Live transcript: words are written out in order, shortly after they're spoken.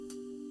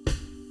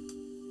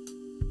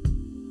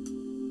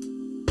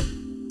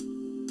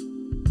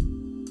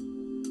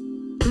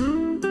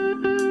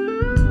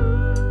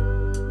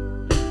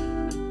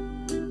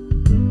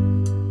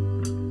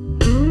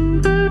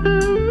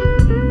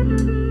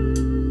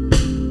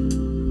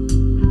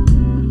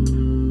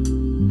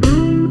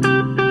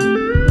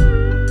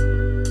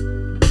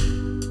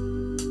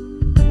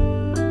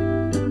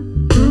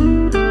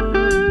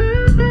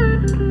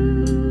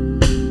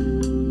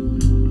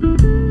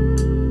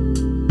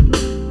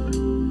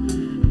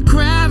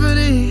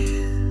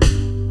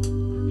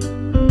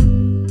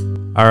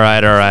All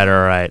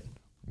right.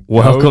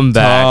 Welcome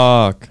back.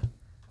 Talk.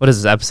 What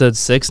is this, episode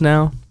 6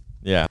 now?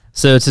 Yeah.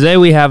 So today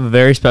we have a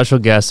very special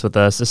guest with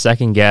us, a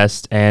second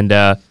guest, and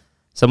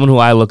someone who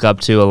I look up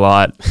to a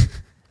lot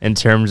in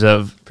terms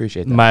of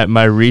Appreciate that.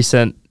 my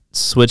recent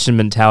switch in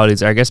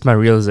mentalities, or I guess my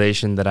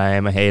realization that I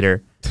am a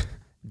hater.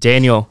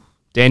 Daniel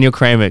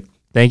Kramek,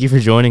 thank you for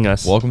joining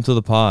us. Welcome to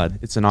the pod.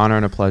 It's an honor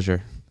and a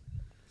pleasure.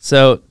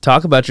 So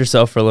talk about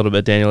yourself for a little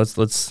bit, Daniel.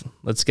 Let's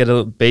get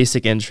a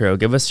basic intro.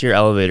 Give us your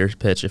elevator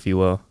pitch, if you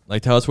will.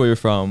 Like, tell us where you're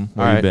from,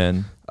 where All you've right.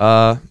 been.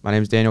 My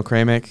name is Daniel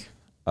Kramek.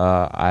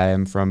 I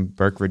am from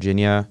Burke,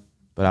 Virginia,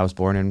 but I was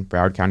born in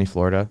Broward County,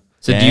 Florida.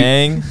 So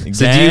Dang.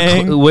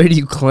 where do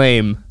you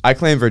claim? I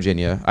claim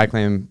Virginia. I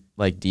claim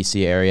like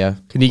DC area.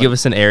 Can you give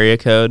us an area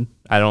code?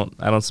 I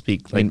don't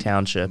speak like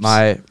townships.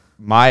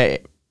 My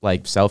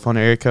like cell phone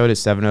area code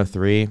is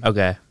 703,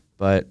 Okay.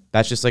 but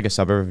that's just like a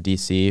suburb of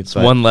DC. It's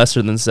but one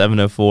lesser than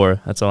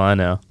 704. That's all I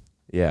know.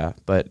 Yeah,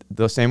 but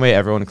the same way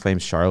everyone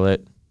claims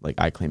Charlotte, like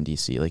I claim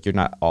DC. Like you're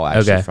not all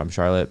actually Okay. from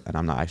Charlotte, and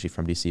I'm not actually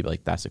from DC, but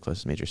like that's the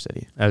closest major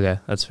city. Okay,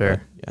 that's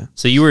fair. Yeah.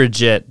 So you were a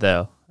JIT,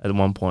 though, at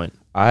one point.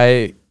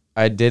 I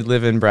did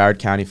live in Broward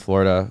County,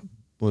 Florida.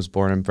 Was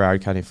born in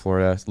Broward County,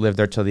 Florida. Lived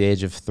there till the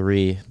age of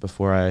 3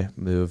 before I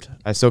moved.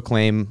 I still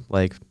claim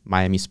like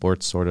Miami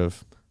sports, sort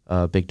of.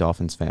 Big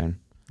Dolphins fan.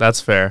 That's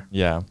fair.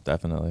 Yeah,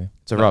 definitely.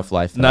 It's a rough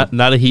life. Though.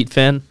 Not a Heat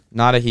fan?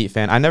 Not a Heat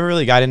fan. I never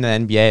really got into the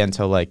NBA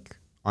until like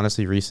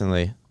honestly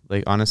recently.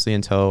 Like honestly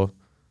until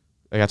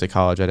I got to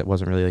college, I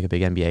wasn't really like a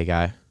big NBA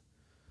guy.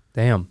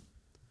 Damn.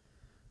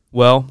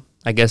 Well,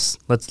 I guess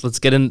let's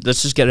just get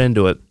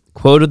into it.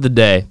 Quote of the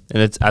day,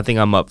 and I think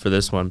I'm up for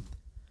this one.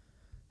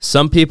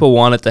 Some people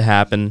want it to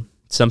happen.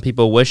 Some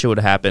people wish it would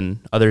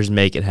happen. Others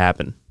make it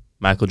happen.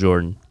 Michael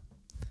Jordan.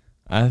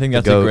 I think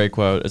that's a great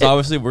quote. It's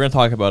obviously, we're going to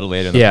talk about it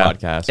later in the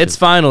podcast. It's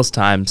finals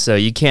time, so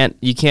you can't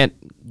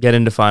get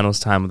into finals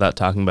time without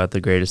talking about the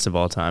greatest of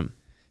all time.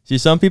 See,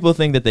 some people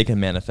think that they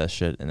can manifest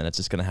shit and then it's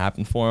just going to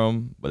happen for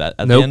them. But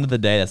at the end of the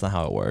day, that's not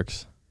how it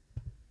works.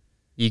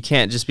 You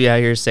can't just be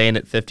out here saying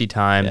it 50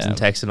 times and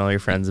texting all your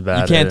friends about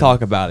it. You can't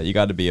talk about it. You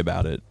got to be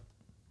about it.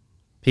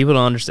 People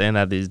don't understand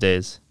that these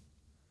days.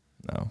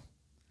 No. All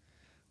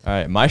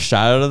right. My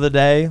shout out of the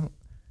day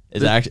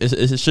is actually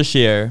it's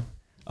Shashir.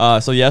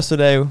 So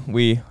yesterday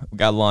we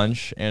got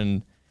lunch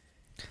and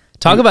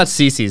talk about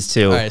CC's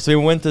too. All right, so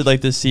we went to like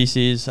the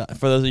CC's.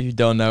 For those of you who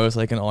don't know, it's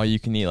like an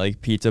all-you-can-eat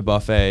like pizza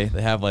buffet.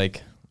 They have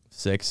like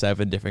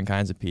 6-7 different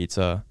kinds of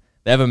pizza.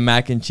 They have a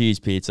mac and cheese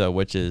pizza,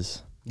 which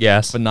is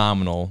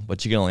phenomenal,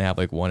 but you can only have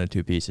like 1 or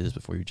 2 pieces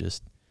before you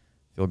just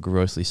feel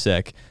grossly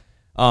sick.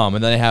 And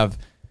then they have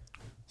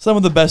some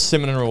of the best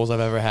cinnamon rolls I've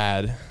ever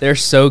had. They're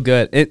so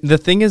good. The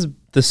thing is,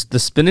 the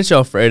spinach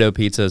Alfredo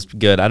pizza is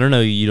good. I don't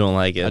know, you don't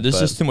like it. There's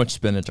just too much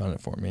spinach on it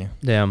for me.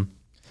 Damn.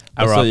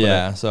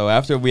 So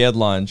after we had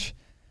lunch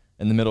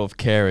in the middle of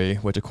Cary,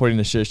 which according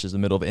to Shish is the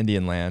middle of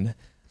Indian land.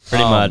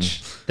 Pretty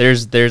much.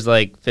 There's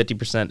like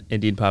 50%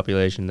 Indian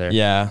population there.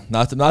 Yeah.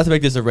 Not to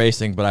make this a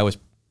racing, but I was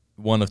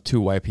one of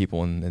 2 white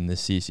people in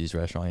this CC's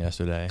restaurant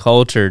yesterday.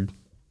 Cultured.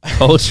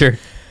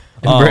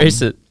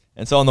 Embrace it.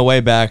 And so on the way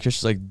back, Shish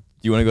was like,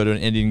 do you want to go to an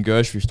Indian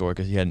grocery store?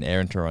 Because he had an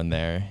errand to run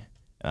there.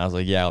 And I was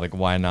like, yeah, like,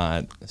 why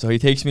not? So he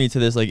takes me to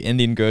this, like,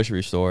 Indian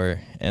grocery store,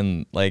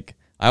 and, like,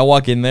 I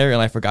walk in there, and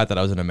I forgot that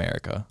I was in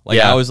America. Like,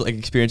 I was, like,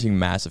 experiencing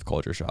massive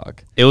culture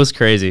shock. It was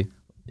crazy.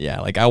 Yeah,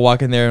 like, I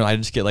walk in there, and I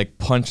just get, like,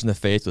 punched in the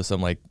face with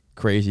some, like,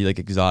 crazy, like,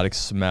 exotic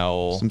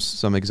smell.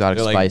 Some exotic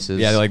spices.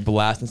 Yeah, they're, like,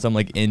 blasting some,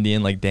 like,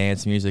 Indian, like,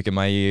 dance music in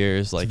my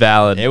ears. Like, it's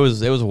valid. It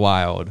was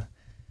wild.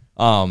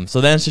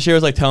 So then Shashir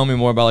was, like, telling me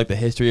more about, like, the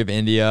history of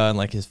India and,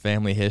 like, his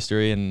family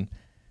history, and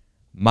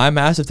my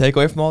massive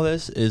takeaway from all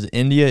this is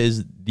India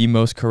is the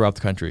most corrupt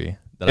country.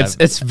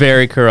 It's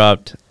very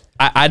corrupt.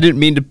 I didn't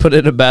mean to put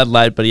it in a bad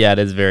light, but yeah, it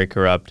is very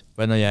corrupt.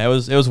 But no, yeah, it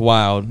was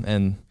wild,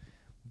 and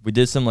we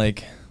did some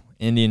like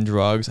Indian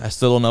drugs. I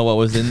still don't know what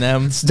was in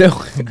them.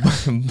 Still,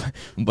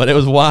 but it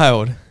was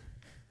wild.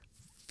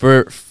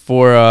 For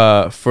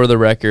the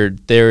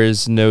record, there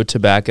is no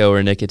tobacco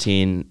or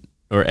nicotine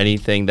or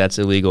anything that's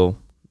illegal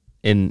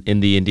in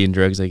the Indian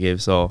drugs I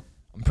gave Saul.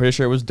 I'm pretty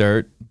sure it was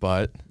dirt,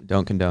 but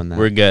don't condone that.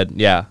 We're good.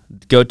 Yeah.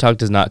 Goat Talk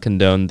does not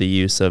condone the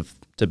use of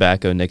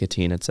tobacco,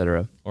 nicotine,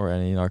 etc. Or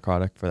any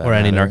narcotic for that Or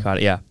matter. any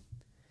narcotic, yeah.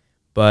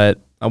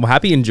 But I'm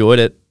happy you enjoyed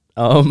it.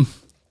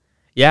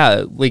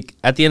 Yeah, like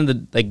at the end of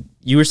the, like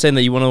you were saying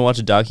that you want to watch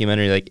a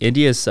documentary, like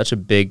India is such a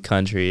big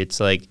country. It's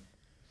like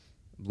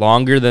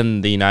longer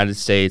than the United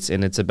States,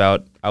 and it's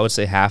about, I would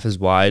say, half as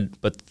wide.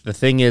 But the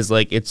thing is,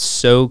 like, it's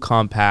so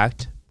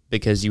compact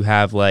because you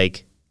have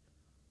like,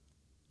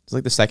 it's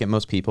like the second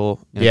most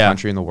people in a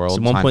country in the world.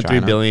 It's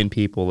 1.3 billion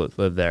people that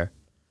live there.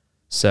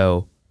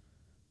 So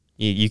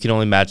you can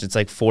only imagine it's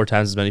like 4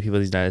 times as many people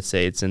as the United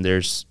States, and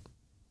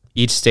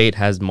each state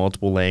has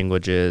multiple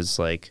languages.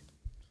 Like,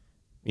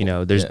 you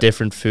know, there's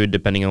different food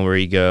depending on where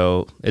you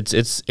go.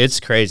 It's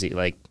crazy.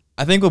 Like,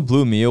 I think what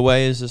blew me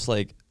away is just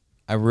like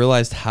I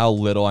realized how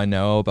little I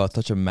know about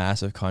such a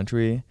massive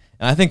country,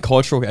 and I think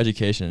cultural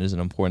education is an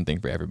important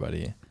thing for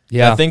everybody.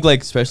 Yeah, I think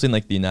like especially in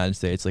like the United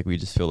States, like we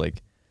just feel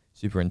like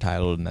super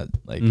entitled and that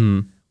like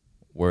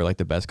we're like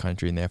the best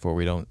country and therefore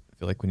we don't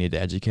feel like we need to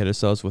educate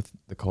ourselves with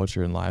the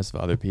culture and lives of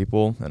other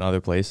people and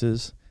other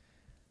places.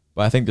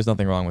 But I think there's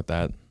nothing wrong with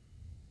that.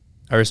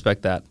 I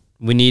respect that.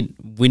 We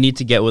need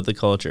to get with the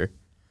culture.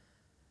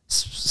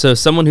 So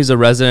someone who's a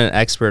resident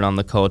expert on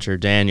the culture,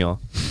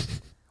 Daniel,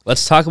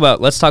 let's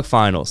talk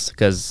finals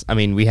because, I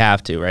mean, we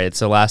have to, right? It's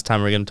the last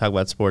time we're going to talk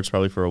about sports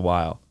probably for a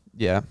while.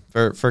 Yeah.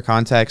 For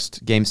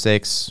context, Game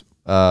 6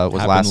 was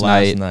last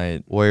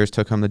night. Warriors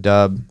took home the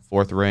dub,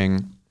 4th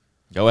ring.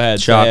 Go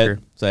ahead. Shocker.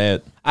 Say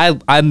it.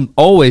 I'm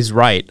always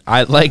right.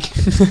 I like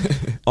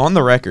on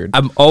the record.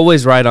 I'm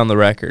always right on the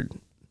record.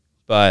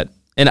 But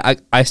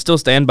I still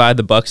stand by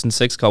the Bucks and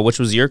 6 call, which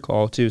was your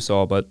call too,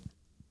 Saul, but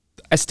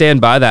I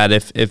stand by that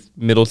if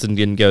Middleton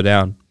didn't go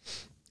down.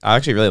 I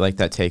actually really liked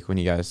that take when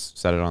you guys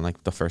said it on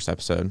like the first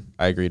episode.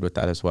 I agreed with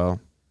that as well.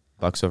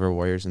 Bucks over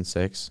Warriors in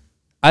 6.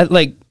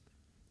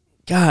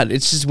 God,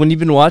 it's just when you've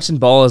been watching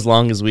ball as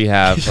long as we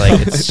have,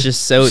 like it's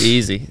just so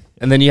easy.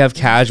 And then you have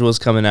casuals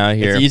coming out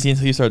here. It's easy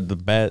until you start the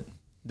bet.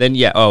 Then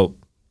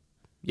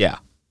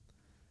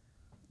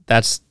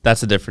that's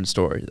a different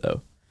story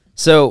though.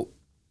 So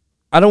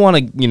I don't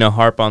want to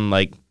harp on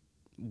like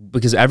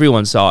because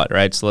everyone saw it,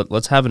 right? So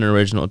let's have an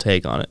original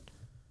take on it.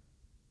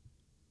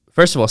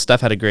 First of all,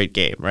 Steph had a great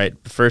game, right?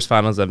 First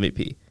Finals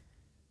MVP.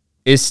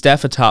 Is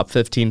Steph a top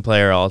 15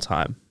 player all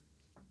time?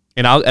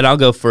 And I'll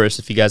go first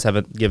if you guys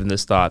haven't given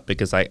this thought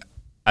because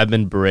I've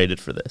been berated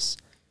for this.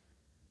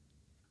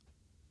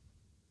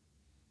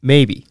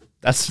 Maybe.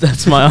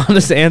 That's my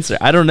honest answer.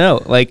 I don't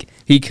know. Like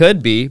he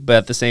could be, but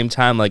at the same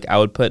time, like I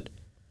would put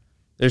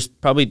obviously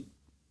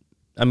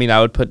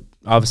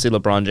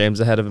LeBron James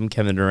ahead of him,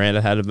 Kevin Durant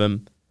ahead of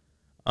him.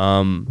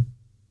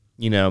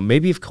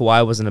 Maybe if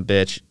Kawhi wasn't a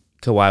bitch,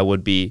 Kawhi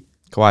would be.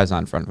 Kawhi's not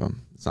in front of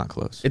him. It's not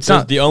close. It's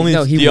not the only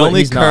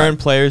current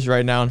players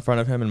right now in front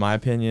of him, in my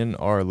opinion,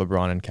 are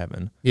LeBron and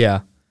Kevin.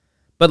 Yeah,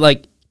 but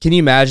like, can you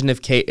imagine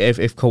if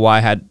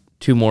Kawhi had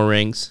 2 more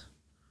rings,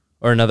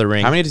 or another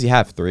ring? How many does he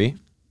have? 3.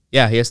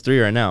 Yeah, he has 3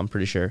 right now. I'm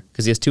pretty sure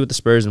because he has 2 with the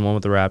Spurs and 1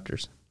 with the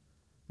Raptors.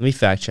 Let me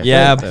fact check.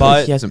 Yeah,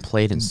 but he hasn't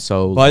played in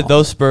so long. But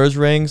those Spurs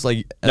rings,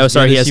 like no,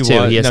 sorry, he has 2.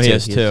 He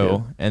has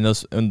two. And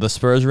the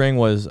Spurs ring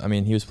was, I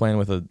mean, he was playing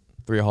with a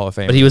 3 Hall of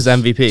Fame. But he was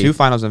MVP. 2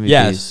 Finals MVPs.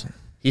 Yes.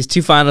 He's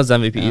 2 Finals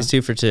MVP. Yeah. He's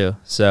 2 for 2.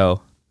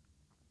 So,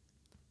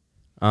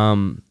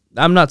 I'm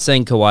not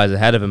saying Kawhi's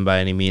ahead of him by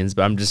any means,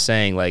 but I'm just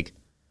saying like,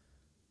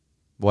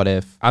 what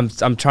if? I'm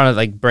trying to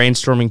like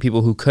brainstorming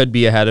people who could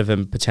be ahead of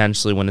him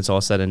potentially when it's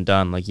all said and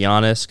done. Like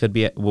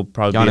Giannis will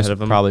probably be ahead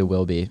of him. Probably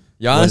will be.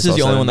 Giannis is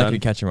the only one that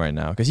could catch him right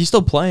now because he's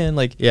still playing.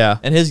 Like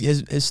and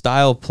his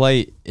style of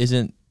play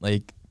isn't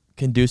like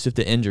conducive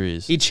to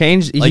injuries. He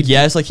changed. Like he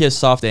has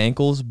soft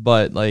ankles,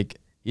 but like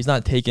he's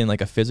not taking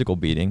like a physical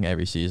beating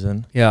every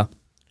season. Yeah.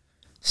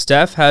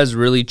 Steph has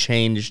really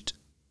changed.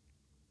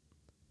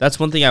 That's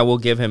one thing I will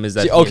give him is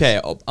that.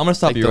 I'm gonna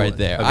stop you right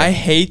there. Okay. I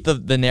hate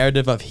the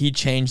narrative of he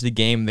changed the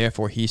game,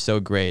 therefore he's so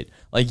great.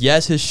 Like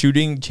yes, his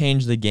shooting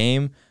changed the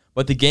game,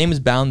 but the game is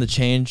bound to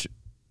change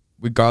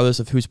regardless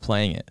of who's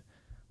playing it.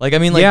 Like I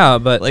mean, like yeah,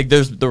 but like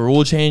there's the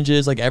rule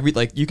changes. Like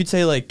you could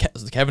say like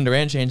Kevin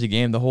Durant changed the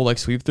game. The whole like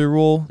sweep through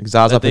rule. Like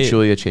Zaza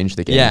Pachulia changed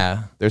the game.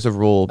 Yeah, there's a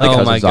rule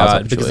because of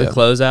Zaza Pachulia. Because of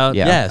closeout.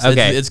 Yeah. Yes,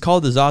 okay. It's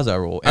called the Zaza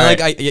rule. And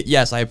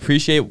I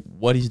appreciate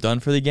what he's done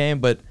for the game,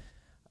 but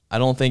I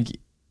don't think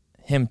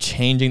him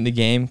changing the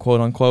game,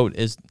 quote unquote,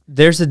 is.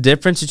 There's a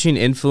difference between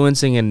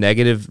influencing a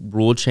negative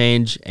rule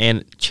change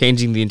and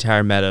changing the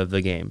entire meta of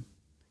the game.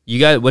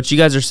 What you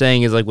guys are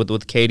saying is like with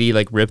KD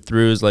like rip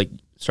throughs, like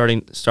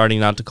starting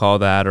not to call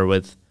that, or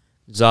with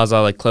Zaza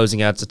like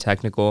closing out to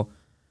technical.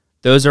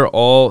 Those are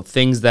all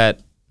things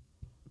that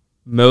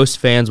most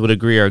fans would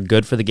agree are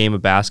good for the game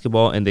of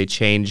basketball, and they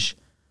change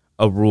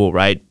a rule,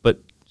 right?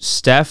 But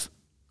Steph,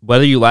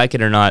 whether you like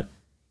it or not,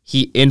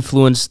 he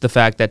influenced the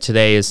fact that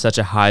today is such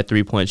a high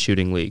 3-point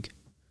shooting league.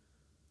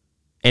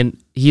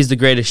 And he's the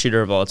greatest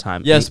shooter of all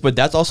time. Yes, but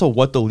that's also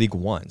what the league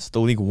wants.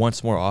 The league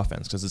wants more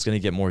offense because it's going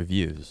to get more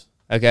views.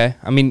 Okay,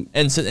 I mean,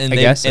 and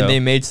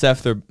they made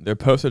Steph their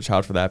poster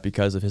child for that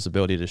because of his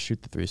ability to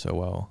shoot the 3 so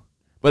well.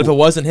 But if it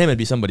wasn't him, it'd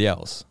be somebody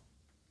else.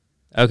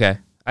 Okay,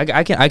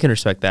 I can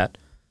respect that.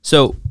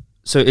 So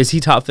is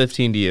he top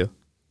 15 to you?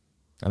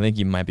 I think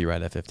he might be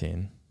right at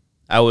 15.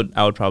 I would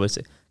probably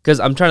say, because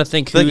I'm trying to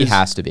think. I think he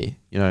has to be.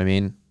 You know what I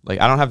mean? Like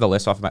I don't have the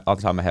list off the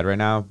top of my head right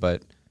now,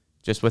 but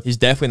he's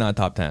definitely not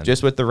top 10.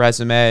 Just with the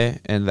resume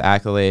and the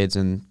accolades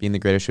and being the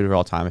greatest shooter of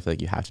all time, I feel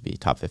like you have to be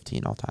top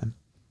 15 all time.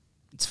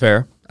 It's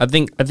fair. I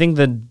think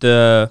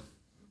that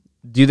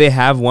do they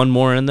have 1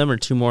 more in them or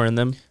 2 more in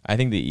them? I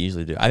think they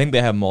easily do. I think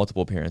they have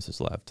multiple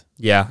appearances left.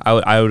 Yeah,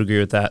 I would agree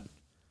with that.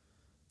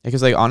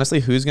 Because like honestly,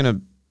 who's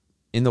gonna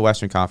in the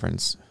Western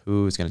Conference?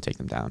 Who's gonna take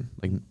them down?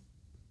 Like,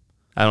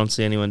 I don't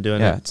see anyone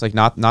doing it. Yeah, it's like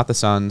not the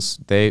Suns.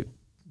 They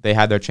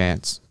had their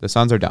chance. The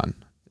Suns are done,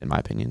 in my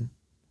opinion.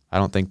 I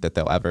don't think that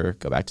they'll ever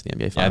go back to the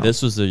NBA Finals. Yeah,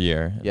 this was the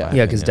year. Yeah,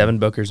 because Devin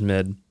Booker's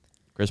mid.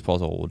 Chris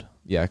Paul's old.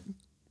 Yeah.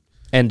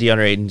 And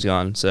DeAndre Ayton's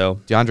gone, so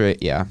DeAndre,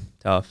 yeah.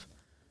 Tough.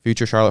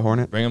 Future Charlotte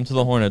Hornet. Bring him to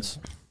the Hornets.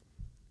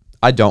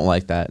 I don't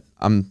like that.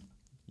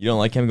 You don't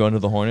like him going to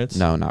the Hornets?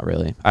 No, not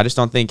really. I just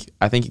don't think.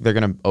 I think they're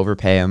gonna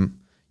overpay him.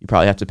 You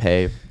probably have to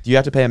pay. Do you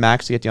have to pay a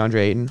max to get DeAndre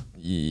Ayton?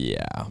 Yeah.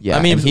 Yeah.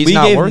 I mean, he's we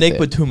not gave worth Nick it.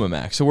 Batum a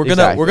max, so we're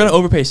Exactly. gonna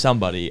overpay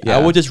somebody. Yeah.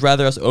 I would just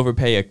rather us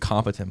overpay a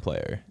competent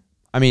player.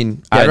 I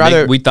mean, Yeah, I'd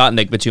rather. we thought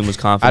Nick Batum was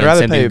confident. I'd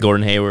rather Same thing pay- with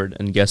Gordon Hayward,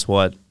 and guess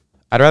what?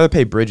 I'd rather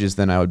pay Bridges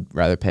than I would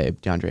rather pay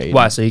DeAndre Ayton.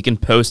 Why? So he can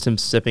post him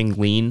sipping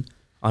lean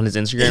on his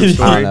Instagram I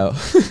story. don't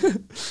know.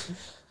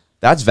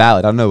 That's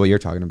valid. I don't know what you're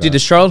talking about. Dude, the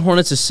Charlotte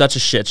Hornets is such a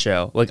shit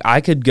show. Like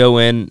I could go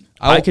into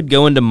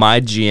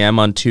my GM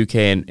on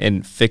 2K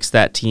and fix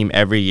that team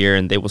every year,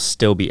 and they will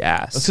still be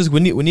ass. That's because we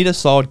need a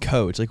solid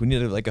coach. Like we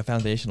need a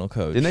foundational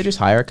coach. Didn't they just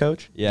hire a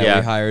coach? Yeah,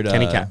 we hired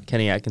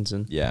Kenny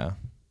Atkinson. Yeah,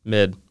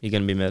 Mid. He's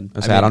gonna be mid.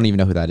 I don't even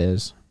know who that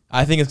is.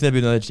 I think it's gonna be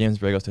another James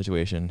Borrego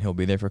situation. He'll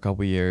be there for a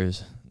couple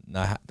years,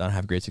 not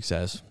have great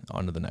success.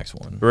 On to the next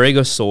one.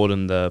 Borrego sold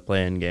in the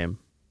play-in game.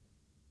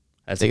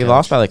 They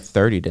lost by like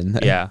 30, didn't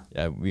they? Yeah.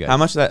 Yeah, we got How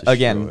much of that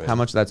again? destroyed. How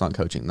much of that's on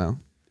coaching though?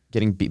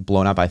 Getting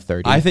blown out by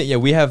 30. I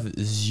think we have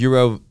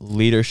zero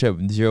leadership.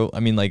 Zero. I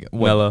mean, like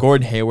Melo.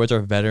 Gordon Hayward's our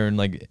veteran.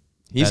 Like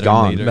He's veteran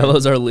gone. leader.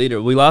 Melo's our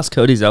leader. We lost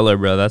Cody Zeller,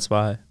 bro. That's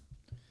why.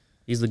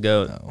 He's the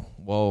GOAT. No.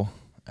 Well,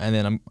 and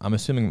then I'm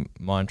assuming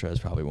Montrez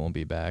probably won't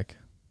be back.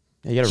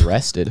 He got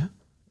arrested.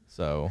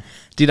 So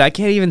Dude, I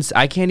can't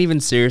even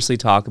seriously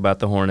talk about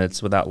the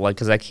Hornets without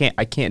because I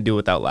can't do it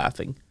without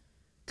laughing,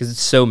 because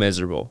it's so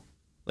miserable.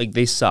 Like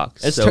they suck.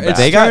 it's so bad.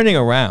 it's turning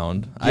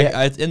around.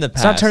 Yeah. It's in the past.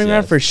 It's not turning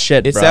around yes. for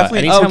shit. It's bro.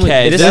 definitely- Anytime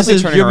Okay, It's this definitely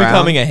is turning you're around.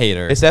 becoming a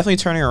hater. It's definitely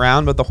turning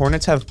around, but the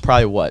Hornets have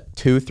probably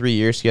 2-3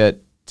 years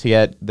to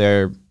get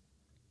their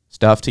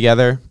stuff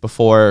together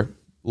before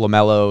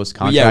LaMelo's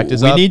contract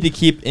is we up. need to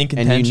keep in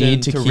contention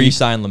need to keep-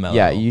 re-sign LaMelo.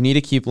 Yeah, you need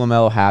to keep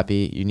LaMelo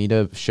happy. You need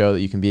to show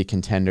that you can be a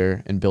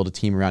contender and build a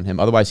team around him.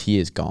 Otherwise, he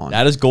is gone.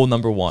 That is goal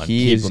number one.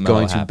 He Keep is LaMelo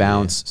going to happy.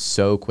 bounce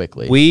so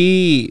quickly.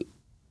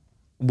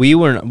 We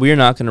are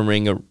not going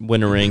to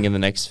win a ring in the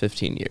next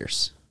 15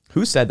 years.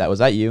 Who said that? Was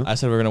that you? I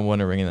said we're gonna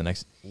win a ring in the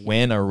next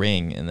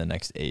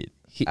 8.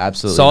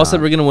 Absolutely Saul not.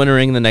 said we're going to win a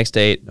ring in the next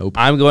 8. Nope.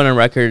 I'm going on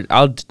record.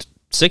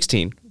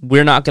 16.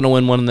 We're not going to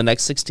win one in the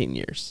next 16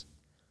 years.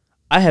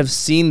 I have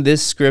seen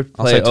this script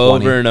I'll play say 20.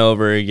 over and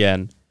over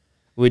again.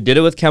 We did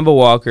it with Kemba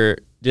Walker.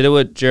 Did it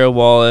with Gerald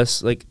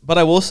Wallace. Like, But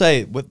I will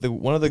say,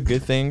 one of the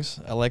good things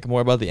I like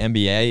more about the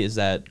NBA is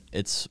that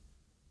it's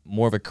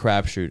more of a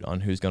crapshoot on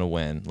who's gonna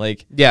win.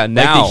 Like, yeah,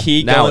 now like the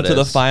Heat now going it to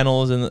the is.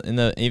 finals in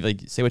the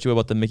like, say what you will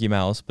about the Mickey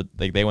Mouse, but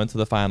like they went to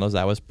the finals.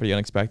 That was pretty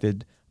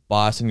unexpected.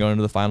 Boston going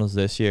to the finals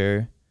this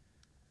year.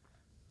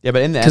 Yeah,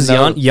 but in the end, Because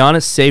though,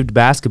 Giannis saved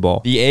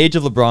basketball. The age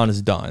of LeBron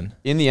is done.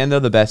 in the end, though,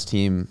 the best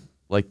team,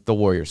 like the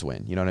Warriors,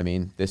 win. You know what I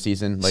mean? This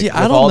season, like See, with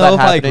I don't all know that if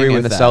I happening agree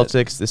and with the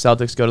that.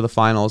 Celtics go to the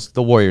finals.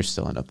 The Warriors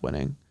still end up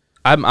winning.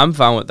 I'm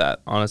fine with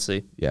that,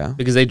 honestly, Yeah.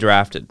 because they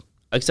drafted.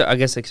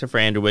 Except for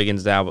Andrew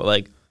Wiggins now, but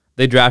like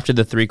they drafted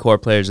the 3 core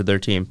players of their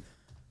team.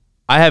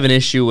 I have an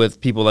issue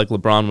with people like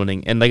LeBron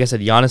winning, and like I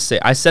said, Giannis.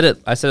 I said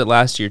it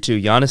last year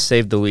too. Giannis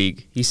saved the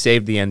league. He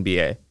saved the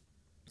NBA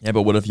Yeah,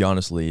 but what if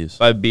Giannis leaves?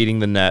 by beating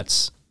the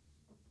Nets.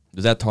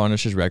 Does that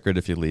tarnish his record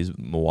if he leaves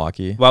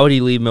Milwaukee? Why would he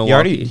leave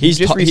Milwaukee? He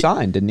just ta- he-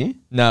 resigned, didn't he?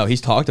 No,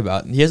 he's talked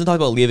about. He hasn't talked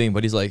about leaving,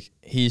 but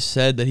he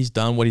said that he's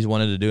done what he's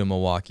wanted to do in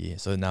Milwaukee.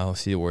 So now he'll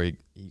see where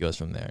he goes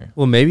from there.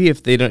 Well, maybe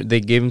if they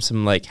gave him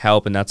some like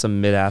help and not some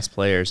mid-ass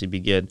players, he'd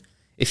be good.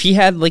 If he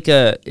had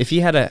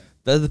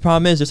The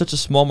problem is, they're such a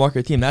small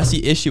market team. That's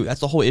the issue. That's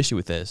the whole issue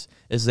with this.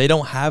 Is they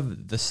don't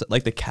have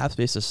the cap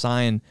space to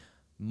sign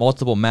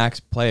multiple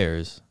max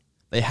players.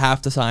 They have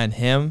to sign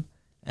him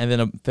and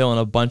then fill in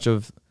a bunch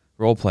of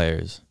role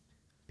players.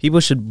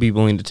 people should be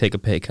willing to take a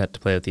pay cut to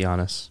play with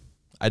Giannis.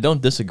 I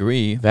don't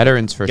disagree.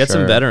 Veterans for Get sure.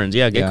 some veterans.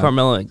 Yeah, get Yeah.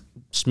 Carmelo.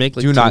 Just make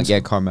like Do not 10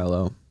 get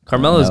Carmelo.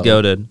 Carmelo's No.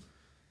 goated.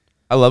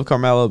 I love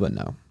Carmelo, but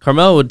no.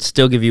 Carmelo would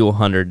still give you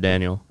 100,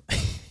 Daniel.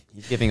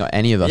 He's giving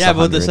any of us. Yeah,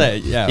 but to 100. say,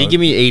 yeah, He'd give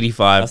me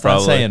 85 that's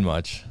probably. not saying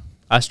much.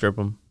 I strip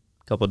him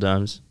a couple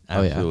times.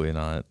 Oh, yeah. Absolutely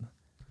not.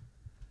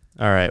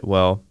 All right,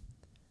 well,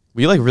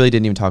 We really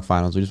didn't even talk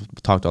finals. We just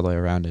talked all the way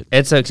around it.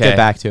 it's Let's okay. get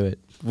back to it.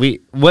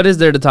 What is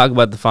there to talk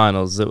about the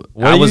finals? What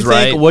I do you was think,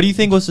 right. What do you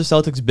think was the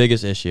Celtics'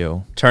 biggest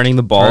issue? Turning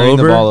the ball Turning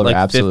the over ball over, like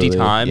absolutely. 50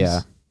 times.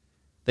 Yeah.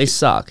 They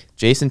suck.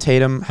 Jason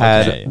Tatum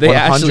had Okay. They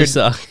actually 100,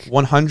 suck.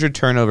 100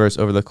 turnovers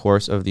over the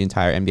course of the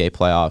entire NBA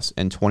playoffs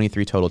and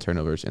 23 total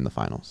turnovers in the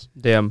finals.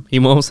 Damn, he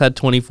almost had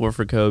 24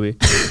 for Kobe.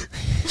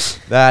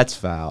 That's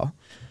foul.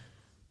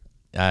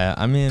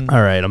 I mean,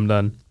 All right, I'm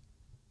done.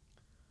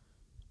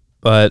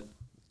 But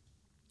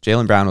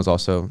Jaylen Brown was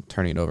also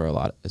turning it over a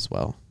lot as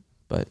well.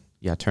 But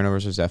yeah,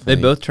 turnovers was they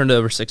definitely. both turned it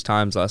over 6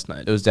 times last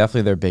night. It was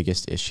definitely their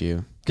biggest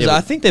issue. because Yeah,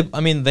 I think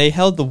they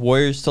held the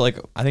Warriors to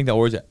I think the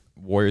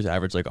Warriors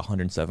averaged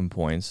 107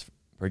 points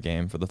per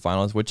game for the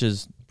finals, which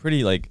is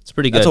pretty It's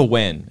pretty That's good. a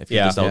win if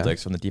you're Yeah. the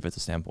Celtics from the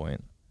defensive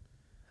standpoint.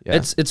 Yeah.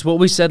 It's what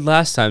we said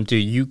last time too.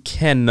 You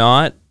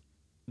cannot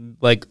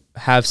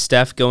have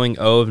Steph going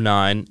 0 of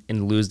 9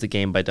 and lose the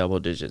game by double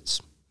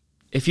digits.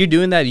 If you're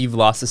doing that, you've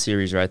lost the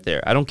series right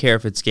there. I don't care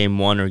if it's game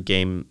 1 or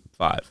game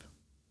 5.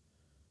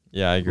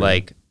 Yeah, I agree.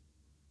 Like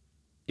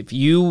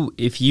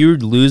if you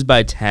lose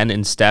by 10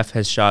 and Steph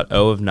has shot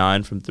 0 of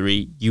 9 from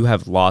 3, you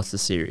have lost the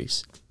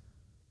series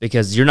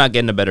because you're not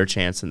getting a better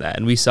chance than that.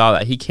 And we saw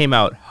that. He came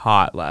out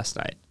hot last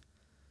night.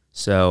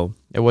 So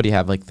what do you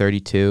have, like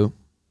 32?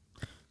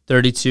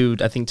 32,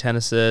 I think 10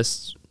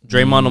 assists.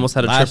 Draymond almost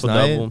had a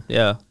triple-double.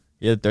 Yeah.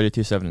 He had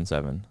 32, 7, and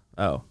 7.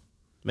 Oh,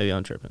 maybe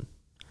I'm tripping.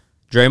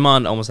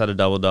 Draymond almost had a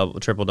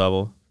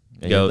triple-double.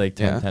 Yeah, he had like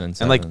 10, 10, and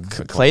 7. And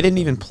like Clay didn't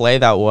even play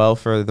that well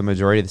for the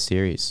majority of the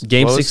series.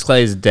 Game 6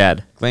 Clay is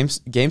dead.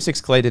 Game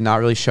 6 Clay did not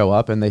really show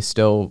up, and they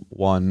still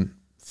won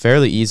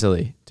fairly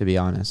easily, to be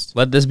honest.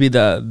 Let this be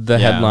the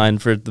headline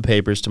for the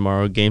papers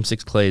tomorrow. Game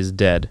 6 Clay is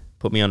dead.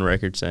 Put me on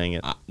record saying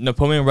it. No,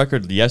 put me on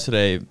record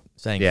yesterday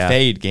saying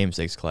fade Game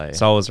 6 Clay.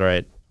 Saul was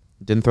right.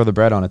 Didn't throw the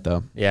bread on it,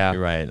 though. Yeah.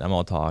 You're right. I'm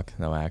all talk,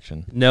 no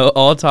action. No,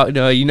 all talk.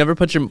 No, you never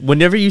put your...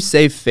 Whenever you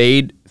say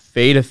fade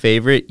a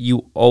favorite,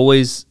 you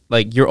always...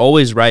 Like, you're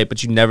always right,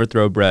 but you never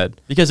throw bread.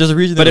 Because there's a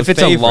reason. But if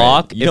it's favorite. a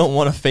lock... You don't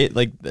want to fade...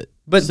 Like,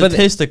 but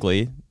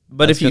statistically...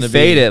 But if you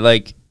fade it,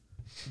 like...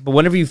 But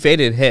whenever you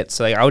fade it, it hits.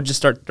 Like, I would just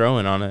start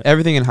throwing on it.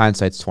 Everything in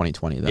hindsight's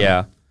 20/20, though.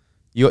 Yeah.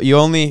 You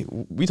only...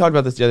 We talked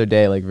about this the other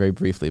day, like, very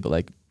briefly, but,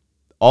 like,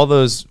 all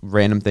those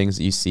random things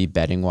that you see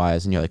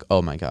betting-wise, and you're like,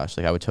 oh, my gosh,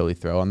 like, I would totally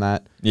throw on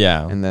that.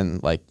 Yeah. And then,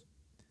 like,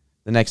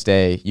 the next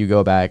day, you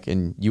go back,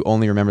 and you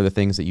only remember the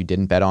things that you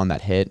didn't bet on that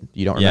hit.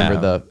 You don't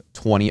remember the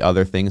 20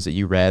 other things that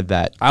you read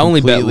that... I only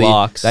bet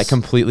locks. That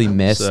completely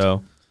missed.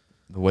 So,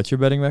 what's your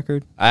betting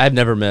record? I've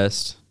never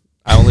missed.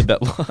 I only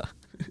bet locks.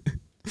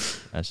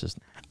 That's just...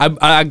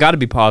 I got to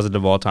be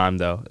positive all time,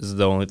 though. This is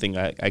the only thing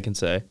I can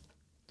say.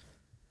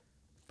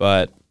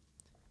 But...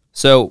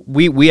 So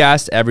we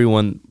asked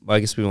everyone, well, I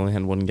guess we only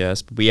had one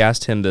guest, but we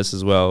asked him this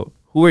as well.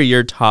 Who are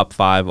your top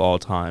 5 all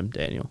time,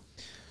 Daniel?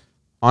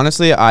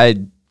 Honestly, I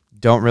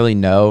don't really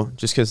know,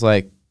 just because,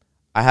 like,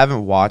 I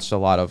haven't watched a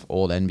lot of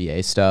old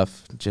NBA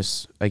stuff.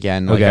 Just,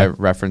 again, like I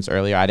referenced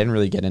earlier, I didn't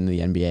really get into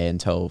the NBA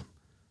until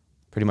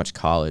pretty much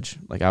college.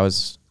 Like,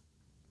 That's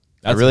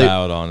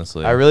valid,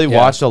 honestly. I really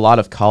watched a lot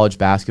of college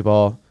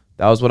basketball.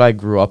 That was what I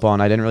grew up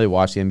on. I didn't really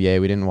watch the NBA.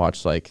 We didn't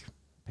watch, like,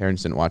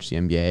 parents didn't watch the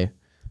NBA.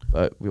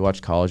 But we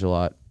watch college a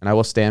lot. And I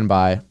will stand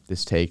by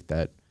this take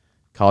that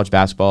college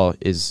basketball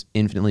is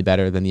infinitely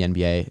better than the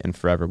NBA and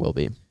forever will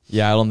be.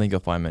 Yeah, I don't think you'll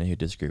find many who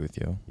disagree with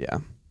you. Yeah.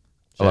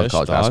 I love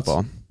college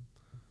basketball.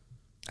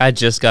 I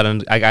just got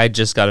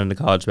into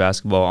college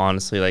basketball,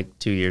 honestly, like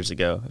 2 years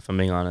ago, if I'm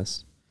being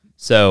honest.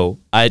 So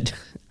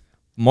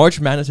March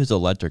Madness is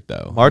electric,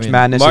 though. March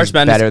Madness is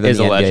better than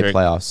the NBA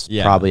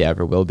playoffs probably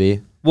ever will be.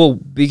 Well,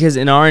 because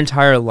in our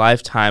entire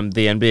lifetime,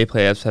 the NBA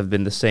playoffs have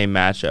been the same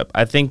matchup.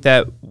 I think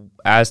that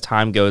as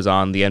time goes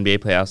on, the NBA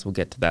playoffs will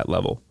get to that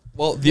level.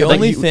 Well, the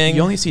only thing...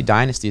 You only see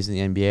dynasties in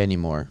the NBA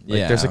anymore.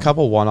 Like, there's a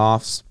couple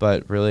one-offs,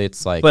 but really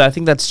it's like... But I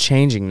think that's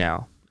changing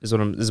now, is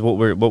what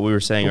we were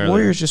saying earlier. The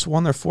Warriors just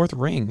won their 4th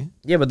ring.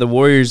 Yeah, but the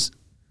Warriors...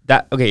 they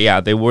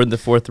won the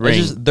 4th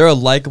ring. They're a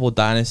likable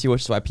dynasty,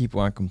 which is why people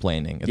aren't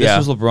complaining. If this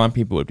was LeBron,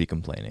 people would be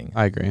complaining.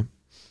 I agree.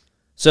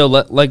 So,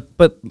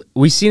 but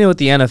we've seen it with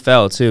the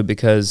NFL, too,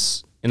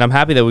 because... And I'm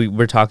happy that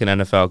we're talking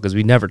NFL, because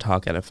we never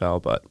talk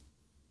NFL, but...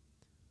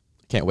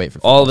 Can't wait for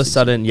all of a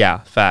sudden,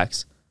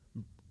 facts.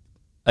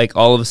 Like,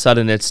 all of a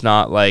sudden, it's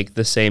not, like,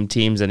 the same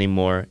teams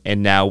anymore,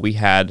 and now we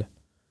had...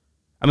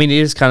 I mean, it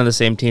is kind of the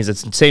same teams.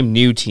 It's the same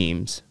new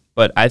teams,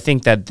 but I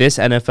think that this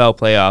NFL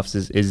playoffs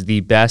is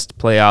the best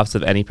playoffs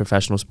of any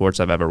professional sports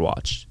I've ever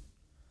watched.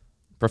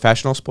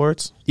 Professional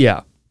sports?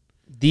 Yeah.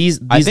 These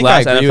last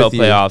NFL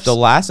playoffs... The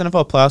last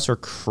NFL playoffs were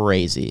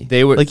crazy.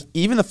 They were... Like,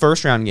 even the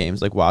first-round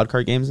games, like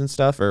wildcard games and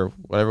stuff, or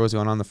whatever was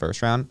going on in the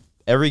first round...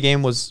 Every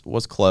game was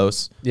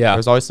close. Yeah. There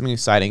was always something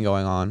exciting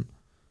going on.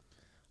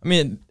 I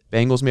mean,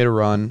 Bengals made a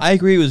run. I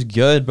agree it was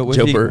good, but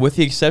with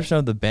the exception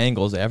of the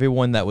Bengals,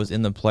 everyone that was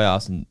in the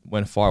playoffs and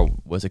went far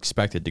was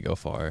expected to go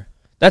far.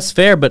 That's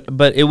fair, but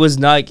it was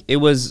not. It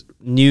was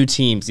new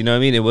teams. You know what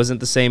I mean? It wasn't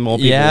the same old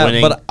people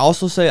winning. Yeah, but I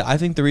also say I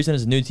think the reason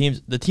is new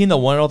teams. The team that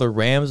won all the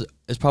Rams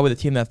is probably the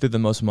team that threw the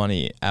most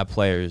money at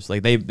players.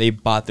 Like they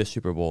bought the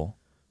Super Bowl.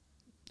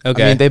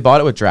 Okay. I mean, they bought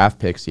it with draft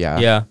picks. Yeah.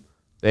 Yeah.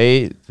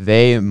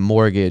 They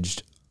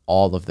mortgaged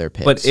all of their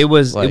picks. But it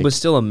was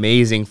still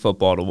amazing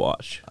football to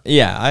watch.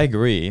 Yeah, I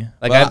agree.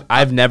 Like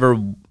I've never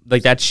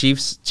like that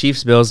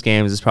Chiefs Bills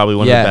games is probably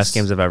one of the best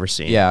games I've ever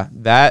seen. Yeah,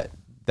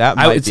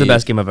 it's the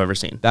best game I've ever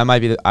seen. That might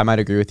be. I might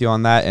agree with you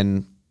on that.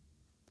 And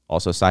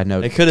also, side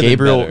note, it could have been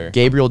better.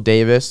 Gabriel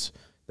Davis.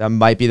 That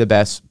might be the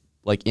best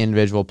like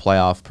individual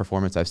playoff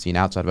performance I've seen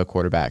outside of a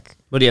quarterback.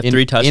 What do you have?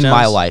 3 touchdowns in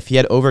my life? He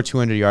had over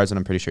 200 yards, and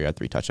I'm pretty sure he had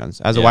 3 touchdowns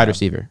as a wide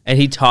receiver. And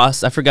he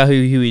tossed. I forgot who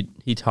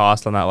he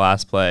tossed on that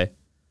last play.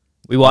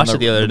 We watched it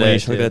the other day. He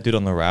took that dude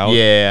on the route.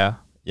 Yeah.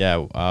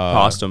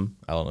 Tossed him.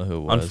 I don't know who it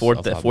was.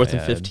 On fourth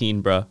and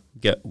 15, bro.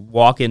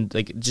 Walk in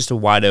like just a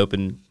wide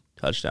open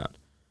touchdown.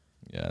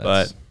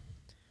 Yeah.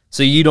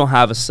 So you don't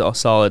have a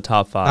solid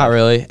top 5. Not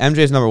really.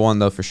 MJ's number 1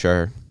 though for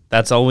sure.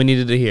 That's all we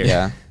needed to hear.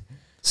 Yeah.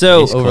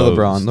 So over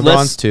LeBron.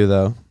 LeBron's 2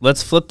 though.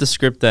 Let's flip the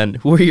script then.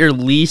 Who are your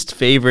least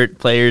favorite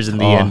players in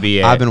the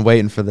NBA? I've been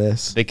waiting for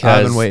this.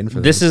 Because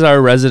this is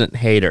our resident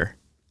hater.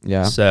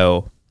 Yeah.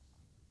 So,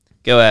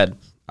 go ahead.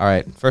 All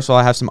right. First of all,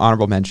 I have some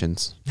honorable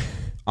mentions.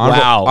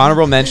 Wow.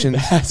 Honorable mentions.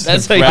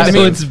 That's how you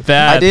know it's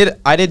bad.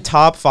 I did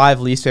top 5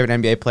 least favorite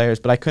NBA players,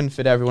 but I couldn't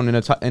fit everyone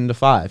into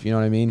 5. You know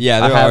what I mean?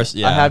 Yeah, I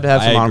have to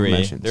have some honorable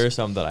mentions. There are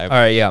some that I. All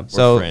right, yeah.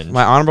 So fringe.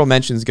 my honorable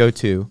mentions go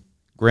to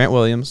Grant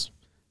Williams,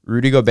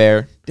 Rudy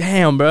Gobert,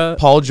 Damn, bro.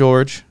 Paul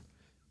George,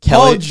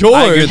 Paul George.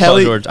 I agree with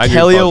Paul George. I agree with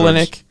Kelly Paul George.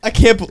 Olynyk. I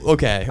can't.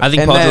 Okay. I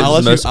think And Paul then- George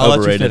is the most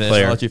overrated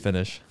player. I'll let you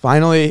finish.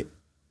 Finally,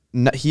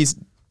 he's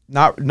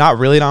not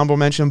really an honorable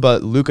mention,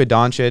 but Luka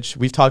Doncic.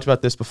 We've talked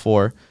about this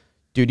before.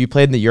 Dude, you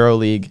played in the Euro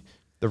League.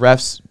 The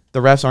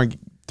refs aren't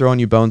throwing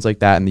you bones like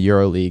that in the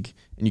Euro League.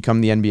 And you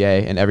come in the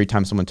NBA, and every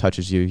time someone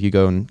touches you, you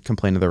go and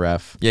complain to the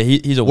ref. Yeah,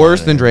 he's a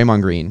Worse whiner. than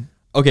Draymond Green.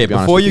 Okay, to be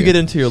honest before with you you. get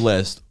into your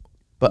list,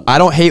 But I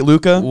don't hate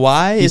Luka.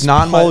 why He's is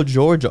not Paul my-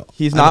 George?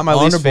 he's an not my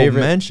least honorable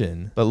favorite.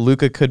 mention? But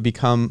Luka could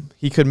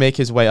make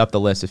his way up the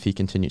list if he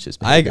continues his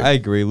I behavior.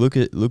 agree.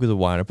 Luka's a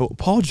whiner, but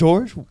Paul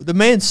George, the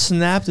man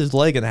snapped his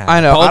leg in half.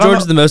 I know. Paul I don't George know.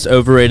 is the most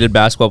overrated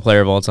basketball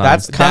player of all time.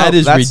 That's That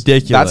is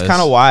ridiculous. That's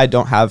kind of why I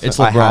don't have. It's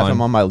I have LeBron.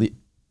 him on my.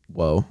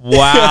 Whoa.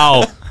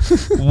 wow.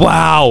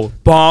 Wow.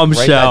 Bombshell.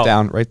 Write that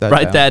down. Write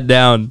that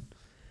down.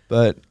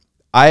 But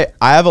I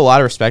have a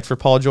lot of respect for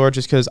Paul George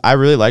just because I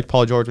really liked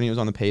Paul George when he was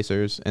on the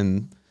Pacers,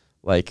 and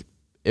like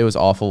it was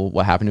awful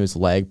what happened to his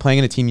leg playing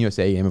in a Team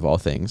USA game of all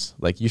things.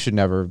 Like that should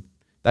never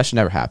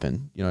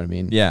happen. You know what I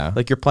mean? Yeah.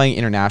 Like you're playing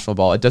international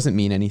ball. It doesn't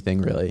mean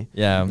anything really.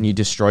 Yeah. And you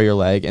destroy your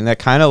leg, and that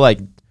kind of like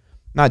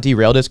not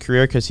derailed his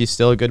career because he's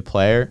still a good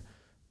player,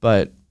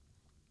 but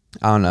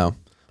I don't know.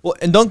 Well,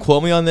 and don't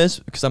quote me on this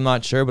because I'm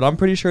not sure, but I'm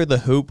pretty sure the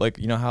hoop, like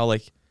you know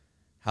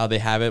how they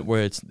have it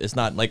where it's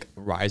not like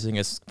rising,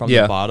 it's from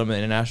the bottom in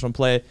international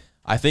play.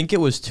 I think it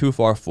was too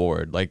far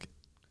forward. Like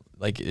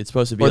it's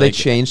supposed to be. Or like, they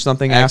changed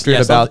something after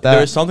it about that. There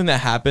was something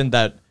that happened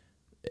that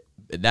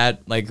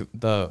like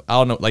the I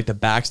don't know, like the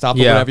backstop or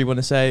whatever you want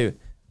to say,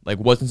 like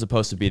wasn't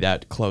supposed to be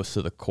that close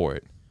to the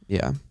court.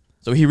 Yeah.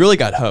 So he really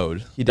got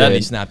hoed. He Then did.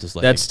 he snapped his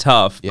leg. That's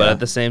tough, but Yeah. at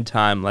the same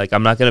time, like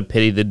I'm not gonna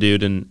pity the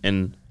dude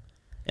and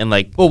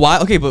like. Well, why?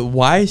 Okay, but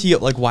why is he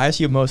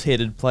a most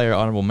hated player?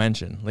 Honorable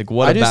mention. Like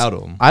what about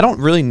him? I don't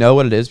really know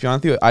what it is, to be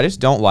honest with you. I just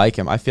don't like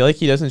him. I feel like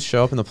he doesn't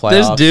show up in the playoffs.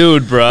 This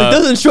dude, bro. It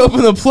doesn't show up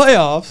in the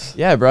playoffs.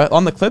 Yeah, bro.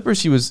 On the Clippers,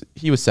 he was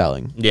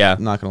selling. Yeah.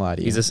 I'm not gonna lie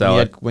to you. He's a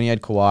seller. When he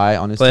had Kawhi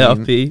on his Playoff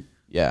team. P.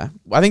 Yeah,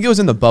 I think it was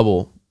in the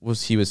bubble.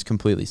 He was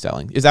completely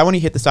selling. Is that when he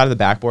hit the side of the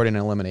backboard in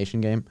an elimination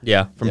game?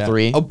 Yeah. From Yeah.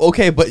 3. Oh,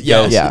 okay, but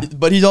Yeah.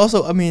 But he's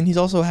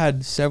also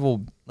had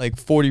several like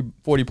 40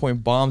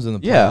 point bombs in the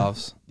Yeah.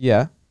 playoffs.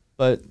 Yeah,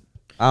 but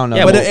I don't know.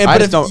 Yeah, But, well, I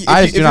just don't.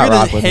 I just do not you're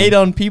rock gonna with hate him.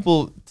 on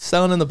people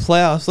selling in the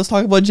playoffs, let's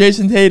talk about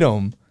Jason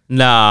Tatum.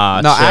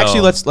 Nah. No, chill.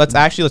 actually, let's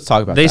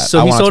talk about They that. so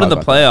I he wanna sold talk in the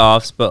about that.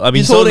 playoffs, but I mean, He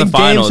he sold sold in in the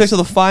Game finals. 6 of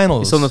the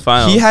finals. He sold in the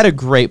finals. He had a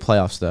great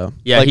playoffs though.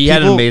 Yeah, Like, he had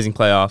an people- amazing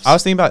playoffs. I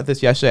was thinking about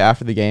this yesterday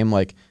after the game.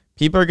 Like,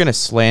 people are gonna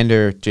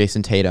slander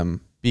Jason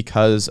Tatum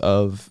because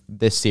of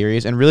this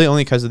series, and really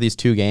only because of these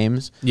 2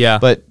 games. Yeah.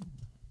 But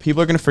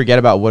people are gonna forget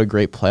about what a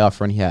great playoff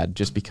run he had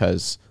just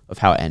because of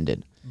how it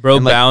ended. Bro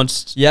and, like,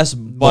 bounced. Yes,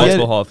 but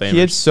Multiple Hall of Famers. He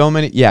had so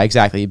many. Yeah,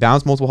 exactly. He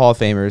bounced multiple Hall of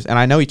Famers, and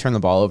I know he turned the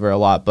ball over a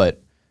lot,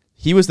 but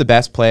he was the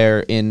best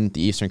player in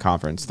the Eastern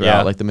Conference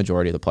throughout like the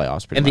majority of the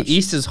playoffs. Pretty And much. the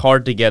East is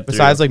hard to get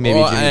besides through. like maybe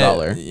Jimmy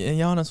Butler.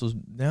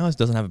 Giannis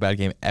doesn't have a bad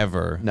game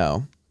ever.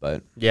 No,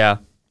 but Yeah.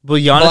 Well,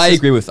 Giannis. But I is-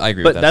 agree with But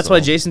that that's why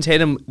still. Jason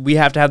Tatum. We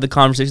have to have the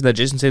conversation that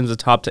Jason Tatum's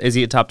is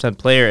he a top 10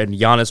 player? And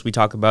Giannis, we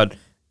talk about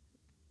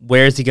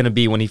where is he going to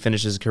be when he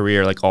finishes his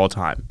career, like all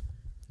time.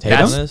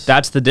 Tatum?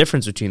 That's the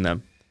difference between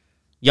them.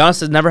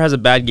 Giannis never has a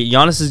bad game.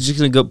 Giannis is just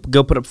going to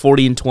go put up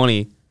 40 and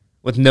 20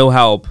 with no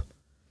help.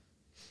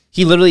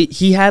 He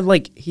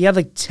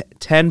had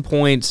 10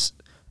 points,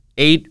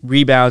 8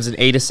 rebounds, and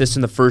 8 assists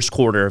in the first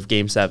quarter of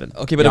Game 7.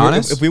 Okay, but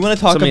Giannis? if we want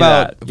to talk Something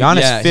about like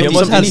Giannis, yeah, 50 he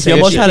almost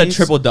something, had a 50s.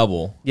 triple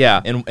double.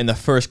 Yeah. in the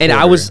first And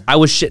quarter. I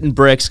was shitting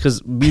bricks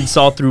because we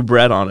saw through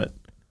bread on it.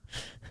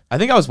 I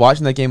think I was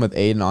watching that game with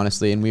Aiden,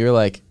 honestly, and we were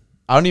like,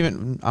 I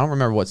don't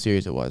remember what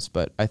series it was,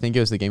 but I think it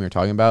was the game you're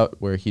talking about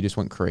where he just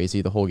went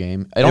crazy the whole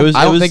game. I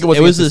don't think it was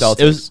against the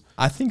Celtics.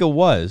 I think it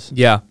was.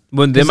 Yeah.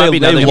 Well, there 'Cause might they- be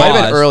they another It might have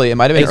game. been early. It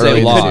might have been Exactly.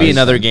 early. It in the could be series.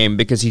 another game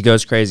because he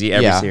goes crazy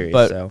every series.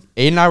 But So.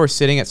 Aiden and I were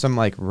sitting at some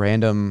like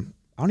random.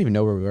 I don't even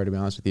know where we were, to be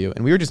honest with you,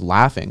 and we were just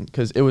laughing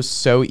because it was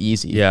so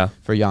easy. Yeah.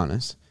 For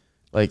Giannis,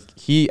 like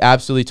he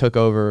absolutely took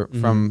over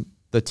from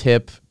the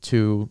tip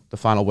to the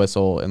final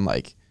whistle, and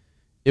like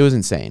it was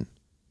insane.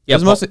 Yeah,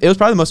 it was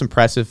probably the most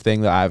impressive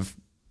thing that I've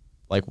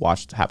like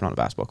watched happen on a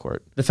basketball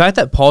court. The fact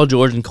that Paul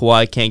George and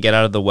Kawhi can't get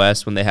out of the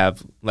West when they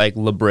have like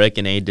LeBrick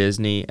and A.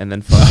 Disney and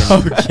then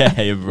fucking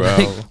Okay,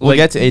 bro. We'll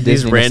get to A.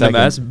 these Disney in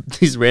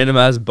a random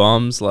ass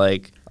bums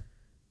like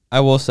I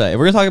will say, if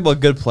we're gonna talk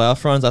about good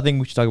playoff runs, I think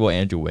we should talk about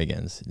Andrew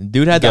Wiggins.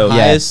 Dude had Go. the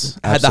Yes,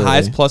 highest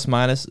absolutely. plus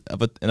minus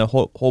in a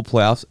whole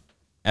playoffs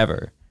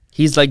ever.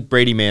 he's like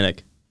Brady Manick.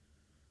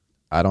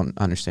 I don't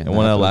understand. I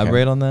want to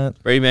elaborate on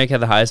that. Brady Manick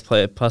had the highest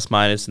plus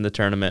minus in the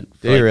tournament.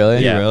 Did he really?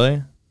 Did Yeah. you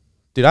really?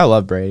 Dude, I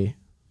love Brady.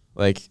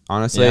 Like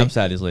honestly, Yeah, I'm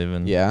sad he's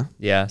leaving. yeah.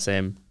 Yeah,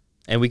 same.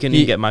 And we couldn't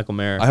even get Michael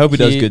Mayer. I hope he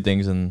does good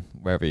things in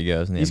wherever he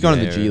goes. He's going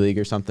to the G League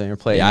or something or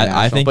play. Yeah,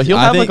 I think. But he'll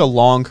have like a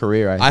long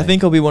career. I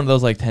think he'll be one of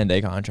those like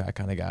 10-day contract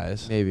kind of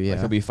guys. Maybe. Yeah. Like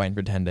he'll be fighting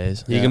for 10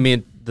 days. He can be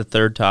in the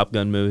third Top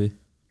Gun movie.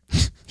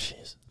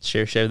 Jeez.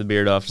 Shave the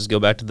beard off. Just go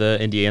back to the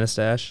Indiana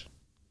stash.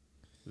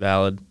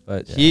 Valid.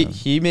 But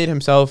he made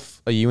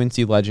himself a UNC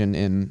legend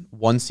in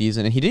one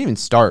season, and he didn't even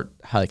start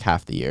like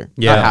half the year.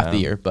 Yeah. Not half the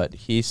year, but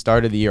he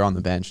started the year on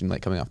the bench and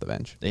like coming off the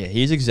bench. Yeah,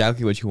 he's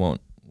exactly what you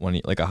want when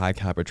like a high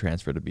caliber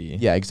transfer to be.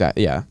 Yeah,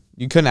 exactly. Yeah,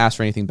 you couldn't ask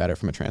for anything better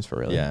from a transfer,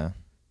 really. Yeah.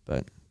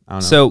 But I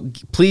don't know. So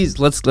please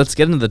let's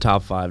get into the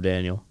top 5,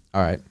 Daniel.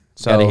 All right.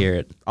 So gotta hear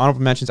it.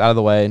 Honorable mentions out of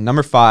the way.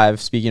 Number 5,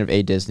 speaking of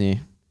A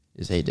Disney,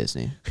 is A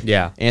Disney.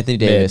 Yeah. Anthony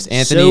Davis.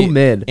 Mid. So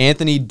mid.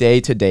 Anthony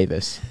Day to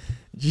Davis.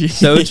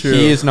 So true.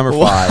 He is number 5.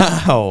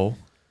 Wow.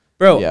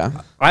 Bro,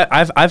 Yeah.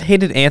 I've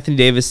hated Anthony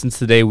Davis since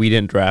the day we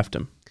didn't draft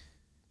him.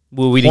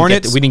 Well, we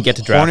didn't get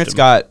to draft Hornets him.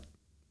 got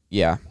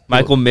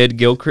Michael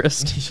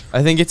Gilchrist.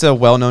 I think it's a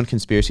well-known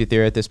conspiracy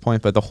theory at this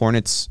point, but the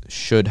Hornets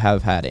should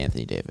have had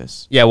Anthony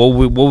Davis. Yeah, well,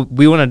 we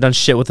wouldn't have done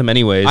shit with him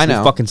anyways. I know.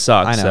 He fucking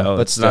sucks. I know, so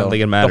but it's still, not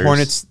like it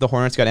matters. The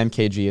Hornets got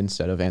MKG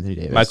instead of Anthony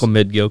Davis. Michael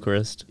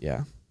Gilchrist.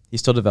 Yeah, he's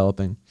still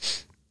developing.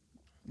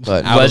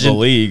 But Out of the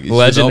league.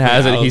 Legend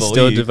has it he's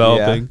still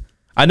developing. Yeah.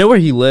 I know where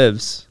he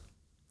lives.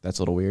 That's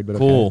a little weird, but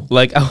cool. Okay.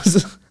 Like I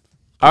was,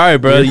 all right,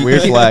 bro.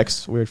 Weird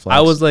flex. Weird flex.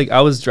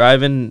 I was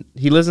driving.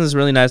 He lives in this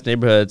really nice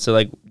neighborhood. So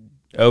like,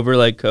 over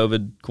like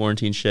COVID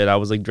quarantine shit, I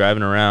was like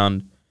driving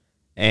around,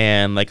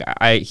 and like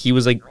he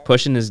was like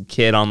pushing his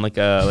kid on like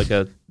a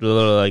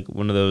little like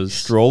one of those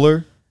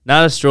Stroller?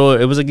 Not a stroller.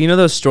 It was like, you know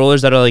those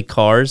strollers that are like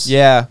cars.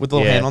 Yeah, with the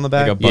little hand on the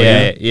back. Like a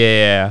buggy?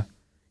 Yeah.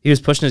 He was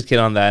pushing his kid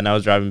on that, and I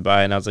was driving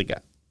by, and I was like,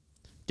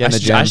 I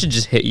should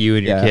just hit you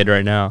and your kid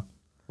right now.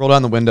 Roll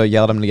down the window,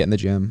 yell at him to get in the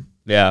gym.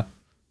 Yeah.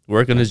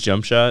 Work on his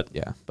jump shot.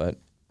 Yeah, but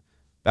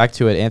back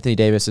to it. Anthony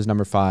Davis is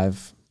number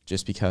 5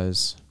 just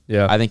because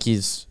I think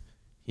he's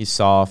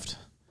soft.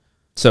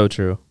 So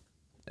true.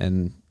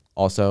 And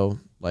also,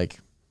 like,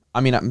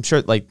 I mean, I'm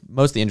sure, like,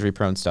 most of the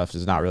injury-prone stuff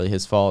is not really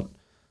his fault,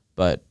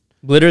 but...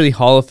 Literally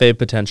Hall of Fame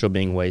potential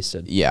being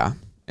wasted. Yeah.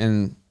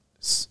 And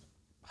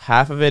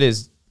half of it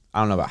is, I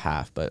don't know about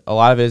half, but a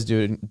lot of it is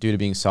due to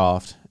being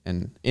soft,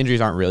 and injuries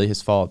aren't really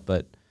his fault,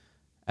 but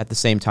at the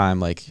same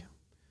time, like,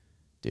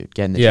 dude,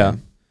 get in the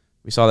gym.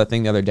 We saw that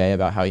thing the other day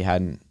about how he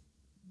hadn't,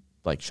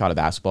 like, shot a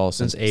basketball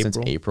since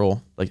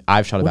April. Like,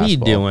 I've shot a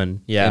basketball. What are you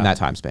doing? Yeah. In that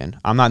time span.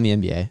 I'm not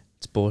in the NBA.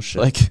 It's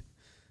bullshit. Like,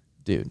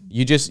 dude,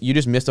 you just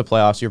missed the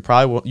playoffs.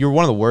 You're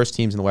one of the worst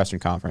teams in the Western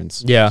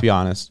Conference. Yeah. To be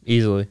honest.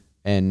 Easily.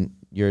 And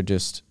you're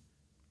just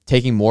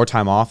taking more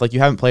time off. Like, you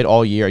haven't played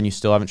all year and you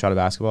still haven't shot a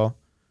basketball.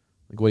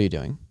 Like, what are you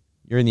doing?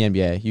 You're in the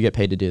NBA. You get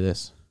paid to do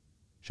this.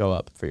 Show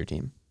up for your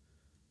team.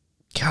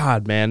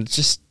 God, man,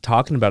 just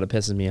talking about it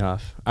pisses me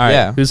off. All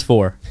right, who's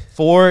 4?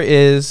 4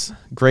 is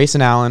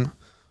Grayson Allen.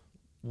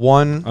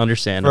 1,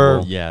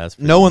 understandable.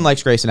 No one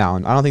likes Grayson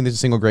Allen. I don't think there's a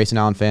single Grayson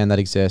Allen fan that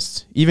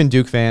exists. Even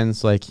Duke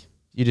fans, like,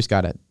 you just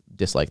gotta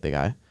dislike the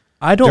guy.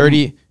 I don't.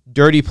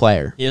 Dirty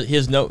player. He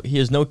has no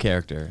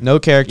character. No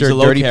character. He's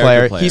a dirty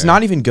player. player. He's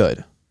not even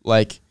good.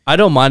 Like, I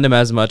don't mind him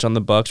as much on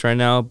the Bucks right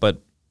now, but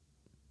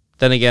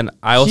then again,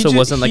 I also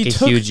wasn't like a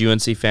huge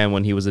UNC fan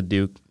when he was a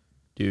Duke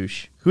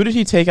douche. Who did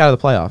he take out of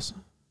the playoffs?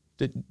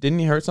 Didn't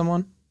he hurt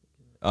someone?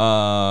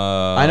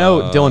 I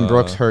know Dylan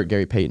Brooks hurt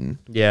Gary Payton.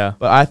 Yeah,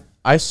 but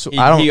I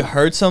don't. He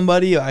hurt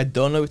somebody. I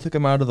don't know. He took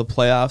him out of the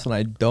playoffs, and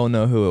I don't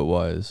know who it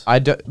was.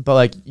 But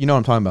like, you know what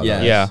I'm talking about.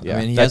 Yeah, right?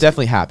 I mean, that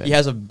definitely happened. He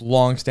has a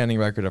long-standing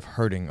record of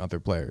hurting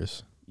other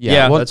players.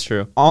 Yeah, well, that's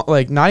true.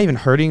 Like, not even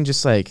hurting,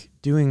 just like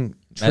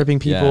tripping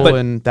people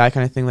and that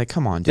kind of thing. Like,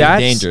 come on, dude.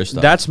 That's dangerous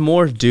stuff. That's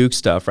more Duke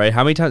stuff, right?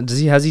 How many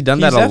times has he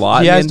done that a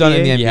lot? He has done it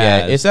in the NBA.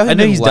 Yeah. It's I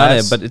know he's done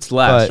it, but it's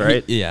less,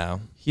 right? Yeah.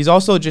 He's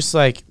also just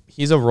like,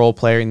 he's a role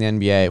player in the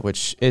NBA,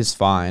 which is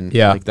fine.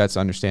 Yeah. Like, that's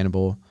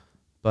understandable.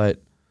 But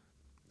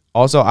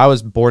also, I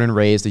was born and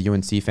raised a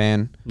UNC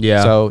fan.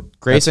 Yeah. So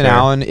Grayson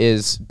Allen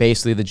is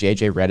basically the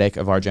JJ Redick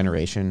of our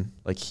generation.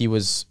 Like, he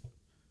was.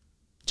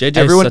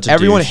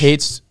 Everyone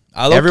hates.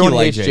 Everyone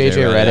hates JJ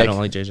Redick. I don't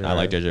like JJ Redick. I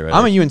like JJ Redick.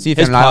 I'm a UNC fan.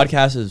 His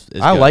podcast is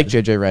I good. like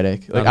JJ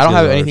Redick. Like, I don't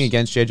have anything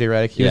against JJ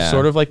Redick. He was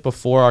sort of like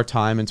before our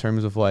time in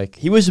terms of like,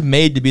 he was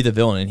made to be the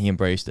villain and he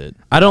embraced it.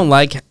 I don't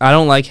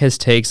like his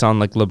takes on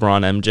like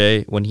LeBron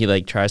MJ when he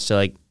like tries to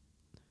like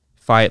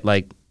fight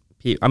like.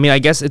 I mean, I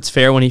guess it's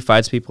fair when he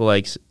fights people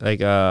like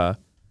Stephen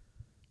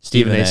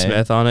A.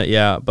 Smith on it.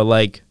 Yeah, but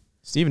like.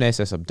 Stephen A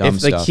says some dumb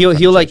stuff. Like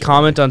he'll like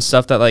comment on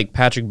stuff that like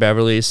Patrick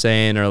Beverly is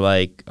saying or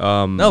like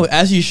no,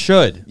 as you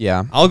should.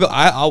 Yeah,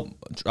 I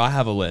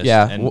have a list.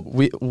 Yeah, and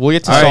we'll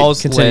get to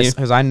Saul's list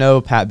because I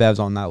know Pat Bev's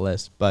on that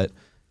list. But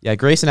yeah,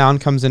 Grayson Allen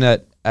comes in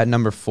at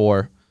number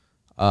 4,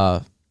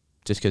 just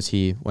because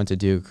he went to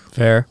Duke.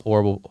 Fair.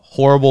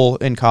 Horrible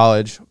in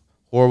college,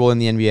 horrible in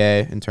the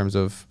NBA in terms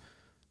of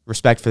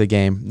respect for the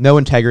game. No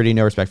integrity,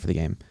 no respect for the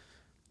game.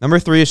 Number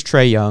 3 is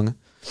Trae Young.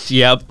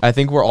 Yep. I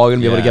think we're all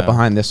gonna be able to get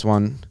behind this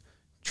one.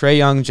 Trae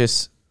Young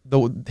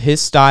his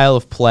style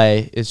of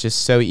play is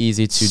just so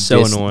easy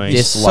to annoying.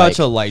 dislike. Such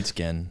a light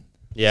skin.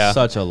 Yeah.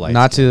 Such a light.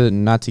 Not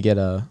to get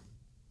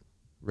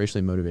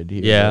racially motivated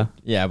here. Yeah.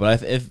 Yeah,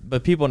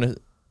 but people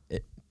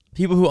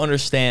who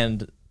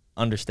understand.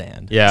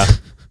 Yeah.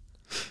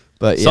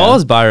 But yeah. Saul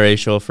is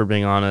biracial, for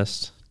being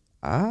honest.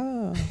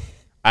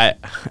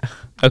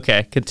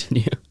 Okay,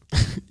 continue.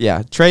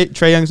 Yeah. Trey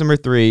Young's number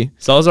 3.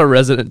 Saul's our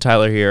resident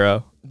Tyler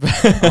Hero.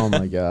 Oh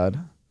my God.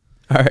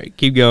 All right,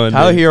 keep going.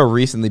 Tyler dude. Hero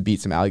recently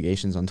beat some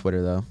allegations on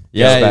Twitter though.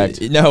 Yeah,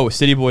 Respect. no,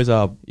 City Boys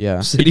up.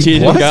 Yeah. He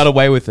got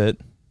away with it.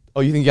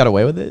 Oh, you think he got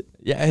away with it?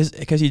 Yeah,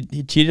 because he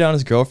cheated on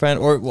his girlfriend,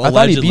 or I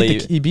thought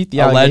he beat the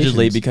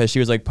allegedly allegations. because she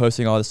was like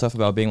posting all this stuff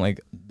about being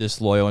like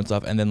disloyal and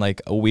stuff, and then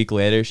like a week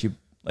later she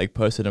like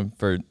posted him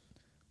for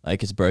like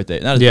his birthday,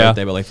 not his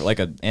birthday, but like for like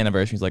an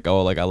anniversary. He's like,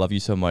 oh, like I love you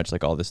so much,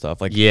 like all this stuff,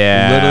 like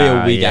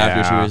literally a week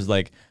after she was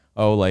like,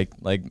 oh, like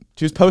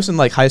she was posting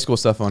like high school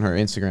stuff on her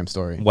Instagram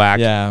story. Whack.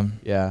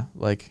 Yeah,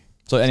 like.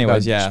 So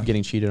anyways, yeah,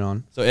 getting cheated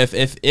on. So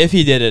if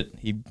he did it,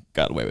 he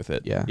got away with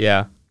it.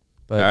 Yeah.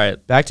 But all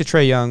right, back to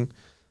Trey Young.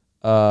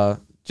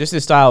 Just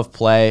his style of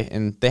play,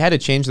 and they had to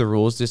change the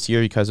rules this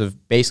year because of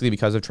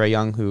Trey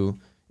Young, who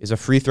is a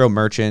free throw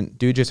merchant.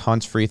 Dude just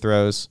hunts free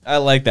throws. I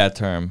like that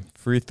term,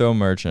 free throw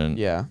merchant.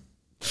 Yeah,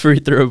 free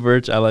throw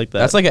merch. I like that.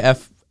 That's like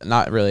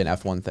not really an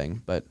F1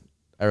 thing, but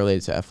I relate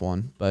it to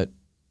F1, but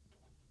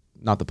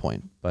not the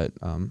point. But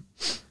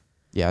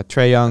yeah,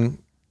 Trey Young.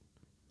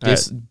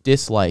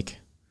 Dislike.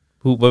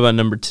 What about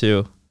number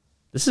 2?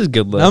 This is a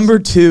good list. Number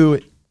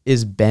 2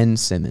 is Ben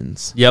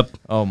Simmons. Yep.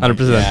 Oh my 100%.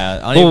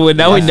 God. Oh,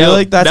 now we know.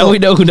 Like now we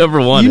know who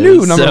number 1 is. You knew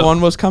who number 1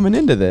 was coming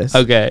into this.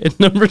 Okay.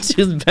 Number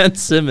 2 is Ben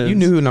Simmons. You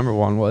knew who number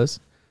 1 was.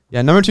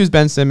 Yeah, number 2 is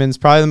Ben Simmons,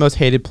 probably the most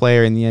hated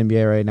player in the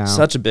NBA right now.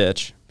 Such a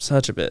bitch.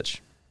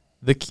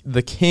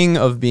 The king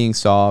of being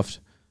soft.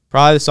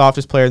 Probably the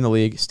softest player in the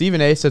league.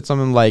 Stephen A said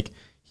something like,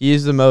 he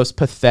is the most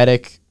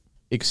pathetic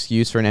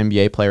excuse for an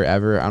NBA player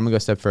ever. I'm going to go a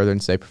step further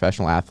and say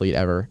professional athlete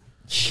ever.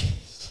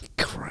 Jesus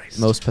Christ.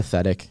 Most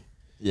pathetic.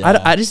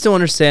 Yeah. I just don't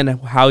understand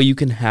how you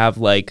can have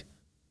like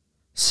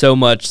so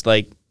much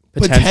like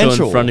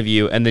potential in front of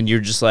you, and then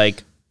you're just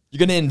like, you're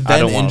gonna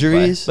invent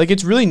injuries. Like,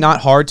 it's really not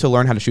hard to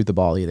learn how to shoot the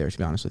ball either, to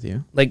be honest with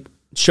you. Like,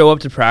 show up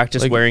to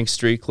practice like, wearing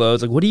street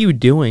clothes. Like, what are you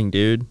doing,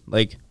 dude?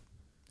 Like,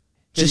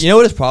 just, you know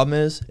what his problem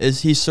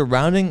is he's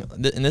surrounding,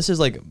 and this has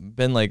like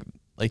been like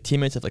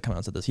teammates have like come out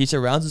and said this. He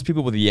surrounds his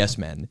people with yes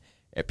men,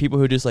 people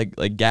who just like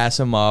gas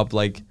him up,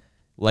 like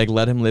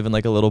let him live in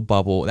like a little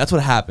bubble. That's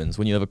what happens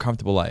when you live a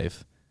comfortable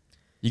life.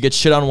 You get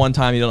shit on one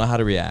time, you don't know how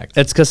to react.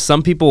 It's because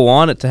some people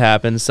want it to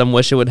happen, some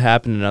wish it would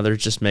happen, and others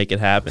just make it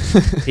happen.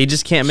 He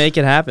just can't make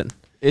it happen.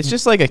 It's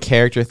just like a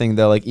character thing,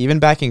 though. Like, even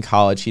back in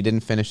college, he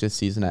didn't finish his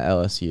season at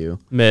LSU.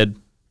 Mid.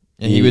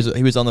 And he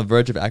was on the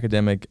verge of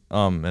academic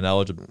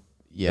ineligibility.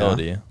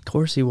 Yeah. Of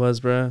course he was,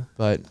 bro.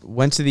 But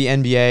went to the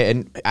NBA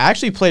and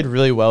actually played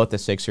really well with the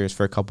Sixers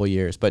for a couple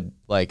years, but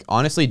like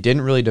honestly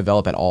didn't really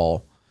develop at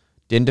all.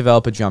 Didn't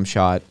develop a jump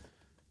shot.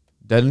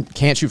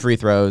 Can't shoot free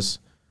throws.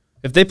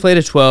 If they played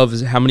at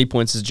 12, how many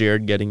points is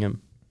Jared giving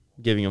him?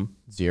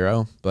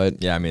 0,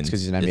 but yeah, I mean, it's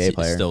because he's an NBA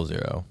player. He's still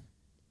 0.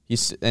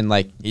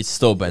 He's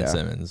still Ben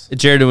Simmons.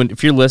 Jared,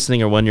 if you're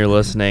listening or when you're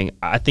listening,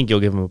 I think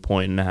you'll give him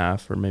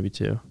 1.5 or maybe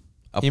 2.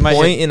 A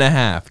point and a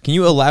half. Can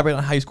you elaborate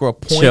on how you score a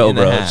point and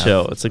a half?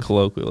 Chill. It's a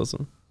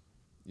colloquialism.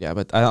 Yeah,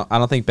 but I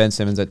don't think Ben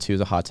Simmons at 2 is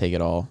a hot take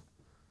at all.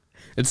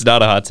 It's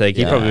not a hot take.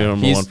 He's probably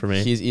number 1 for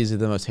me. He's easily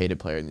the most hated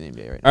player in the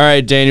NBA right now. All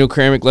right, Daniel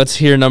Kramek, let's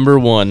hear number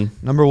 1.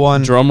 Number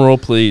 1. Drum roll,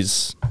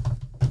 please.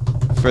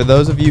 For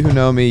those of you who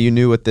know me, you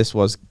knew what this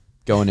was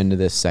going into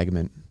this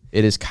segment.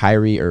 It is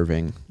Kyrie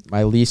Irving,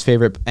 my least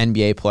favorite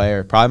NBA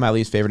player, probably my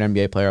least favorite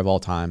NBA player of all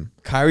time.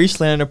 Kyrie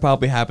slander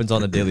probably happens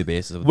on a daily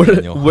basis with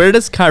Daniel. Where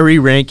does Kyrie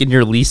rank in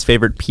your least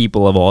favorite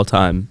people of all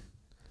time?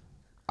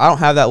 I don't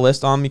have that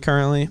list on me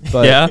currently,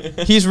 but yeah?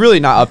 He's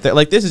really not up there.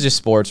 Like, this is just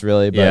sports,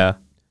 really. But yeah.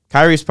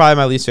 Kyrie's probably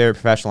my least favorite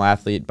professional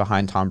athlete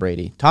behind Tom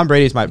Brady. Tom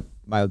Brady's my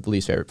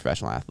least favorite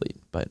professional athlete,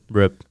 but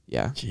rip.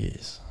 Yeah.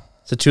 Jeez.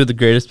 So 2 of the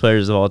greatest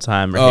players of all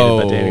time are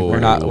hated by Danny. We're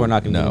not going to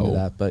get into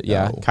that, but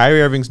yeah,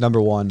 Kyrie Irving's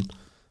number 1.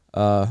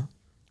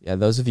 Yeah,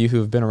 those of you who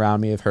have been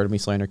around me have heard me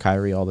slander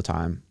Kyrie all the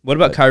time. What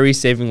about Kyrie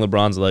saving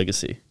LeBron's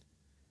legacy?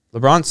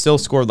 LeBron still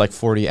scored like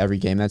 40 every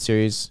game that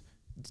series.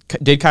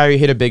 Did Kyrie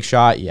hit a big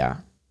shot? Yeah.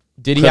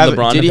 Did he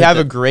have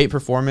a great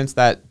performance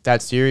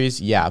that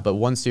series? Yeah, but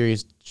one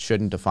series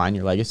shouldn't define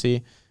your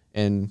legacy.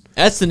 And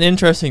that's an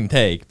interesting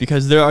take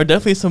because there are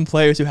definitely some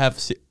players who have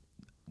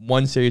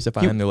one series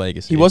define their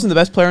legacy. He wasn't the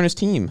best player on his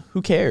team.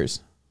 Who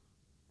cares?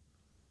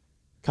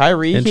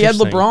 Kyrie, he had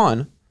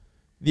LeBron.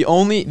 The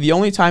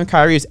only time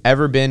Kyrie has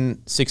ever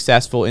been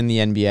successful in the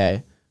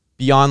NBA,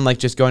 beyond like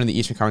just going to the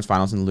Eastern Conference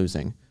Finals and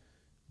losing,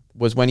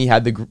 was when he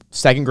had the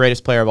second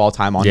greatest player of all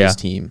time on his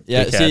team.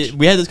 Yeah, see,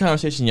 we had this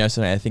conversation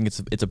yesterday. I think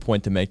it's a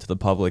point to make to the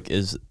public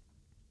is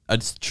a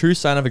true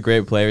sign of a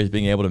great player is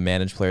being able to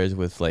manage players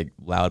with like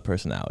loud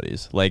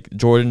personalities. Like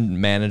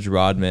Jordan managed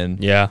Rodman.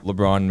 Yeah.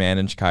 LeBron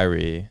managed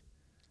Kyrie.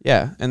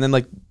 Yeah, and then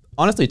like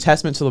honestly,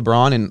 testament to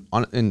LeBron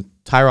and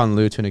Tyronn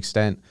Lue to an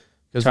extent.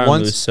 Because Tyronn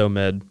Lue's so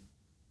mid.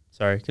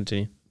 Sorry,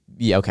 continue.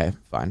 Yeah, okay,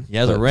 fine. He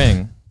has a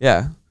ring.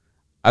 Yeah.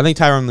 I think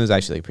Tyronn Lue's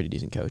actually a pretty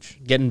decent coach.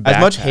 Getting back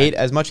as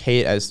much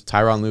hate as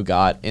Tyronn Lue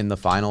got in the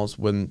finals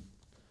when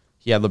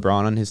he had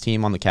LeBron on his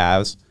team on the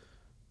Cavs.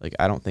 Like,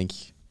 I don't think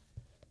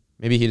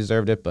maybe he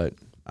deserved it, but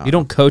you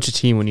don't coach a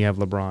team when you have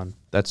LeBron.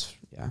 That's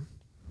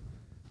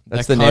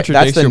That's the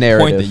contradicts the your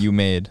narrative point that you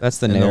made. That's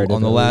the narrative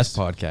on the last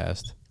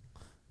podcast.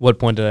 What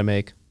point did I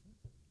make?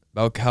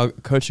 About how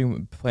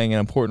coaching playing an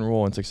important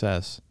role in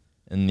success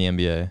in the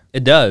NBA.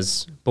 It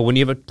does, but when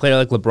you have a player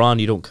like LeBron,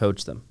 you don't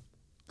coach them.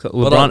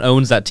 LeBron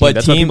owns that team.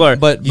 That's why people are.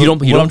 But you don't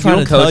coach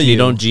and you you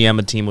don't GM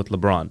a team with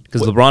LeBron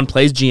because LeBron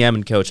plays GM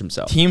and coach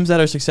himself. Teams that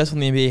are successful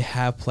in the NBA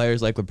have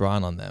players like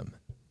LeBron on them.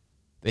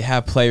 They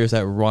have players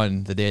that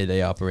run the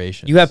day-to-day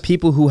operations. You have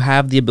people who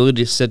have the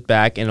ability to sit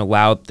back and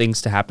allow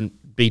things to happen,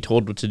 be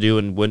told what to do,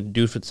 and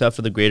do stuff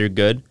for the greater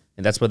good,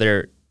 and that's why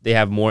they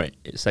have more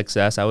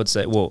success. I would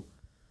say. Well,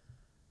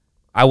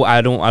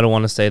 I don't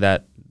want to say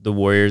that the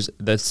Warriors,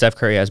 that Steph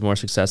Curry has more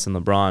success than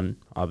LeBron,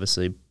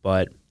 obviously,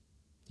 but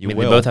they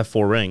both have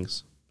 4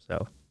 rings.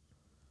 So,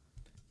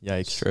 yeah,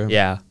 it's true.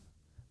 Yeah,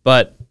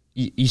 but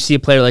you see a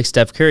player like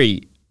Steph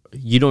Curry,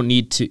 you don't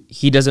need to.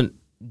 He doesn't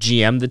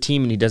GM the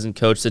team and he doesn't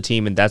coach the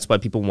team, and that's why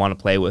people want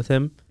to play with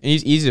him. And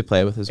he's easy to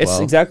play with as well. It's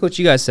exactly what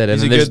you guys said. And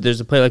then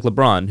there's a player like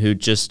LeBron who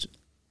just,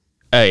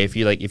 hey, if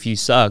you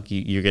suck,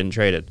 you're getting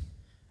traded.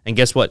 And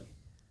guess what?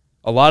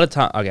 A lot of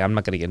time. Okay, I'm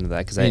not gonna get into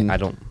that because I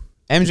don't.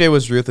 MJ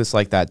was ruthless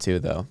like that too,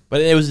 though.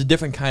 But it was a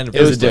different kind of.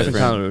 It was different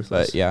kind of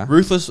ruthless. But yeah,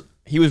 ruthless.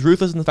 He was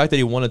ruthless in the fact that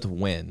he wanted to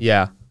win.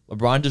 Yeah.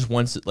 LeBron just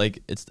wants I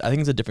think it's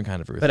a different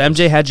kind of ruthless. But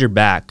MJ had your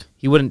back.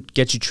 He wouldn't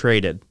get you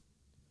traded,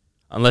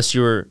 unless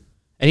you were.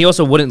 And he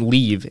also wouldn't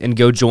leave and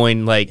go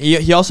join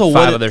he also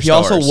 5 other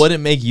stars. also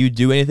wouldn't make you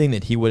do anything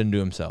that he wouldn't do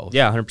himself.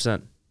 Yeah,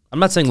 100%. I'm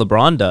not saying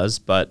LeBron does,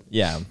 but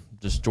yeah,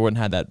 just Jordan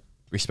had that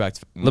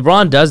respect.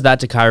 LeBron does that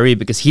to Kyrie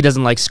because he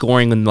doesn't like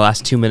scoring in the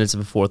last 2 minutes of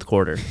the fourth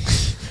quarter,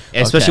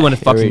 especially when it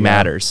fucking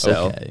matters.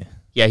 So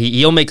yeah,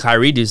 he'll make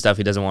Kyrie do stuff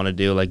he doesn't want to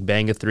do, like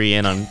bang a 3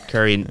 in on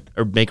Curry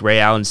or make Ray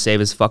Allen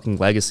save his fucking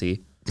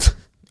legacy.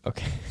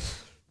 Okay.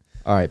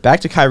 All right, back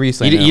to Kyrie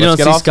slander. You don't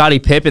see Scottie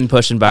Pippen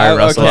pushing by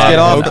Russell. Let's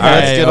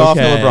get off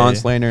the LeBron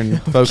slander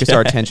and focus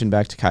our attention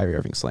back to Kyrie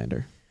Irving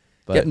slander.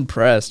 But getting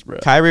pressed, bro.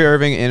 Kyrie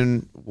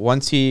Irving,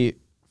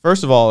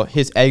 first of all,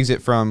 his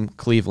exit from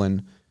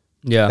Cleveland,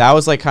 that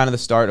was like kind of the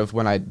start of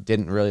when I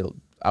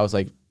was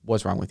like,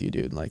 what's wrong with you,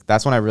 dude? Like,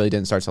 that's when I really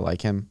didn't start to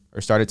like him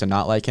or started to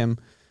not like him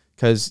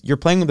because you're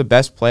playing with the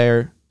best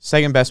player,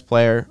 second best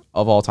player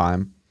of all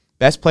time,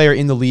 best player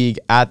in the league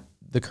at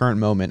the current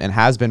moment and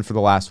has been for the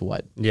last,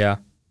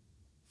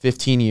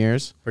 15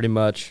 years? Pretty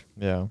much.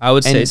 Yeah. I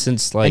would say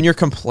since and you're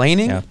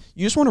complaining? Yeah.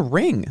 You just want a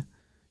ring.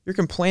 You're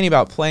complaining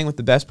about playing with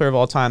the best player of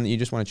all time that you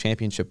just won a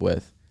championship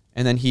with.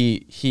 And then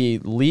he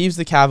leaves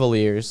the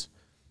Cavaliers,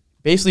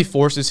 basically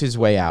forces his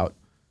way out,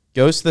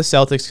 goes to the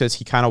Celtics because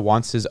he kind of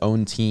wants his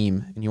own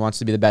team and he wants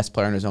to be the best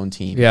player on his own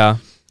team. Yeah.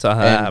 That's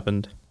how that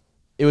happened.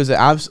 It was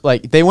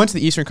they went to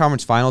the Eastern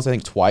Conference Finals, I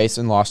think, twice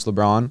and lost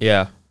LeBron.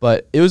 Yeah.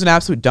 But it was an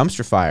absolute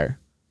dumpster fire.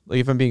 Like,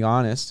 if I'm being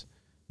honest.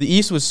 The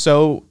East was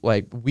so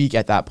weak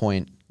at that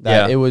point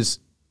that it was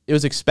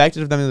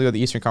expected of them to go to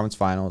the Eastern Conference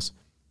Finals.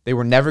 They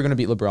were never going to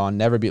beat LeBron,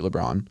 never beat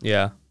LeBron.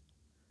 Yeah.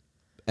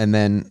 And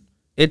then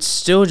it's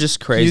still just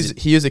crazy.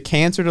 He was a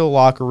cancer to the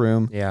locker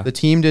room. Yeah. The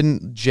team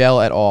didn't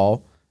gel at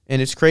all.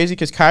 And it's crazy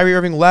because Kyrie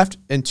Irving left,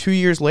 and 2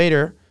 years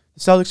later,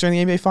 the Celtics are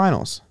in the NBA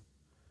Finals.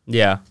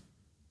 Yeah.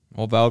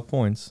 All valid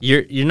points.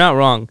 You're not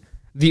wrong.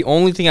 The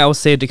only thing I will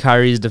say to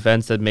Kyrie's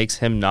defense that makes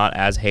him not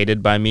as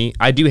hated by me,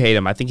 I do hate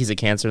him. I think he's a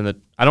cancer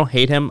I don't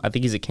hate him. I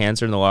think he's a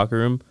cancer in the locker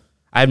room.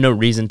 I have no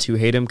reason to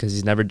hate him because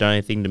he's never done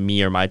anything to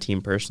me or my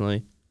team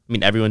personally. I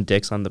mean, everyone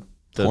dicks on the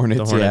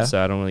Hornets,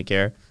 so I don't really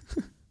care.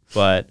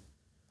 But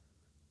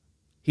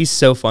he's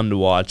so fun to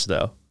watch,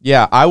 though.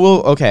 Yeah, I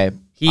will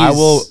admit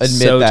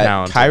so that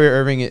talented. Kyrie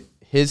Irving,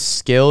 his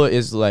skill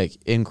is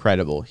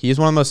incredible. He's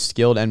one of the most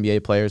skilled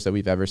NBA players that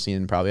we've ever seen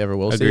and probably ever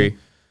will see.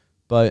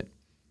 But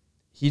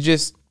he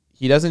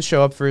doesn't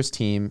show up for his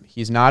team.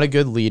 He's not a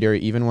good leader,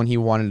 even when he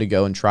wanted to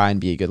go and try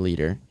and be a good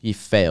leader. He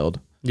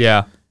failed.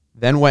 Yeah.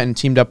 Then went and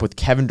teamed up with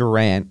Kevin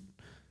Durant,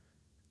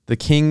 the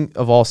king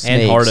of all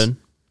snakes.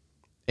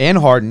 And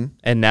Harden.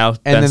 And now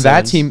Ben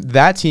Simmons.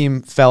 that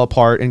team fell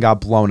apart and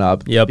got blown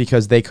up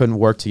because they couldn't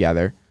work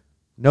together.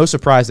 No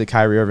surprise that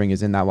Kyrie Irving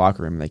is in that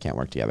locker room and they can't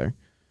work together.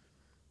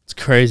 It's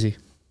crazy.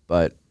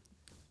 But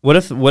what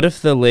if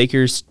the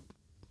Lakers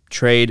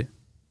trade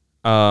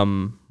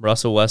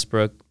Russell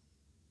Westbrook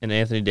and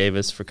Anthony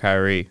Davis for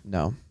Kyrie?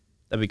 No.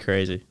 That'd be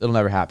crazy. It'll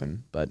never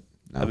happen, but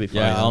no. That'd be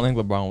funny. Yeah, I don't think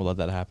LeBron will let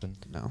that happen.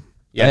 No.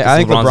 Yeah, I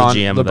think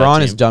LeBron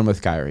LeBron is done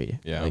with Kyrie.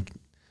 Yeah.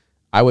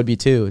 I would be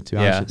too, to be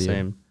honest with you.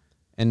 Same.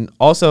 And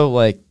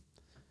also,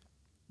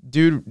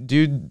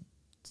 dude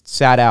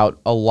sat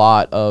out a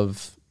lot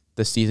of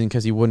the season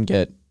because he wouldn't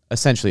get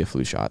essentially a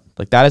flu shot.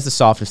 That is the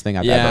softest thing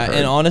I've ever heard. Yeah,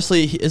 and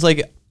honestly, it's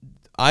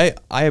I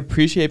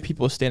appreciate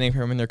people standing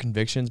firm in their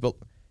convictions, but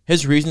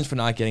his reasons for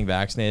not getting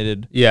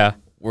vaccinated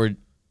were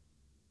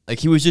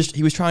he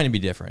was trying to be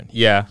different.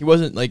 Yeah. He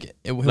wasn't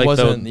it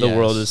wasn't the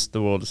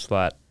world is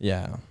flat.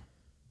 Yeah.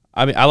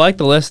 I mean, I like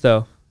the list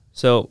though.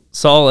 So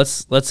Saul,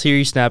 let's hear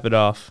you snap it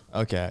off.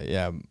 Okay,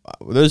 yeah.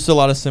 There's a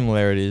lot of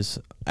similarities.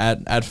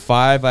 At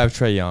 5, I have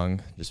Trae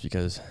Young, just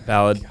because.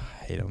 Valid.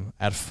 I hate him.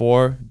 At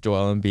 4,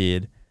 Joel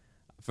Embiid.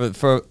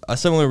 For a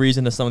similar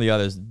reason to some of the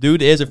others.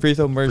 Dude is a free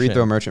throw merchant. Free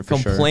throw merchant for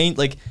sure.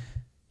 Like,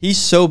 he's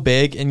so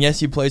big, and yes,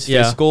 he plays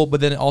physical, but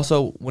then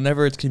also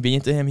whenever it's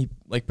convenient to him, he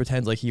like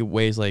pretends like he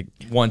weighs like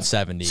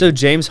 170. So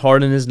James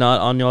Harden is not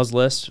on y'all's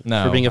list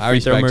no, for being a free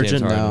throw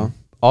merchant? No.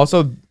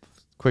 Also,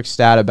 quick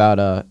stat about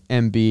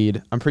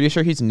Embiid. I'm pretty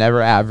sure he's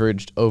never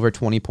averaged over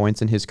 20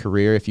 points in his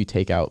career if you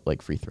take out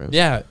like free throws.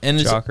 Yeah, and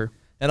shocker.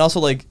 And also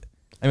like,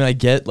 I mean, I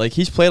get like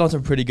he's played on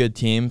some pretty good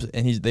teams,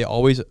 and they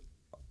always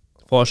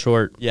fall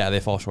short. Yeah, they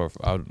fall short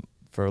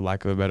for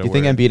lack of a better word. Do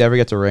you think Embiid ever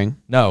gets a ring?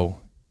 No.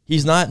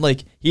 He's not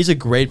like he's a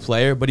great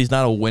player, but he's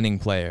not a winning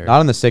player.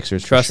 Not on the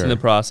Sixers. Trusting the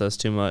process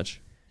too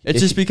much. It's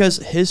just because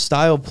his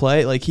style of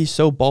play, like he's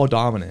so ball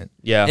dominant.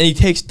 Yeah, and he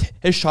takes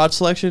his shot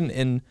selection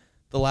in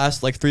the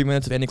last like 3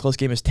 minutes of any close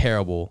game is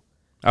terrible.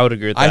 I would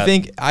agree with that. I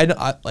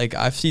think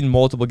I've seen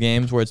multiple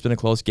games where it's been a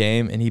close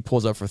game and he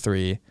pulls up for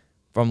 3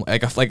 from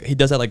like he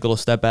does that like little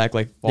step back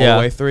like fall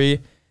away 3.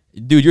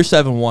 Dude, you're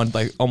 7'1",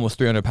 like almost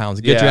 300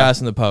 pounds. Get your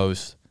ass in the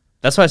post.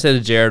 That's what I say to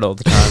Jared all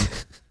the time.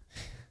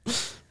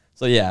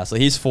 So yeah, so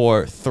he's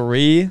for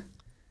 3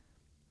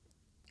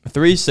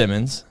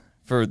 Simmons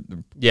for a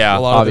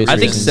lot of I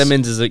think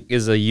Simmons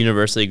is a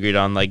universally agreed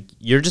on. Like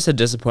you're just a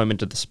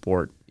disappointment to the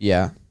sport.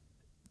 Yeah.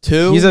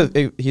 2.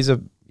 He's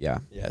a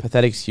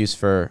pathetic excuse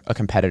for a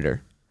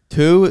competitor.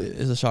 2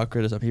 is a shot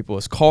critic of people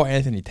is Karl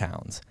Anthony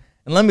Towns,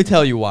 and let me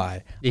tell you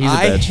why.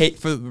 I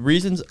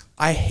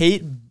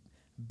hate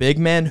big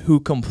men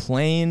who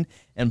complain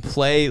and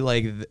play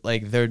like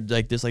they're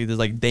like this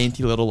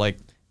dainty little like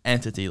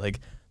entity like.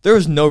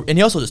 There's no, and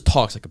he also just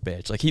talks like a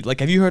bitch.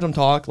 Like have you heard him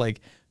talk?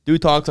 Like,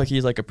 dude talks like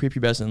he's like a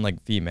prepubescent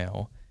like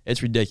female.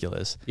 It's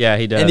ridiculous. Yeah,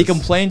 he does. And he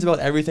complains about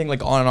everything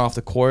like on and off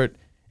the court,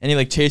 and he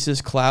like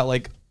chases clout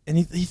like, and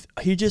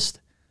he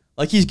just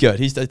like he's good.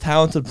 He's a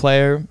talented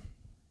player,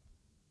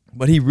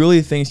 but he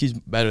really thinks he's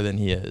better than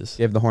he is.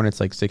 You have the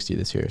Hornets like 60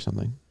 this year or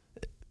something.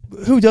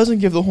 Who doesn't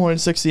give the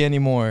Hornets 60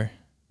 anymore?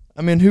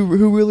 I mean,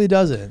 who really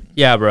doesn't?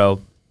 Yeah,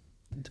 bro.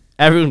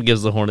 Everyone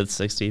gives the Hornets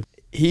 60.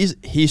 He's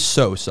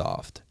so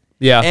soft.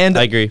 Yeah, and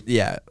I agree.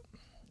 Yeah,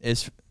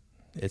 it's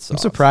soft. I'm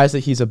surprised that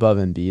he's above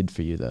Embiid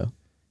for you though.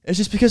 It's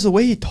just because the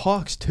way he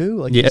talks too,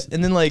 like,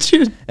 and then like,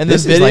 and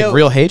this video, is like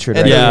real hatred.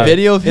 And the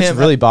video of him,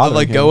 really bothering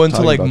like him going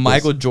to like about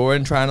Michael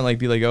Jordan, trying to like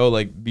be like, oh,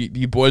 like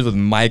be boys with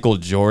Michael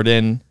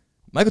Jordan.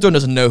 Michael Jordan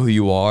doesn't know who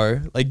you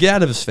are. Like, get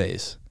out of his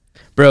face,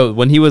 bro.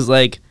 When he was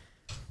like,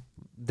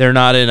 they're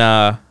not in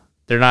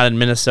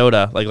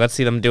Minnesota. Like, let's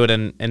see them do it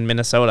in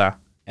Minnesota,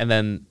 and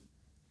then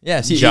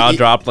jaw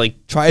dropped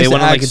like they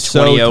went on like a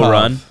 20-0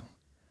 run.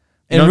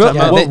 And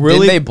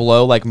didn't they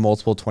blow like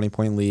multiple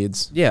 20-point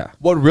leads? Yeah.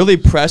 What really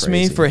pressed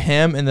me for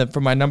him and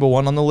for my number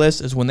 1 on the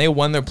list is when they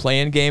won their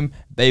play-in game,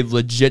 they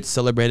legit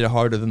celebrated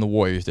harder than the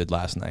Warriors did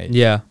last night.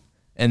 Yeah.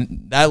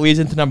 And that leads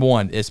into number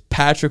 1 is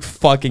Patrick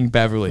fucking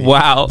Beverley.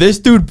 Wow. This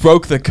dude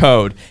broke the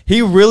code.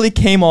 He really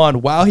came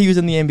on while he was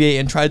in the NBA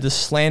and tried to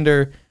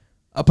slander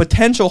a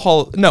potential a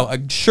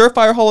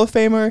surefire Hall of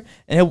Famer,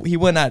 and he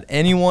went at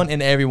anyone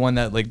and everyone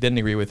that like didn't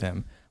agree with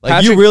him. Like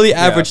Patrick, you really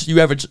average,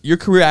 your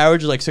career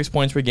average is like 6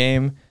 points per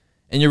game,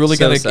 and you're really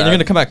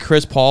gonna come at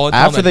Chris Paul and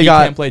tell him that he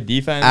can't play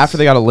defense after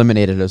they got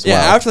eliminated as well.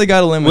 Yeah, after they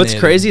got eliminated. What's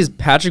crazy is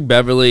Patrick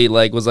Beverley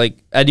was like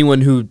anyone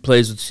who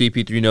plays with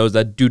CP3 knows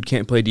that dude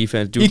can't play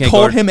defense. He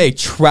called him a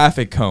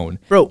traffic cone,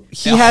 bro.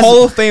 He has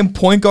Hall of Fame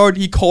point guard.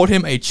 He called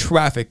him a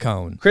traffic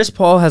cone. Chris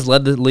Paul has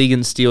led the league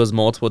in steals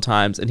multiple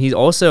times, and he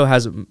also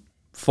has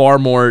far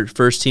more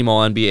first team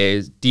All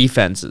NBA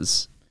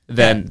defenses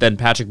than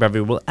Patrick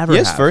Beverley will ever have.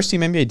 He has first team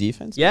NBA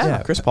defense?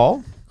 Yeah. Chris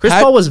Paul?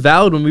 Paul was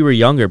valid when we were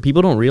younger.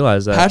 People don't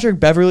realize that. Patrick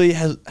Beverley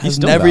has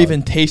never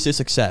even tasted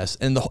success.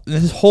 And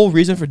his whole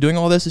reason for doing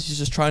all this is he's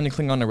just trying to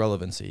cling on to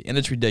relevancy. And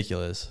it's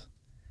ridiculous.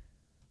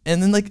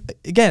 And then, like,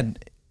 again,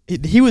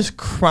 he was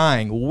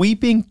crying,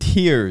 weeping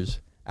tears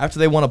after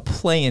they won a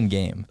play-in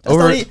game.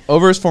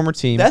 Over his former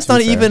team. That's not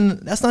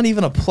even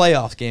a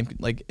playoff game,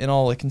 like, in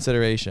all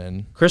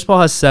consideration. Chris Paul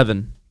has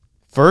 7.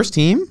 First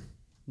team?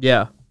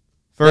 Yeah.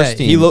 First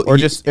team, or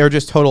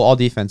just total all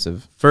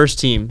defensive. First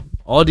team,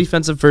 all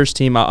defensive first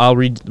team. I'll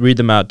read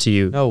them out to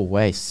you. No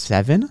way,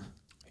 7.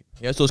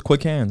 He has those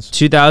quick hands.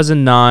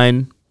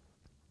 2009,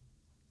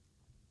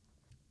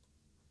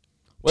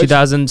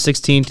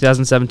 2016,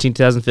 2017,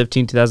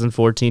 2015,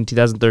 2014,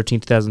 2013,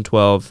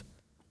 2012,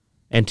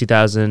 and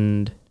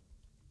 2000.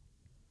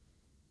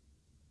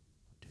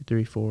 2,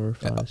 3, 4,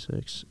 5,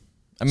 6.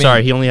 I mean,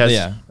 sorry, he only has.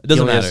 Yeah, it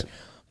doesn't matter.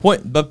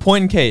 Point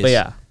in case. But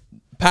yeah.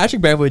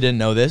 Patrick Beverley didn't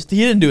know this. He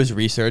didn't do his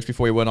research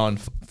before he went on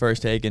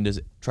First Take and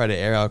just try to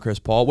air out Chris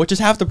Paul, which is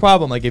half the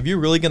problem. Like, if you're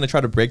really going to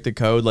try to break the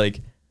code,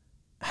 like,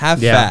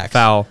 have facts.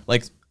 Foul.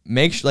 Like,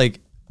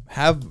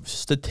 have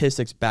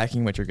statistics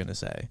backing what you're going to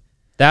say.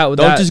 Don't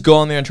just go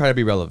on there and try to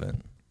be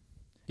relevant.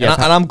 Yeah,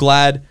 and I'm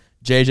glad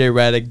JJ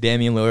Redick,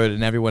 Damian Lillard,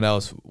 and everyone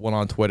else went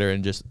on Twitter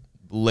and just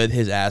lit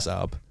his ass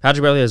up.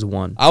 Patrick Beverley has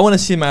 1. I want to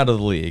see him out of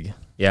the league.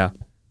 Yeah.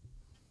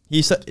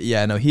 He's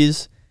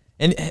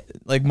and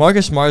like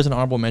Marcus Smart is an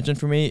honorable mention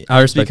for me.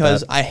 I respect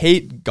because that. I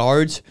hate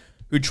guards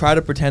who try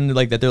to pretend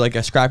like that they're like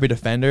a scrappy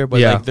defender,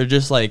 but like they're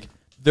just like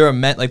they're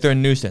a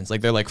nuisance.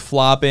 Like they're like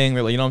flopping,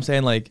 or like, you know what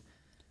I'm saying? Like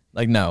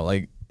no,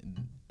 like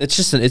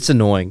it's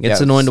annoying. It's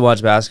annoying to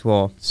watch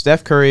basketball.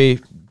 Steph Curry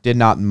did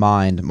not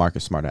mind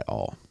Marcus Smart at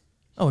all.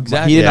 Oh,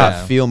 exactly. He did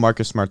not feel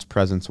Marcus Smart's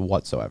presence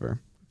whatsoever.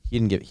 He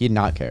did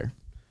not care.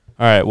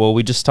 All right. Well,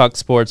 we just talked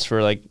sports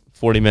for like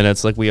 40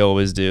 minutes, like we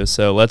always do.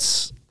 So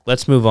let's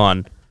move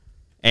on,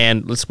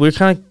 and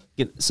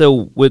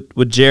so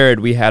with Jared,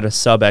 we had a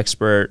sub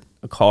expert,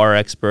 a car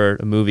expert,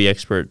 a movie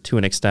expert to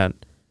an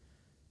extent.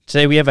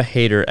 Today we have a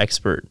hater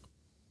expert.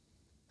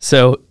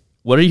 So,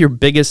 what are your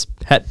biggest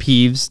pet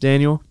peeves,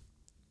 Daniel?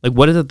 Like,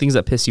 what are the things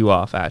that piss you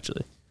off,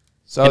 actually?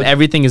 So, and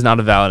everything is not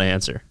a valid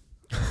answer.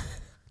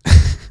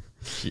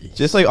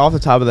 Just like off the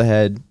top of the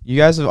head, you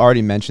guys have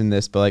already mentioned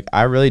this, but like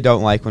I really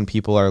don't like when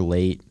people are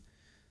late.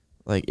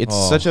 Like it's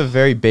such a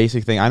very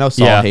basic thing. I know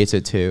Saul hates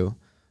it too,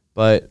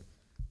 but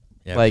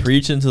like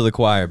preaching to the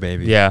choir,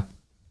 baby. Yeah.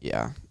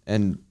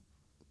 And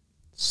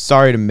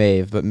sorry to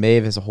Maeve, but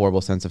Maeve has a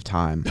horrible sense of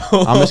time.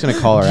 I'm just gonna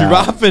call her out.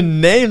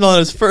 Dropping names on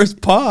his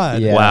first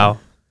pod. Yeah. Wow.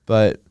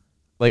 But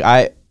like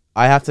I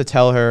have to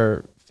tell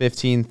her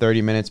 15,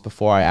 30 minutes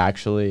before I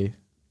actually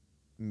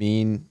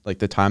mean like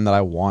the time that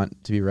I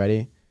want to be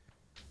ready.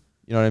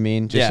 You know what I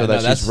mean? Just so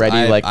that she's ready.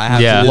 I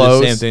have to do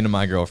the same thing to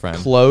my girlfriend.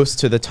 Close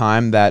to the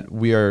time that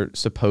we are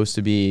supposed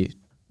to be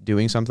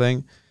doing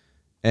something.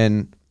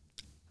 And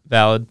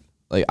valid.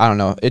 Like, I don't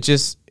know. It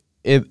just,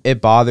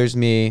 it bothers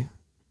me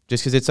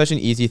just because it's such an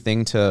easy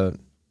thing to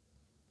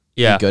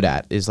be good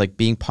at, is like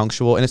being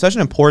punctual. And it's such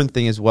an important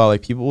thing as well.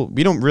 Like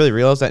we don't really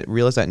realize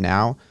that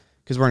now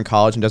because we're in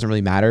college and it doesn't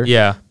really matter.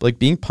 Yeah. But like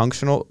being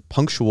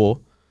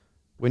punctual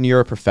when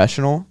you're a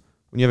professional,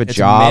 when you have a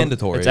job,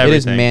 mandatory. It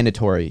is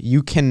mandatory.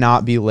 You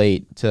cannot be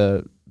late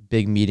to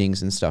big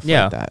meetings and stuff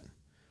like that.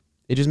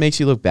 It just makes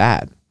you look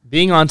bad.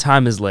 Being on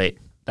time is late.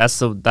 That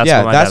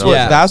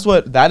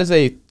is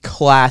a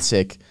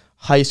classic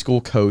high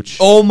school coach.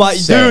 Oh my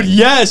saying. Dude,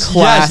 yes,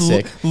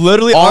 classic. Yes,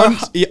 literally on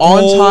time.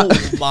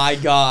 Oh my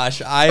gosh,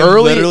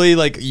 literally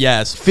like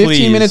yes.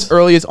 15 minutes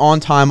early is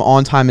on time.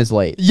 On time is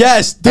late.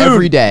 Yes, dude.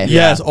 Every day.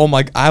 Yes. Oh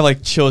my, I have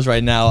like chills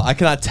right now. I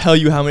cannot tell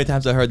you how many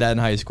times I heard that in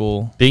high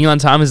school. Being on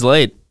time is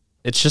late.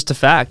 It's just a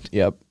fact.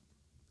 Yep.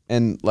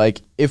 And like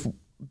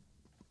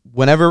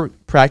whenever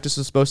practice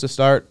was supposed to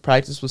start,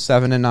 practice was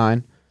 7 and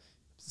 9.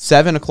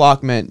 7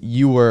 o'clock meant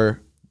we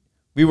were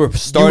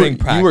starting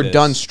practice. You were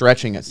done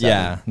stretching at 7.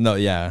 Yeah. No.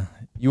 Yeah.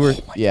 You were.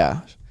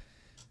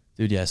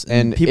 Dude. Yes.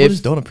 And people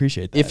just don't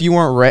appreciate that.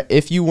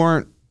 If you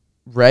weren't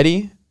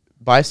ready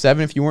by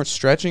 7, if you weren't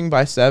stretching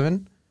by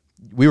 7,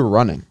 we were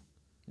running.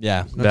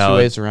 Yeah. No two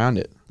ways around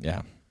it.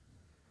 Yeah.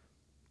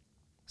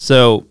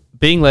 So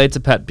being late's a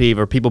pet peeve,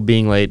 or people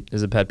being late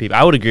is a pet peeve.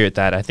 I would agree with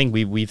that. I think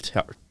you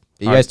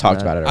guys talked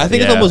about it already. I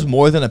think it's almost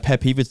more than a pet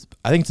peeve.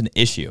 I think it's an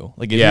issue.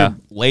 Like if you're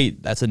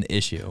late, that's an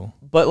issue.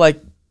 But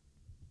like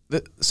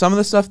some of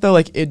the stuff though,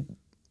 like I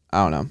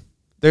don't know.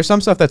 There's some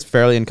stuff that's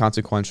fairly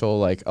inconsequential.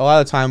 Like a lot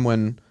of the time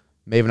when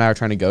Maeve and I are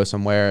trying to go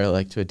somewhere,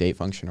 like to a date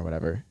function or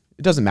whatever,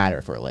 it doesn't matter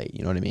if we're late.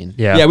 You know what I mean?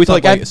 Yeah. Yeah. We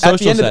talk like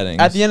social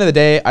settings. At the end of the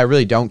day, I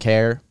really don't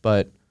care.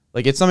 But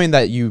like it's something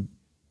that you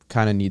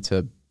kind of need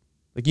to,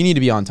 like you need to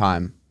be on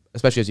time,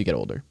 especially as you get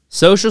older.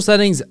 Social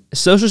settings.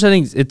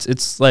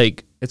 It's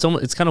like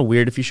it's kind of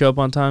weird if you show up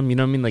on time. You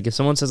know what I mean? Like if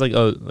someone says like,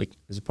 oh, like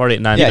there's a party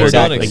at 9:30,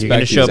 exactly. like you're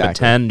gonna show up at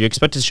 10. You're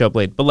expected to show up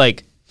late, but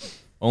like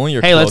only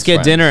your hey, let's get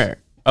friends. dinner.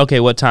 Okay,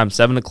 what time?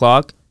 7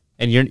 o'clock.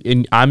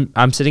 And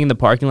I'm sitting in the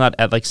parking lot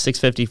at like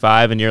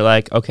 6:55, and you're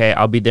like, okay,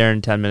 I'll be there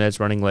in 10 minutes,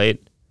 running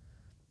late.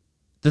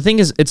 The thing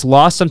is, it's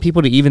lost on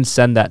people to even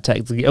send that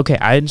text. Like, okay,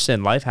 I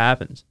understand life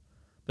happens,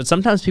 but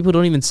sometimes people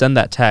don't even send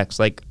that text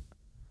like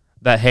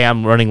that. Hey,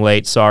 I'm running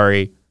late.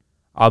 Sorry,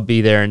 I'll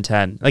be there in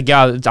 10. Like,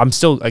 yeah, I'm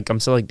still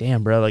like,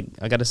 damn, bro. Like,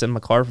 I got to sit in my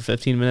car for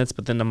 15 minutes,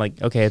 but then I'm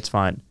like, okay, it's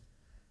fine.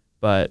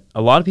 But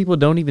a lot of people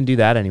don't even do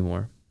that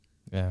anymore.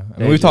 Yeah, I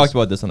mean, we've talked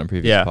about this on a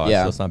previous pod,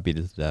 so let's not beat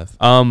it to death.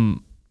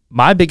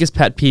 My biggest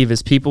pet peeve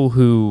is people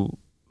who,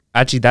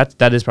 actually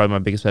that is probably my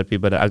biggest pet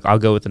peeve, but I'll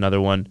go with another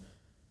one.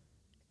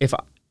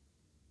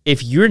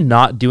 If you're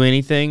not doing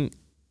anything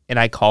and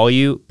I call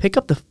you, pick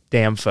up the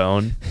damn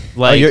phone.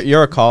 Like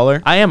you're a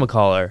caller? I am a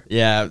caller.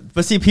 Yeah,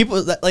 but see,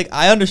 people like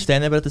I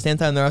understand that, but at the same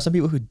time, there are some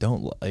people who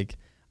don't like.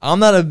 I'm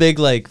not a big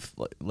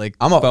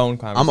phone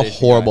conversation. I'm a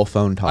horrible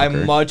phone talker. I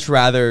much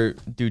rather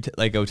do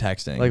go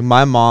texting. Like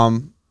my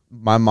mom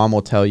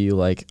will tell you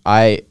like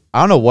I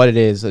don't know what it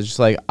is. It's just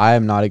like I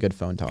am not a good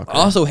phone talker. I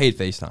also hate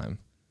FaceTime.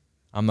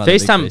 I'm not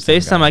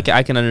FaceTime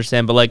I can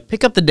understand, but like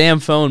pick up the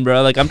damn phone,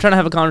 bro. Like I'm trying to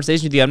have a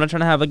conversation with you. I'm not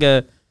trying to have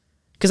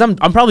because I'm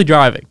probably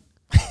driving.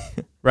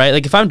 Right?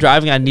 Like if I'm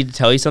driving, I need to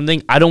tell you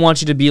something. I don't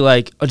want you to be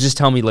like, oh, just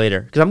tell me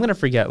later, because I'm gonna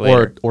forget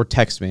later. Or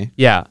text me.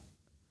 Yeah,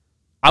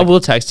 I will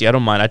text you. I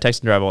don't mind. I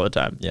text and drive all the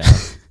time. Yeah,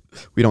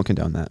 we don't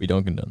condone that. We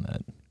don't condone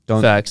that.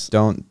 Don't Facts.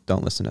 Don't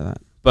listen to that.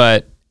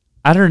 But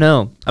I don't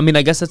know. I mean,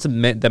 I guess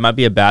that might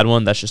be a bad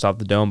one. That's just off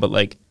the dome. But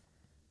like,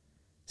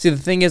 see, the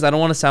thing is, I don't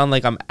want to sound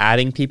like I'm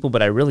adding people,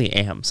 but I really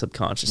am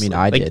subconsciously. I mean,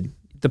 I like, did.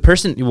 The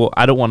person, well,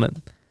 I don't want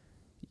to.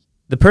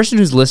 The person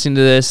who's listening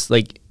to this,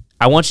 like,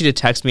 I want you to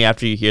text me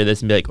after you hear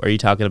this and be like, "Are you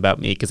talking about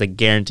me?" Because I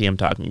guarantee I'm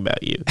talking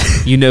about you.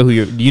 You know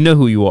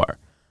who you are.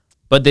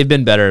 But they've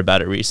been better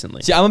about it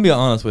recently. See, I'm gonna be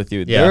honest with you.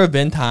 Yeah. There have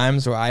been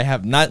times where I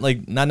have not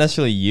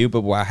necessarily you,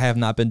 but where I have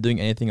not been doing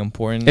anything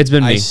important. It's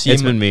been me.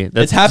 It's been me.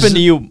 It's happened to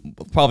you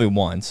probably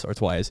once or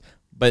twice,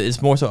 but it's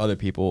more so other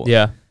people.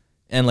 Yeah.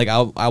 And like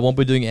I won't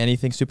be doing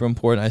anything super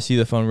important. I see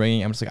the phone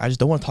ringing. I'm just like, I just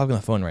don't want to talk on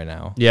the phone right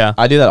now. Yeah.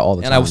 I do that all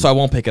the time. And so I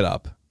won't pick it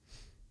up.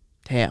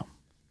 Damn.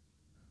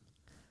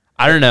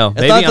 I don't know. It's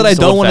maybe not that I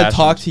don't want to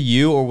talk to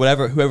you or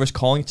whoever's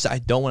calling. It's just I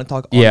don't want to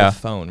talk on the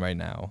phone right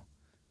now.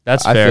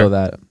 That's fair. I feel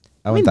that.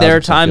 I mean, there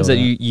are times that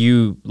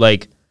you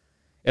like,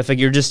 if like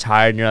you're just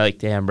tired and you're like,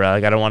 damn, bro,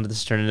 like I don't want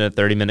this to turn into a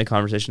 30-minute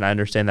conversation. I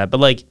understand that. But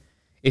like,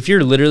 if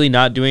you're literally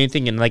not doing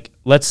anything and like,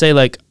 let's say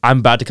like I'm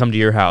about to come to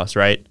your house,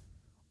 right?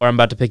 Or I'm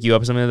about to pick you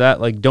up or something like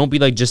that. Like, don't be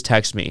like, just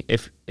text me.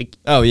 If like,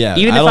 oh yeah,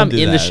 even if I'm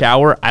in the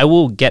shower, I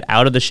will get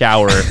out of the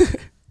shower,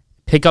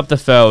 pick up the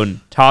phone,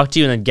 talk to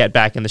you, and then get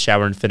back in the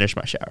shower and finish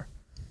my shower.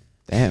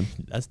 Damn,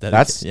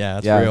 that's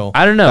real.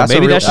 I don't know.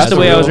 Maybe that's just the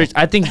way I was raised.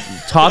 I think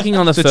talking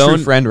on the phone, a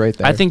true friend right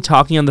there. I think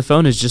talking on the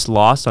phone is just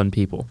lost on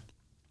people.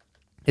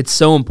 It's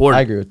so important.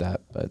 I agree with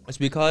that, but it's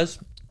because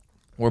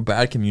we're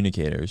bad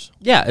communicators.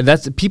 Yeah,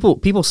 that's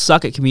people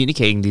suck at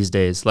communicating these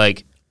days.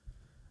 Like,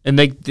 and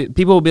like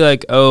people will be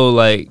like, oh,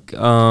 like,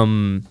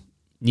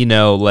 you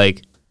know,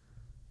 like,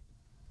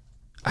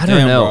 I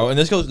don't know. Bro. And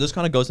this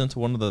kind of goes into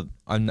one of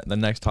the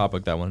next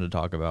topic that I wanted to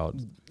talk about.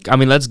 I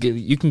mean,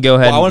 you can go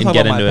ahead and get into it. I want to talk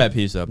about my pet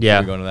peeves though.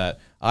 Yeah, before we go into that.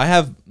 I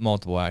have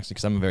multiple actually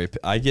because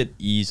I get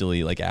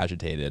easily like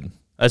agitated.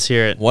 Let's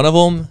hear it. One of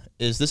them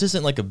is this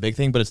isn't like a big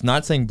thing, but it's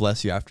not saying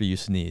bless you after you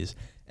sneeze.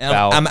 And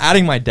I'm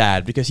adding my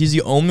dad because he's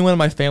the only one in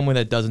my family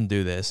that doesn't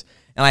do this.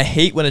 And I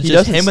hate when it's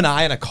just him and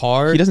I in a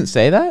car. He doesn't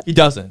say that? He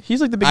doesn't.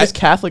 He's like the biggest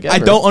Catholic ever. I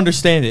don't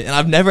understand it. And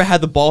I've never had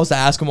the balls to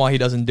ask him why he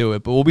doesn't do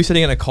it. But we'll be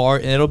sitting in a car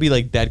and it'll be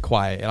like dead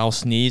quiet. And I'll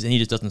sneeze and he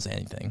just doesn't say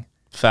anything.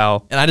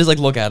 Foul. And I just like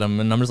look at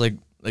him and I'm just like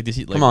does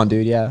he like, come on,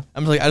 dude, yeah.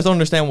 I'm just like, I just don't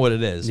understand what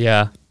it is.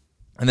 Yeah.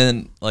 And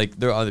then like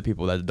there are other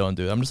people that don't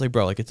do it. I'm just like,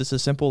 bro, like it's just a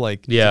simple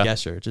like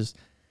gesture. Just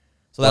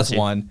so that's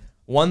one.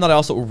 One that I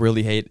also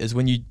really hate is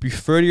when you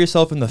refer to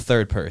yourself in the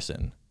third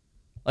person.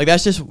 Like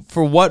that's just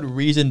for what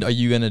reason are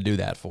you gonna do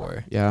that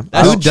for? Yeah,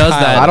 who does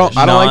that? I don't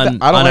like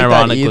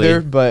that either.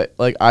 But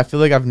like I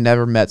feel like I've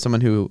never met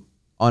someone who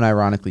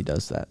unironically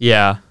does that.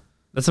 Yeah,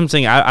 that's what I'm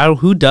saying. I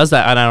who does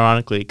that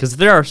unironically? Because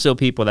there are still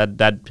people that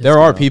there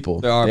are people.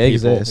 There are they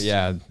people. Exist.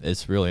 Yeah,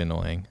 it's really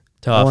annoying.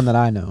 Tough. The one that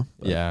I know.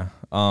 But. Yeah.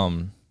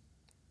 And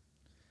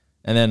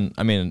then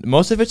I mean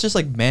most of it's just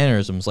like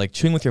mannerisms, like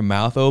chewing with your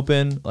mouth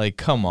open. Like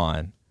come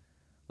on,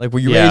 like were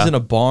you raised in a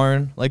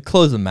barn? Like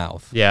close the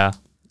mouth. Yeah.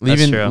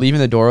 Leaving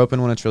the door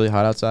open when it's really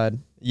hot outside.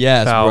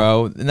 Yes,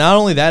 bro. Not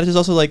only that, it's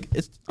also like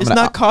it's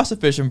not cost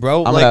efficient,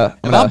 bro.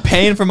 I'm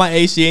paying for my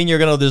AC and you're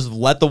gonna just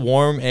let the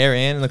warm air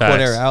in and the cold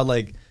air out.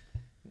 Like,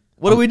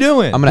 what are we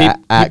doing? I'm gonna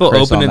people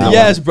open it.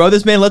 Yes, bro.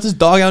 This man lets his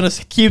dog out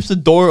and keeps the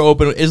door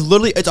open. It's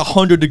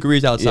 100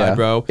 degrees outside,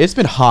 bro. It's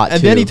been hot,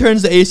 and then he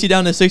turns the AC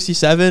down to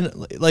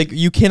 67. Like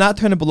you cannot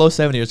turn it below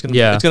 70. It's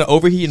gonna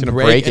overheat and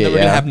break, and then we're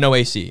gonna have no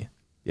AC.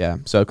 Yeah.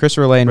 So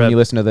Christopher Lane, when you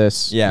listen to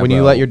this, when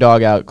you let your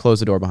dog out, close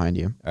the door behind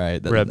you. All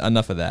right.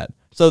 Enough of that.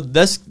 So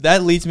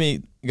that leads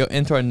me go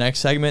into our next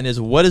segment is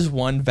what is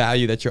one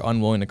value that you're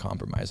unwilling to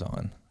compromise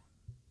on?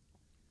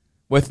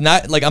 With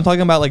not like I'm talking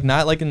about like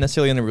not like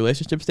necessarily in a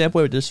relationship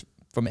standpoint, but just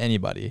from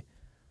anybody.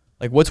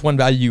 Like what's one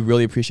value you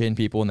really appreciate in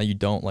people and that you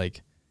don't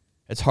like?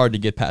 It's hard to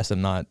get past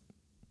them not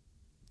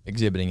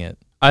exhibiting it.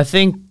 I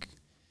think.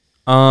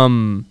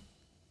 And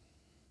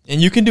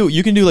you can do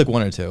like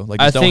one or two.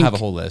 Like you don't have a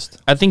whole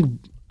list. I think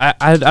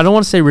I don't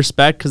want to say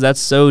respect because that's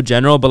so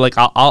general, but like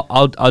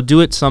I'll do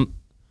it some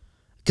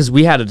because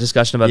we had a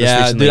discussion about this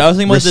recently. Dude,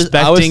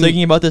 I was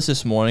thinking about this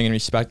this morning, and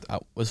respect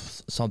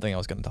was something I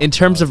was going to talk about. In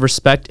terms of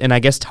respect and I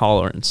guess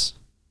tolerance,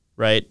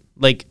 right?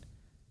 Like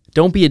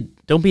don't be an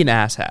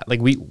asshat. Like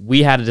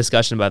we had a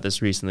discussion about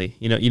this recently.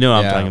 You know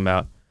what I'm talking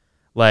about.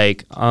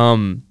 Like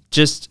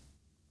just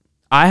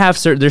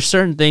there's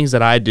certain things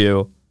that I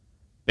do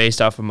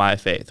based off of my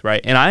faith,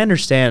 right? And I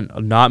understand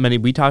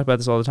we talk about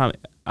this all the time.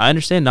 I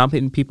understand not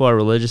many people are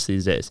religious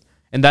these days,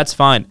 and that's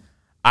fine.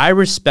 I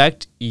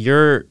respect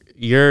your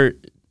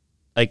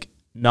like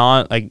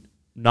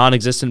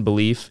non-existent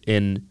belief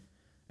in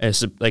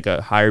like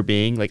a higher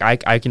being. Like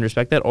I can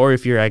respect that. Or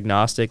if you're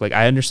agnostic, like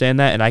I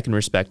understand that and I can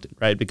respect it,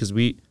 right? Because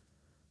I'm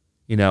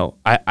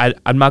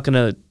not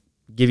gonna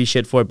give you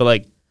shit for it, but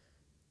like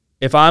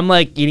if I'm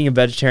like eating a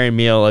vegetarian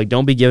meal, like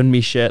don't be giving me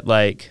shit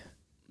like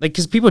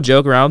because people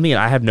joke around with me and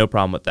I have no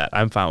problem with that.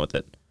 I'm fine with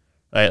it.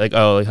 Right, like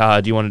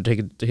do you want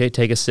to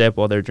take a sip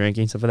while they're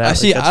drinking stuff like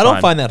that? I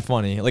don't find that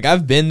funny. Like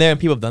I've been there and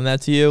people have done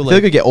that to you. Like, I feel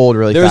like it get old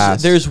really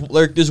fast. There's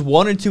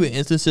one or two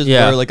instances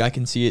where like I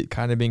can see it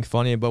kind of being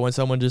funny, but when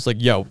someone just like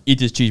eat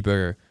this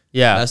cheeseburger,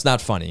 Yeah. That's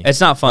not funny.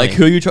 It's not funny.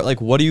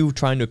 Like, what are you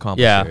trying to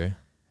accomplish here?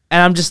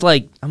 And I'm just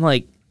like,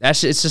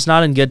 it's just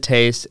not in good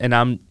taste. And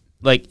I'm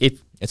like,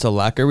 if it's a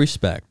lack of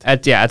respect.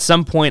 At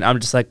some point, I'm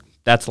just like,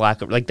 that's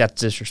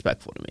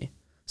disrespectful to me.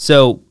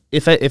 So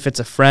if it's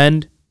a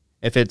friend,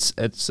 if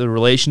it's a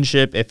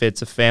relationship, if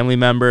it's a family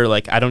member,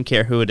 like, I don't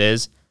care who it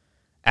is,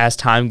 as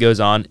time goes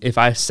on, if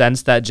I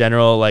sense that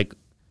general, like,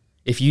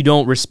 if you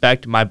don't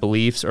respect my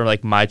beliefs or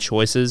like my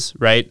choices,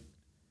 right,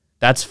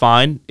 that's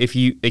fine. If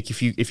you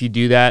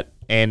do that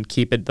and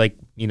keep it like,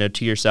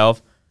 to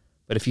yourself.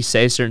 But if you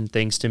say certain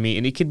things to me,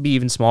 and it could be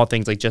even small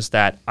things like just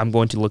that, I'm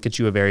going to look at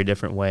you a very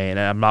different way, and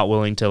I'm not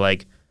willing to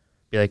like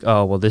be like,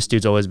 oh, well, this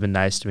dude's always been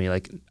nice to me.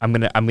 Like, I'm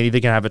either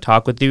gonna have a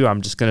talk with you, or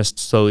I'm just gonna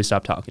slowly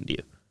stop talking to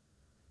you.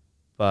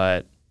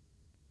 But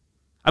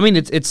I mean,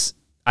 it's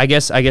I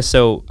guess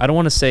so. I don't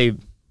want to say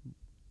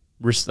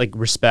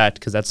respect,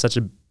 because that's such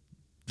a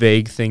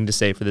vague thing to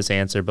say for this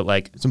answer, but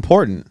like, it's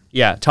important.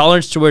 Yeah,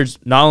 tolerance towards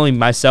not only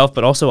myself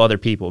but also other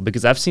people,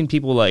 because I've seen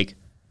people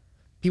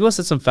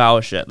said some foul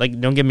shit. Like,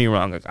 don't get me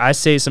wrong, like, I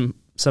say some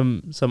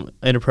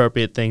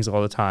inappropriate things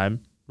all the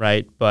time,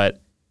 right?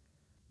 But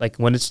like,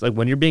 when it's like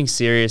when you're being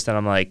serious, then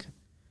I'm like,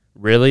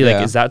 really?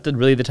 Like, is that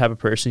really the type of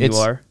person you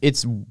are?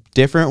 It's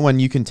different when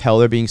you can tell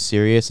they're being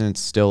serious and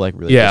it's still like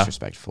really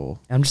disrespectful.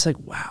 I'm just like,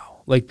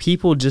 wow, like,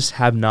 people just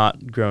have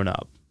not grown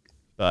up.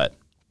 But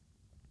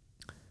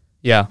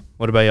yeah,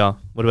 what about y'all?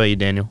 What about you,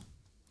 Daniel?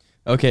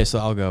 Okay, so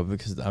I'll go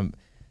because I'm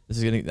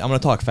gonna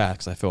talk fast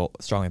because I feel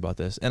strongly about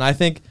this, and I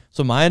think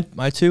so. My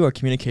two are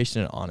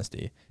communication and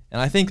honesty, and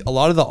I think a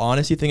lot of the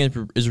honesty thing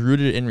is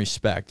rooted in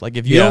respect. Like,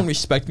 if you don't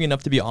respect me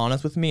enough to be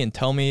honest with me and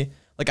tell me,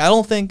 like, I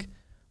don't think,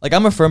 like,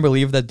 I'm a firm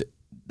believer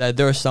that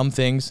there are some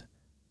things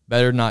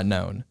better not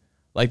known,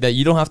 like that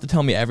you don't have to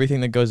tell me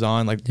everything that goes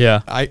on. Like,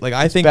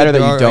 I think better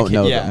that you don't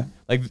know them.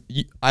 Like,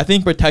 I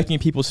think protecting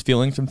people's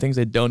feelings from things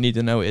they don't need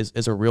to know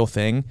is a real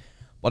thing,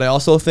 but I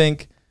also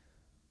think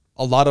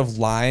a lot of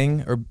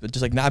lying or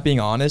just like not being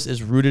honest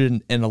is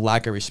rooted in a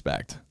lack of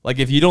respect. Like,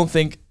 if you don't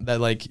think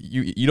that, like,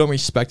 you don't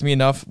respect me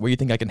enough where you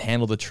think I can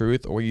handle the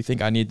truth, or where you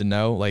think I need to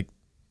know, like,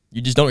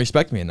 you just don't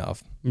respect me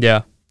enough.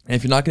 Yeah. And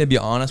if you're not going to be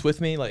honest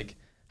with me, like,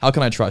 how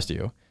can I trust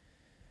you?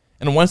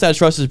 And once that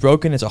trust is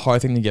broken, it's a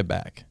hard thing to get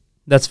back.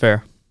 That's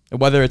fair.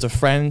 Whether it's a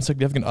friend,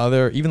 significant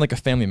other, even like a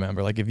family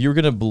member. Like, if you're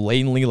going to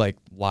blatantly like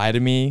lie to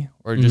me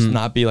or just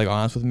not be like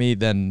honest with me,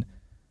 then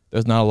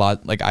there's not a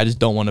lot, like, I just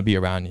don't want to be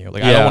around you.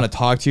 Like, I don't want to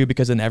talk to you,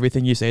 because in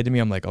everything you say to me,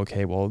 I'm like,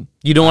 okay, well,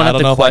 you don't want to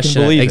have to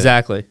question it.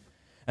 Exactly.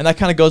 And that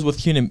kind of goes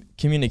with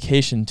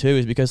communication too,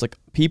 is because, like,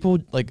 people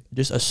like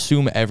just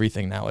assume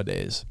everything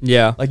nowadays.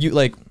 Yeah.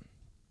 Like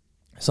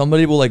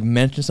somebody will like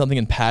mention something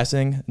in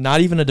passing,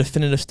 not even a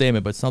definitive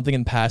statement, but something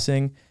in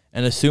passing,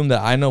 and assume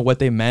that I know what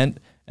they meant,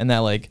 and that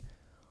like,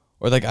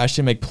 or like I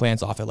should make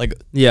plans off it. Like,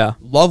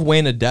 love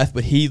Wayne to death,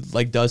 but he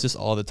like does this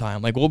all the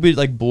time. Like, we'll be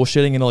like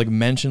bullshitting and like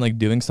mention like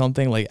doing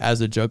something like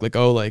as a joke, like,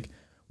 oh, like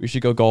we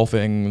should go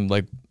golfing,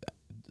 like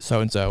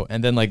so and so,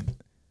 and then like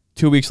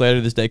 2 weeks later,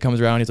 this day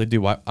comes around, he's like,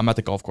 dude, I'm at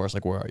the golf course.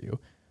 Like, where are you?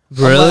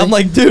 Really? I'm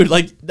like, dude,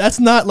 like, that's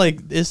not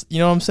like this. You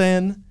know what I'm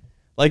saying?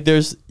 Like,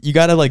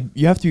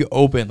 you have to be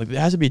open. Like,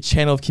 there has to be a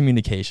channel of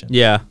communication.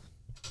 Yeah.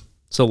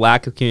 So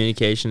lack of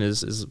communication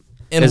is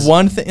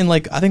one thing, and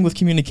like, I think with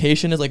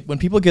communication is like when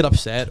people get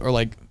upset or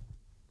like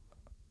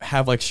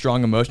have like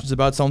strong emotions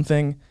about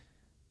something,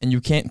 and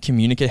you can't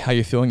communicate how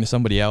you're feeling to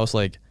somebody else,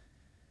 like,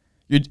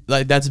 you're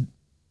like, that's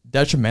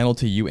detrimental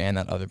to you and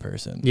that other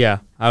person. Yeah,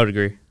 I would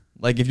agree.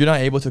 Like, if you're not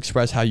able to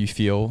express how you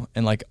feel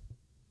and like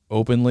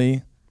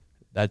openly,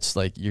 that's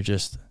like you're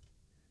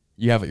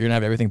gonna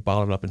have everything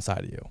bottled up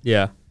inside of you.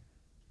 Yeah.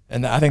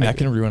 And I think that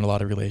can ruin a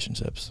lot of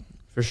relationships.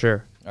 For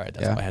sure. All right,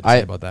 that's what I had to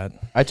say about that.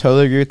 I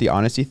totally agree with the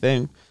honesty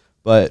thing,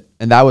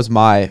 and that was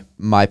my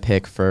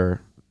pick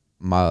for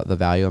the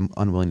value I'm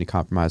unwilling to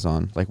compromise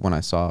on. Like, when I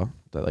saw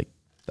that, like,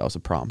 that was a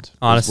prompt.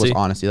 Honesty. Was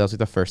honesty. That was like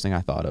the first thing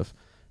I thought of,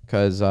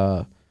 because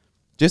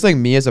just like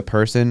me as a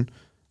person,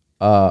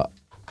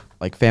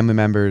 like family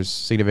members,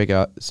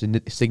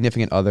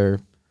 significant other,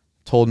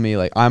 told me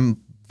like I'm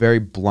very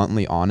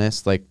bluntly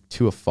honest, like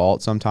to a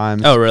fault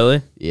sometimes. Oh,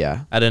 really?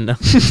 Yeah. I didn't know.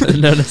 I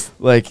didn't notice.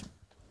 Like,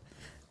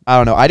 I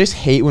don't know. I just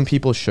hate when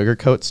people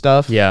sugarcoat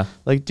stuff. Yeah.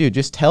 Like, dude,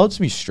 just tell it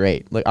to me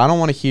straight. Like, I don't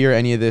want to hear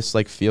any of this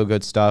like feel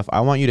good stuff.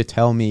 I want you to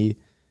tell me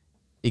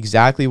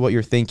exactly what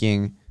you're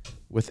thinking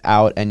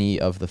without any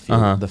of the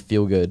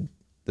feel good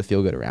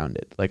around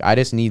it. Like, I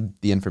just need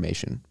the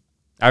information.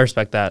 I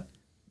respect that.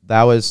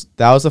 That was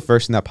the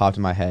first thing that popped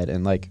in my head,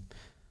 and like,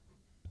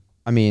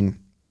 I mean,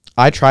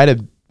 I try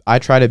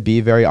to be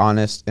very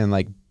honest and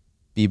like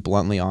be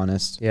bluntly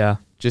honest. Yeah.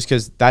 Just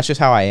because that's just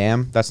how I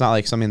am. That's not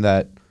like something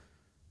that,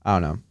 I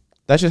don't know.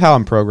 That's just how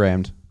I'm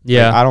programmed.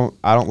 Yeah. Like,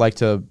 I don't like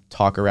to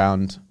talk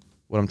around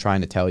what I'm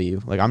trying to tell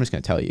you. Like, I'm just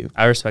gonna tell you.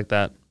 I respect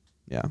that.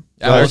 Yeah.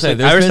 I respect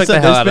the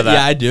hell out of that.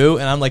 Yeah, I do,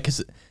 and I'm like,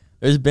 'cause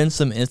there's been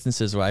some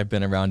instances where I've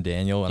been around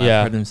Daniel and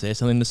I've heard him say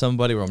something to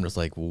somebody where I'm just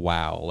like,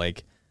 wow,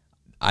 like,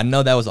 I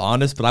know that was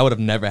honest, but I would have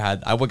never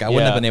had. I wouldn't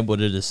have been able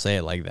to just say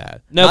it like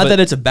that. No, not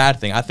that it's a bad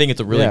thing. I think it's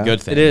a really good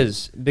thing. It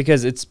is,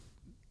 because it's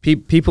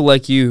people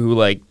like you who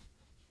like,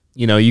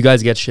 you know, you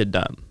guys get shit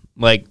done.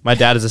 Like my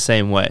dad is the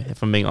same way,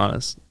 if I'm being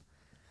honest.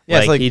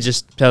 Yeah, like he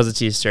just tells it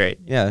to you straight.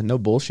 Yeah, no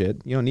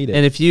bullshit. You don't need it.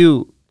 And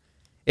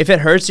if it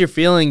hurts your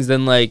feelings,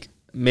 then like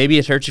maybe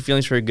it hurts your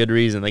feelings for a good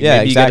reason. Like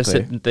maybe you gotta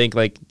sit and think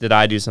like, did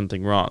I do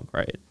something wrong?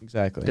 Right.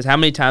 Exactly. Because how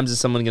many times is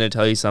someone gonna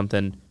tell you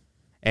something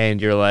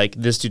and you're like,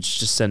 this dude's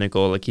just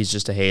cynical, like he's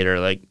just a hater,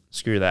 like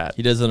screw that.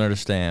 He doesn't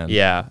understand.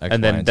 Yeah. X,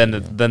 and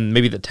then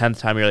maybe the 10th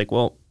time you're like,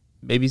 well,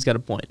 maybe he's got a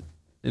point.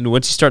 And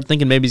once you start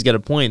thinking maybe he's got a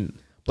point.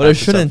 But it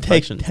shouldn't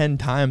take 10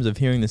 times of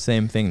hearing the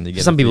same thing to get.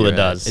 For some people it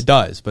does. It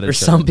does, but for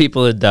some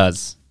people it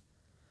does.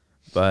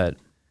 But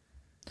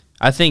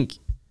I think,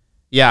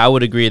 yeah, I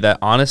would agree that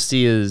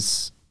honesty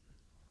is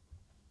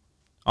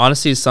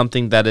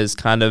something that is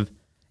kind of,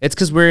 it's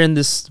because we're in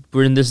this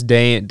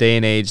day and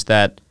age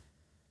that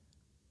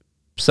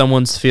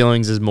someone's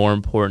feelings is more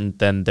important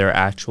than their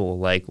actual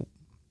like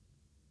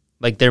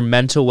their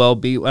mental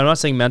well-being. I'm not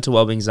saying mental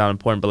well-being is not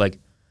important, but like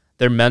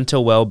their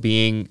mental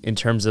well-being in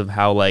terms of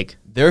how like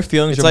their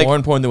feelings are like, more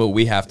important than what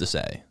we have to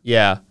say.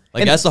 Yeah,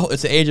 like it's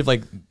the age of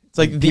like, it's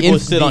like people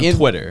sit on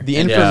Twitter. The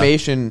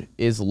information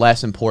is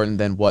less important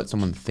than what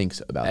someone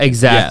thinks about it.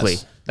 Exactly.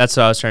 Yes. That's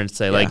what I was trying to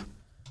say. Yeah.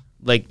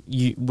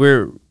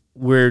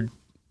 We're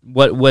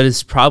what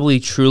is probably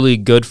truly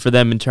good for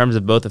them in terms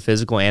of both a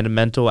physical and a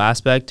mental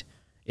aspect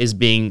is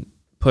being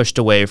pushed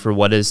away for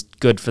what is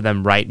good for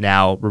them right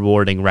now,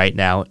 rewarding right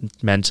now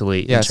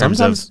mentally. Yeah,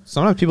 sometimes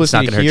people just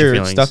need to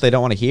hear stuff they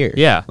don't want to hear.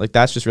 Yeah, like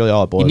that's just really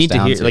all it boils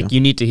down to. Like you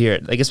need to hear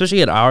it. Like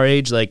especially at our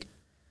age, like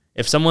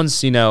if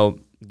someone's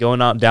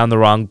going out down the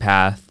wrong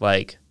path,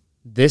 like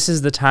this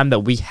is the time that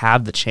we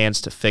have the chance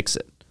to fix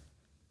it.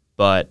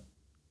 But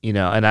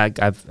and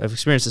I've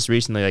experienced this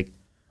recently. Like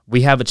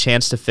we have a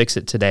chance to fix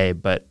it today,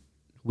 but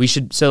we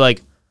should. So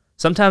like.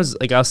 Sometimes,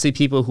 like, I'll see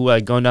people who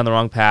are going down the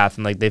wrong path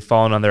and, like, they've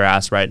fallen on their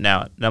ass right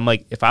now. And I'm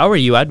like, if I were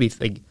you, I'd be,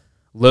 like,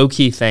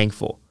 low-key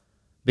thankful.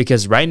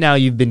 Because right now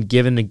you've been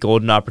given a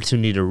golden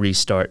opportunity to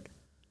restart.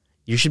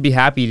 You should be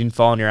happy you didn't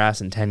fall on your ass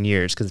in 10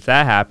 years. Because if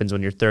that happens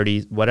when you're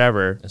 30,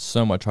 whatever. It's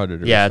so much harder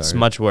to Yeah, restart. It's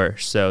much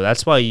worse. So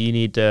that's why you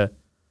need to,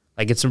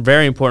 like, it's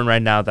very important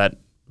right now that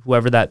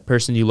whoever that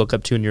person you look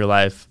up to in your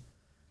life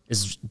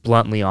is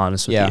bluntly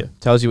honest with you. Yeah,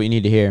 tells you what you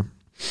need to hear.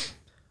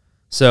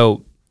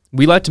 So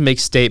we like to make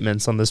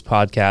statements on this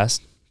podcast,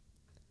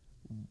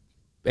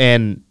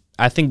 and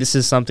I think this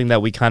is something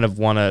that we kind of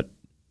want to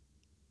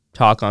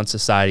talk on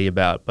society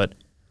about, but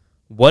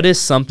what is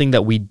something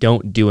that we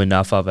don't do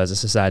enough of as a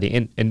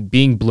society? And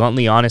being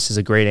bluntly honest is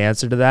a great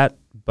answer to that,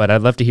 but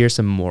I'd love to hear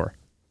some more.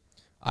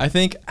 I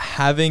think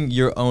having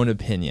your own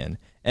opinion.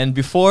 And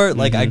before,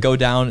 like, I go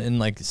down and,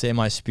 like, say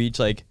my speech,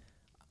 like,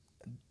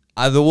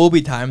 there will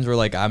be times where,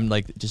 like, I'm,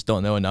 like, just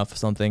don't know enough of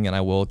something, and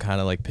I will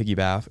kind of, like,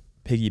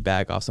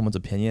 piggyback off someone's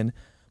opinion.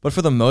 But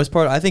for the most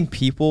part, I think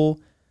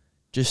people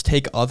just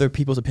take other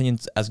people's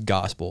opinions as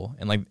gospel,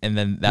 and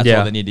then that's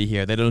all they need to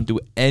hear. They don't do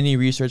any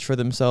research for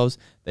themselves.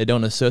 They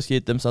don't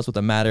associate themselves with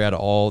the matter at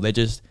all. They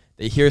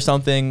hear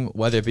something,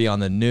 whether it be on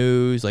the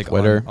news, like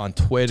Twitter. on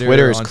Twitter.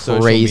 Twitter is on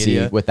crazy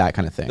media. with that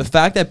kind of thing. The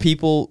fact that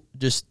people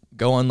just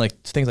go on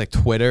like things like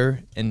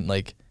Twitter and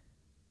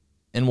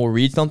will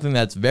read something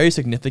that's very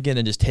significant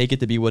and just take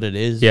it to be what it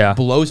is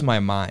blows my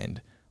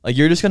mind. Like,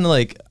 you're just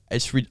gonna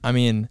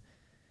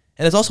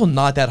and it's also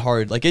not that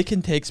hard. Like, it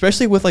can take,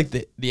 especially with like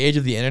the age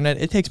of the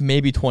internet, it takes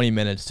maybe 20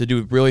 minutes to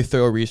do really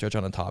thorough research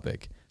on a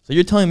topic. So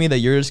you're telling me that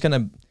you're just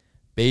gonna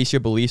base your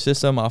belief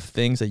system off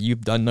things that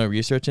you've done no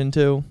research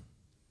into?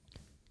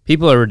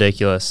 People are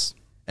ridiculous.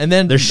 And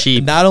then they're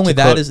sheep. Not only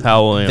that is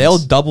they'll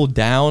double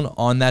down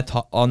on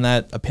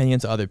that opinion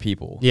to other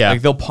people. Yeah,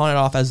 like they'll pawn it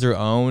off as their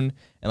own,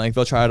 and like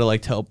they'll try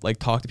to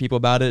talk to people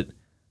about it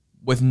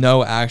with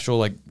no actual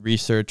like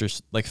research or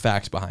like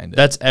facts behind it.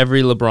 That's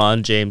every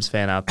LeBron James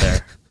fan out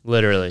there.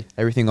 Literally.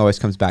 Everything always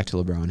comes back to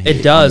LeBron.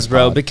 It does,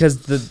 bro,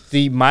 because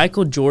the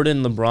Michael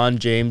Jordan LeBron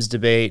James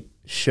debate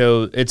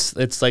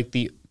it's like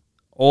the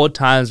old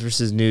times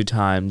versus new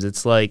times.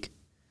 It's like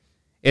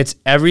it's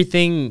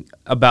everything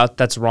about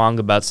that's wrong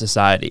about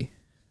society.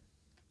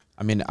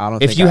 I mean, I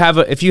don't if you have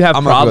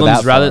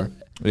problems rather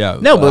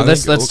No, but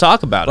let's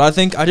talk about it.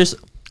 But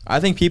I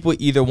think people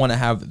either want to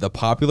have the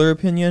popular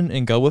opinion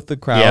and go with the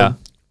crowd.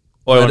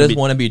 Or they just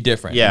want to be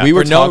different. Yeah. We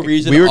were no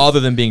reason other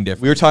than being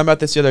different. We were talking about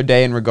this the other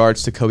day in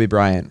regards to Kobe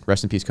Bryant.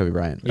 Rest in peace, Kobe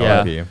Bryant.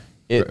 Yeah.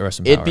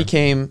 It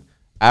became,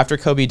 after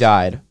Kobe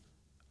died,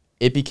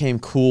 it became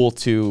cool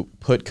to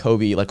put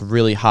Kobe like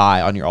really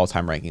high on your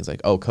all-time rankings.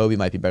 Like, oh, Kobe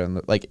might be better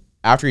than, like,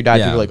 after he died,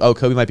 people were like, oh,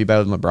 Kobe might be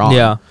better than LeBron.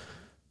 Yeah.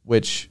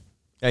 Which...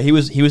 Yeah, he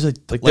was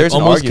there's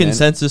almost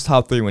consensus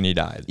top 3 when he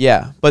died.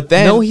 Yeah, but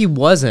then no, he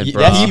wasn't,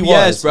 bro.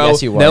 Yes, bro. Yes,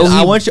 he was. No,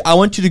 I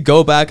want you to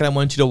go back and I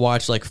want you to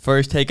watch like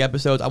First Take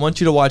episodes. I want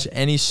you to watch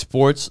any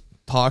sports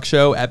talk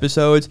show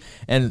episodes,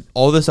 and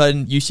all of a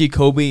sudden you see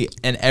Kobe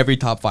in every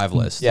top 5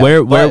 list. Yeah,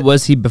 where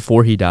was he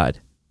before he died?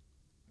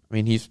 I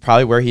mean, he's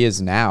probably where he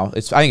is now.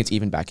 I think it's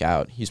even back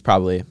out. He's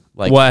probably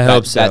like I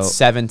hope so. That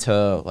 7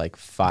 to like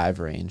 5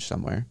 range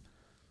somewhere.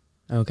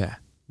 Okay,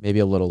 maybe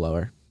a little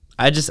lower.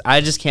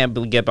 I just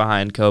can't get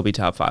behind Kobe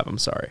top 5. I'm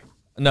sorry.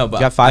 No, but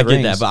got 5 I get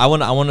rings. that. But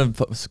I want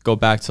to go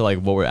back to like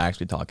what we're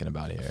actually talking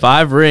about here.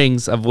 5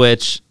 rings, of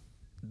which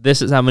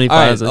this is how many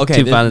finals. Right,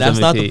 okay, finals that's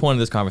MVP. not the point of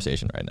this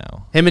conversation right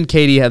now. Him and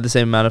KD have the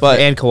same amount of,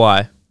 and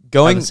Kawhi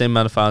have the same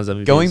amount of finals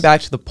MVPs. Going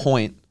back to the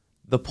point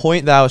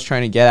that I was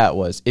trying to get at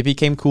was it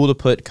became cool to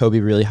put Kobe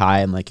really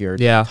high in like your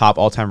top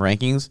all-time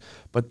rankings,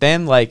 but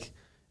then like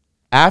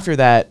after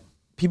that,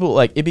 people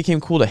like it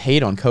became cool to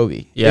hate on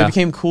Kobe. Yeah. It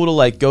became cool to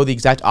like go the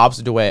exact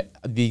opposite way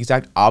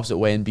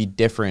and be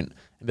different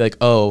and be like,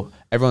 oh,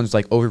 everyone's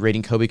like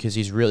overrating Kobe because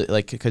he's really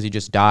like because he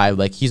just died.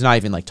 Like he's not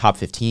even like top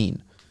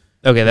 15.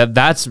 Okay,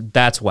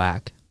 that's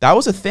whack. That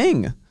was a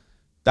thing.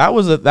 That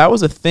was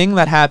a thing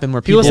that happened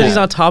where people said he's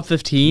not top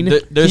 15.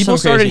 People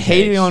started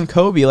hating on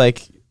Kobe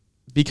like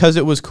because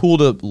it was cool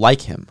to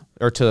like him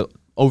or to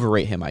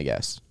overrate him. I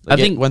guess. Like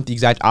I think it went the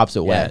exact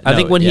opposite way. I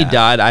think when he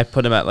died, I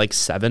put him at like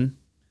 7.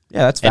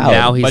 Yeah, that's valid. And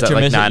now he's at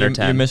like 9 or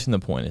 10. You're missing the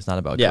point. It's not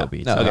about Kobe.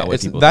 It's about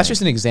what people that's think.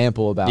 just an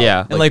example about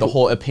like the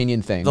whole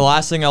opinion thing. The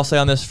last thing I'll say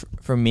on this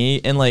for me,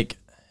 and like,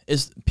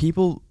 is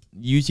people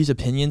use these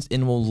opinions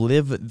and will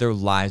live their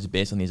lives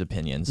based on these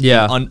opinions.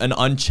 Yeah. An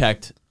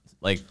unchecked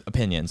like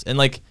opinions. And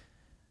like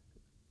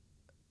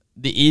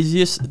the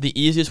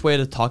easiest way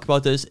to talk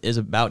about this is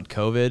about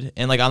COVID.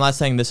 And like I'm not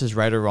saying this is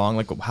right or wrong,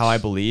 like how I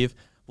believe.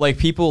 Like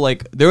people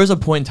like there was a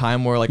point in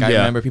time where like I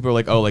remember people were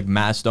like, oh, like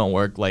masks don't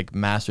work, like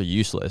masks are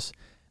useless.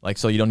 Like,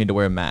 so you don't need to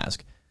wear a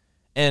mask.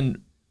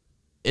 And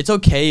it's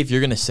okay if you're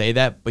going to say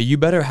that, but you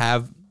better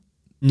have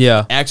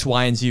X,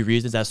 Y, and Z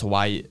reasons as to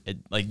why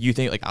you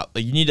think like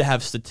you need to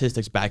have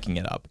statistics backing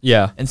it up.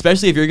 Yeah. And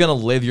especially if you're going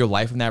to live your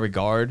life in that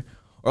regard,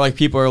 or like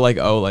people are like,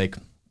 oh, like,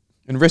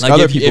 and risk like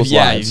other people's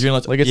lives.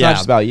 Like it's not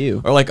just about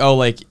you. Or like, oh,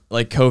 like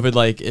COVID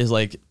like is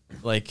like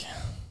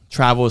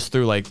travels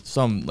through like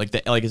some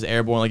like is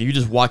airborne. Like if you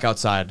just walk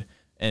outside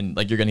and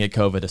like you're gonna get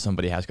COVID if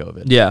somebody has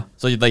COVID. Yeah.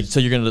 So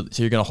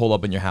you're gonna hold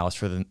up in your house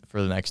for the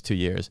next 2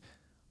 years.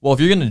 Well,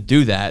 if you're gonna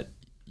do that,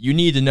 you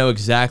need to know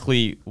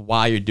exactly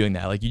why you're doing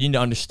that. Like you need to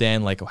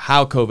understand like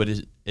how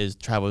COVID is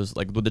travels,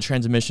 like with the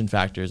transmission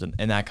factors and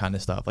that kind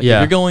of stuff. Like if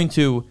you're going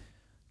to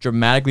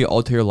dramatically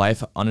alter your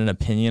life on an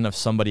opinion of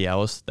somebody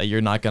else that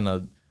you're not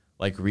gonna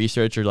like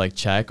research or like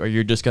check, or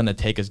you're just gonna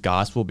take as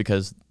gospel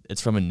because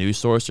it's from a news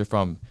source or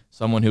from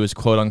someone who is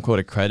quote unquote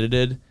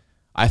accredited,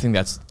 I think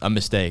that's a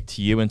mistake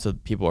to you and to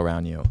people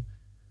around you.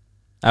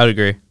 I would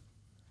agree.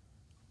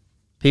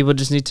 People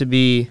just need to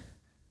be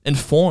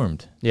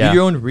informed. Yeah. Do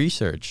your own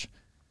research.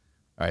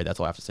 All right, that's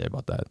all I have to say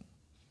about that.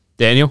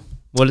 Daniel,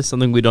 what is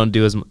something we don't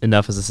do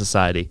enough as a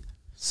society?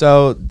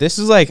 So this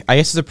is like, I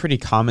guess it's a pretty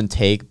common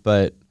take,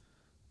 but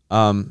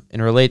it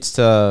relates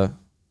to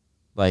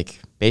like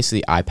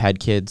basically iPad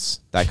kids,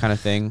 that kind of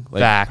thing.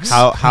 Like facts.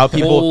 How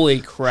people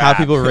Holy crap. how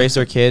people raise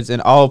their kids.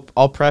 And I'll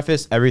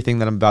preface everything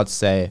that I'm about to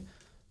say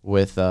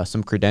with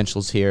some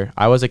credentials here.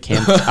 I was a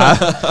camp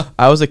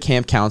I was a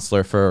camp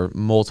counselor for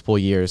multiple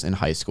years in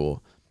high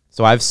school.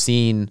 So I've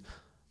seen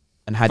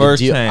and had to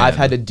deal I've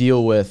had to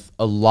deal with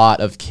a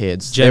lot of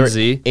kids. Gen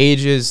Z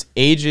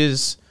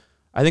ages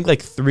I think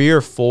like 3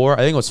 or 4. I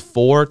think it was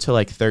 4 to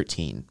like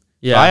 13.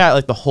 Yeah. So I got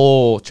like the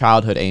whole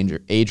childhood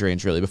age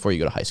range really before you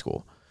go to high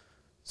school.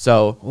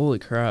 So holy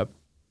crap.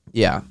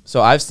 Yeah.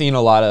 So I've seen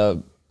a lot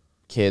of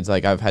kids,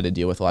 like I've had to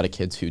deal with a lot of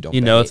kids who don't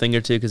know a thing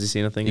or two because you've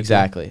seen a thing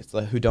exactly. It's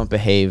like who don't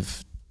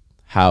behave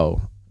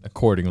how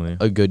accordingly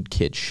a good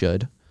kid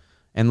should.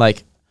 And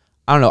like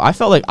I don't know, I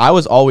felt like I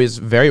was always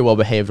very well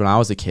behaved when I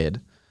was a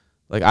kid.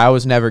 Like I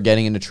was never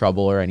getting into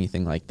trouble or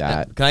anything like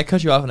that. Can I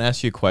cut you off and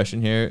ask you a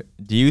question here?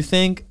 Do you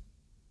think,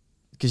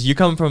 because you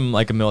come from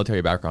like a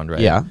military background, right?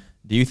 Yeah.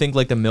 Do you think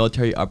like the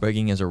military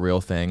upbringing is a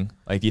real thing?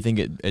 Like do you think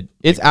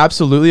it's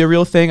absolutely a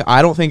real thing.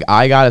 I don't think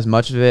I got as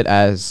much of it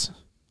as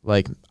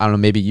like, I don't know,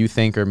 maybe you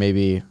think or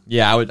maybe.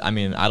 Yeah, I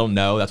mean, I don't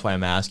know. That's why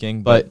I'm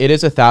asking. But it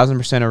is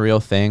 1,000% a real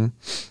thing.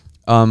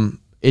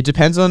 It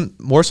depends on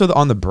more so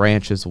on the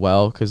branch as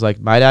well. Cause like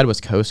my dad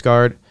was Coast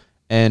Guard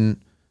and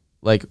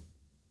like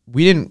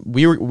we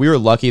were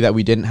lucky that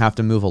we didn't have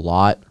to move a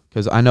lot.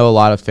 Cause I know a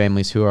lot of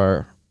families who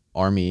are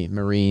Army,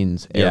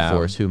 Marines, Air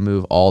Force who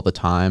move all the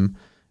time.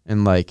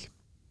 And like,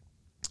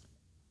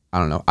 I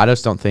don't know. I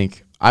just don't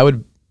think I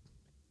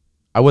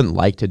wouldn't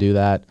like to do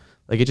that.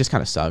 Like it just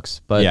kind of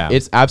sucks, but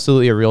it's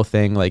absolutely a real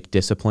thing. Like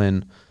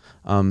discipline,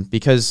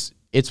 because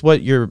it's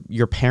what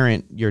your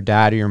parent, your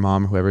dad or your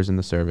mom, or whoever's in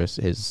the service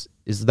is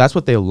that's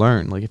what they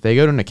learn. Like if they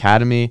go to an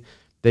academy,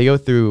 they go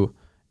through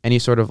any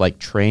sort of like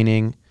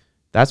training,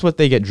 that's what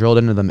they get drilled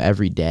into them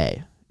every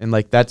day. And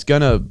like, that's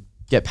going to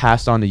get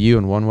passed on to you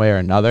in one way or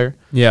another.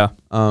 Yeah.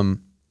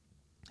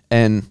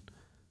 And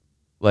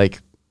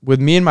like with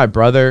me and my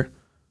brother,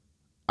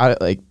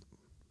 I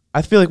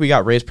feel like we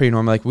got raised pretty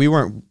normal. Like we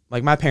weren't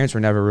like my parents were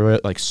never really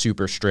like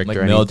super strict like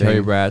or anything.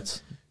 Military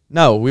brats.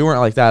 No, we weren't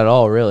like that at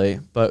all, really.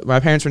 But my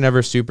parents were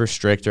never super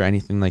strict or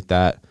anything like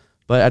that.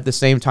 But at the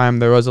same time,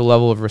 there was a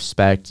level of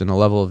respect and a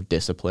level of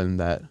discipline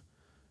that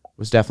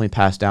was definitely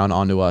passed down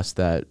onto us.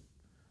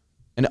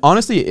 And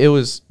honestly, it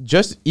was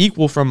just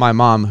equal from my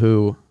mom,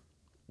 who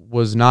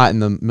was not in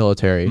the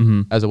military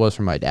as it was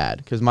for my dad,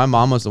 because my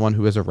mom was the one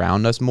who was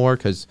around us more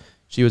because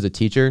she was a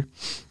teacher.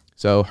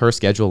 So her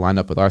schedule lined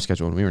up with our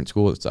schedule when we were in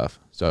school and stuff.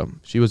 So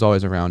she was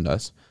always around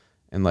us.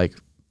 And like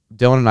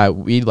Dylan and I,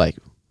 we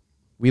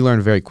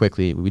learned very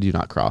quickly we do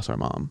not cross our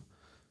mom.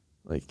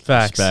 Like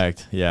facts.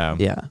 Respect. Yeah.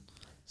 Yeah.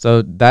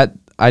 So that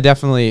I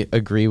definitely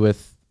agree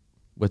with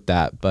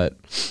that. But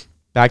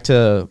back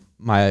to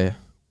my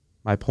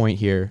point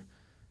here.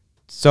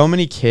 So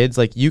many kids,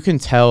 like you can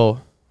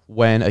tell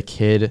when a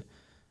kid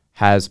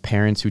has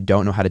parents who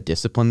don't know how to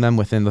discipline them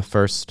within the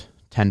first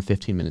 10,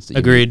 15 minutes. That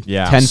Agreed.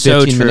 Yeah. 10,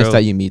 15 minutes true.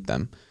 that you meet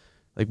them.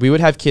 Like we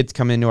would have kids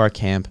come into our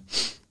camp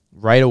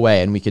right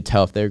away and we could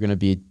tell if they were going to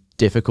be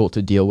difficult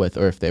to deal with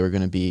or if they were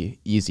going to be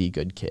easy,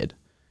 good kid.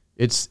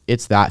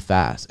 It's that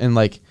fast. And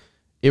like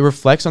it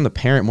reflects on the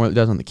parent more than it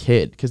does on the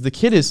kid, because the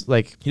kid is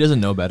like, he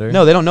doesn't know better.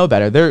 No, they don't know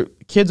better. Their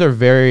kids are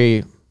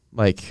very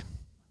like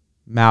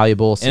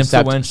malleable,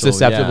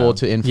 susceptible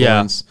to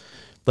influence. Yeah.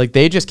 Like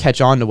they just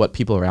catch on to what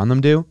people around them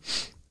do.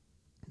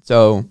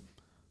 So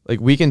like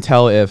we could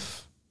tell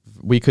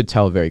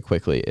very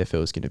quickly if it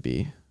was going to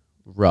be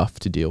rough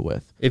to deal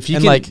with.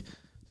 Like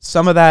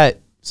some of that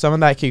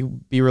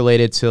could be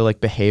related to like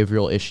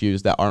behavioral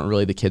issues that aren't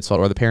really the kid's fault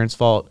or the parent's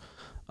fault.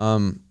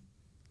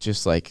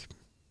 Just like,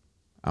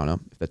 I don't know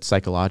if that's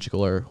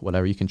psychological or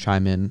whatever, you can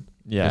chime in.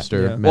 Yeah.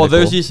 Mr. Well,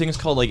 there's these things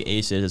called like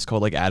ACEs. It's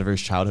called like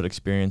adverse childhood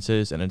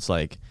experiences. And it's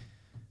like,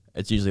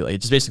 it's usually like,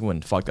 it's just basically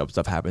when fucked up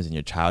stuff happens in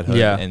your childhood.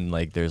 Yeah. And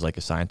like, there's like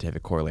a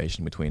scientific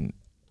correlation between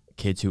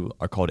kids who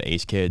are called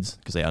ACE kids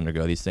because they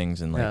undergo these things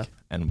and like,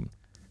 and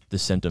the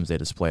symptoms they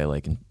display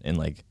like in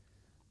like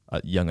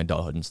young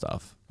adulthood and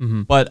stuff.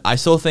 Mm-hmm. But I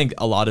still think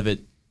a lot of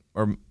it,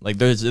 or like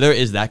there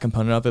is that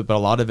component of it, but a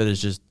lot of it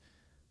is just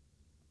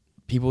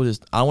people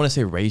just, I don't want to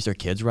say raise their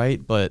kids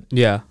right, but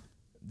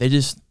they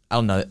just, I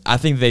don't know. I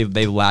think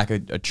they lack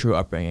a true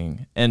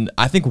upbringing. And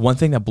I think one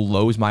thing that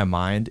blows my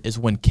mind is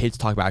when kids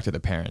talk back to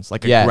their parents,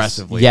 like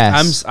aggressively.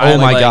 Yes. Oh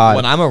my God.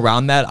 When I'm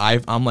around that,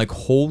 I'm like,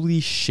 holy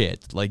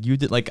shit. Like you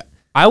did, like,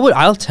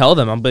 I'll tell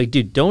them, I'm like,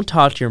 dude, don't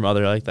talk to your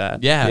mother like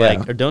that. Yeah.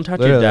 Like, or don't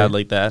talk to your dad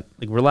like that.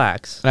 Like,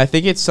 relax. And I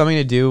think it's something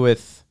to do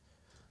with,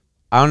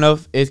 I don't know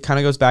if it kind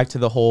of goes back to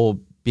the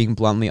whole being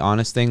bluntly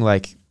honest thing.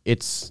 Like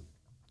it's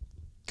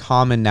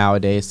common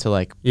nowadays to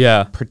like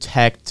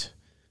protect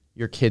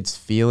your kid's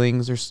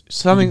feelings or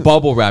something.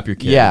 Bubble wrap your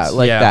kids. Yeah,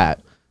 like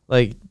that.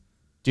 Like,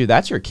 dude,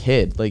 that's your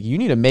kid. Like you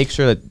need to make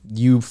sure that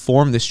you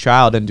form this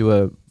child into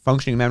a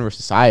functioning member of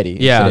society.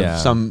 Instead of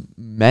some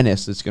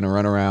menace that's going to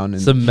run around.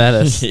 And some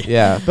menace.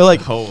 Yeah. But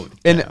like,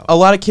 a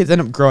lot of kids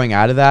end up growing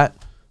out of that.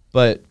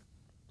 But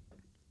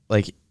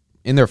like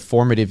in their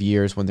formative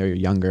years when they're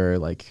younger,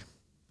 like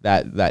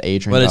that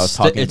age range I was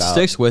talking about. It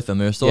sticks with them.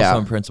 There's still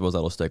some principles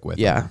that'll stick with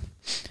them. Yeah.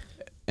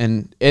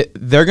 And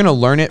they're going to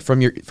learn it from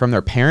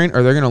their parent,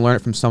 or they're going to learn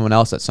it from someone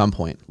else at some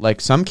point.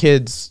 Like some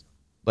kids,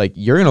 like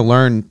you're going to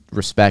learn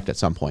respect at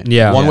some point.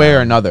 Yeah. One way or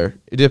another.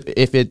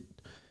 If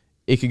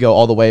it could go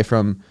all the way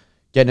from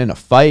getting in a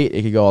fight.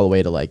 It could go all the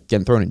way to like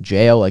getting thrown in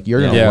jail. Like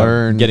you're going to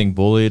learn. Getting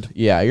bullied.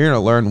 Yeah, you're going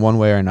to learn one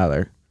way or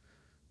another.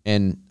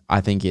 And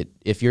I think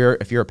if you're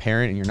a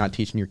parent and you're not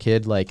teaching your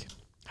kid like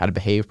how to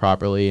behave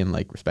properly and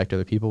like respect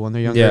other people when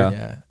they're younger.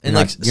 Yeah. And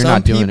like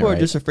some people are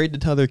just afraid to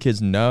tell their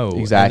kids no.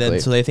 Exactly. And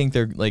then, so they think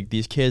they're like,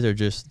 these kids are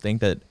just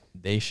think that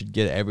they should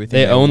get everything.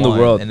 They own want, the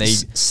world. And they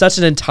such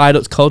an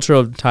entitled culture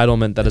of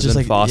entitlement that has been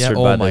like, fostered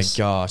by this.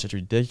 Oh my gosh, it's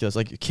ridiculous.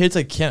 Like kids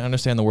like can't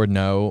understand the word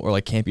no, or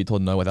like can't be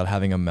told no without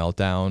having a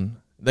meltdown.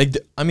 Like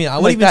I mean, I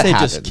wouldn't even say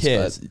just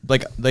kids.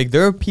 Like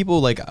there are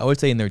people like I would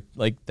say in their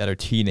like that are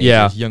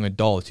teenagers, young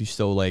adults who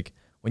still like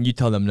when you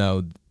tell them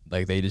no,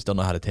 like they just don't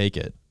know how to take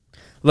it.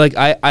 Like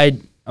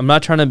I'm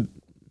not trying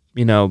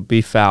to,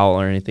 be foul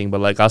or anything, but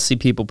like I'll see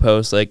people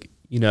post like,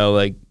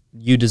 like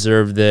you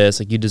deserve this,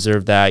 like you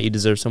deserve that, you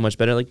deserve so much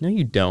better. Like, no,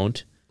 you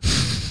don't.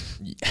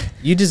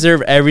 You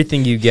deserve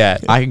everything you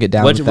get. I can get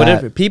down with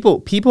that.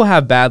 People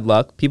have bad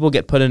luck. People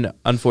get put in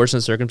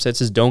unfortunate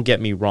circumstances. Don't get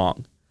me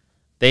wrong.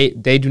 They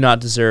do not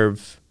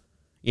deserve,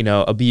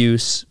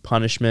 abuse,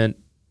 punishment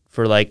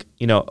for like,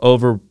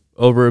 over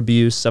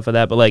abuse, stuff like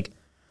that. But like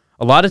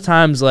a lot of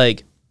times,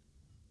 like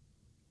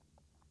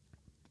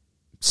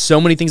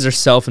so many things are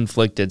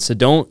self-inflicted. So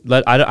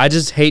I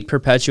just hate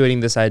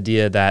perpetuating this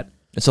idea that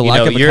it's a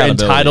lack of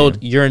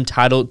accountability. You're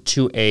entitled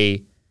to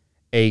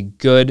a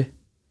good,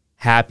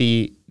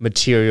 happy,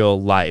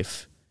 material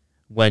life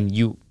when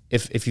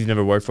if you've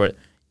never worked for it.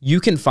 You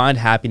can find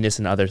happiness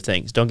in other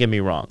things. Don't get me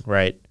wrong,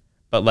 right?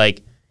 But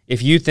like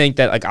if you think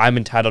that like I'm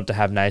entitled to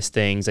have nice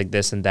things like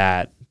this and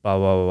that, blah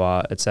blah blah,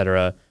 blah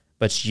etc.,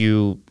 but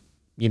you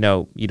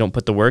don't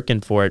put the work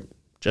in for it,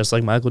 just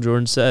like Michael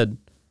Jordan said,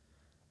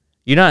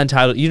 you're not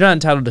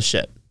entitled to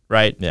shit.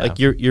 Right? Yeah. Like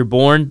you're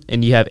born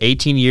and you have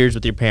 18 years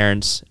with your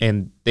parents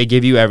and they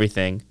give you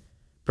everything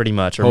pretty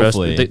much. Or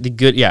hopefully. Most the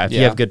good you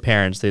have good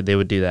parents, they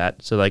would do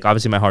that. So like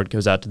obviously my heart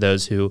goes out to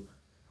those who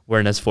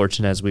weren't as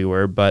fortunate as we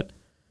were. But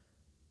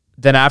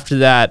then after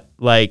that,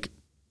 like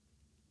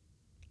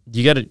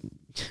you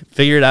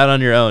figure it out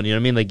on your own. You know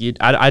what I mean? Like,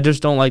 I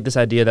just don't like this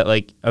idea that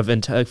like of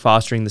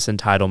fostering this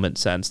entitlement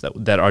sense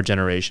that our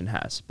generation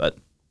has. But,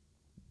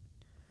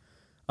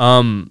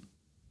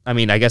 I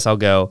mean, I guess I'll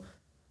go.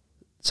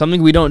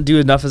 Something we don't do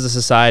enough as a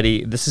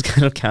society. This is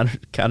kind of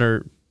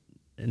counter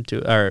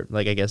into, or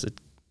like I guess it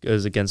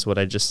goes against what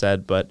I just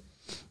said, but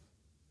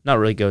not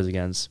really goes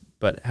against.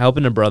 But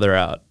helping a brother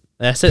out.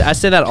 I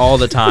say that all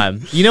the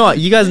time. You know,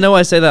 you guys know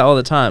I say that all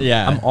the time.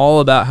 Yeah, I'm all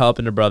about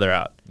helping a brother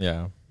out.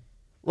 Yeah,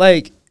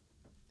 like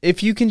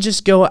if you can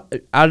just go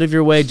out of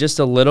your way just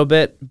a little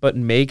bit, but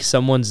make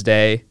someone's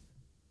day,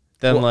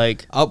 then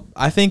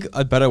I think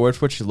a better word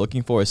for what you're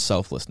looking for is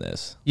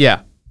selflessness.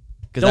 Yeah.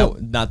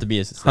 Because not to be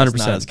as 100%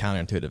 not as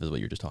counterintuitive as what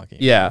you're just talking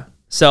about. Yeah,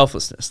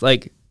 selflessness.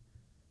 Like,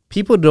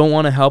 people don't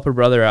want to help a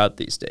brother out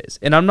these days,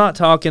 and I'm not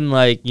talking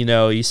like, you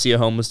know, you see a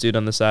homeless dude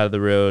on the side of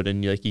the road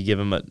and you give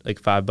him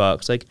like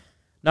 $5. Like,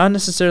 not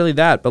necessarily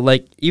that, but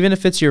like even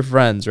if it's your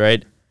friends,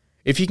 right?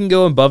 If you can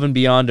go above and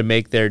beyond to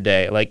make their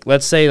day, like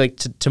let's say like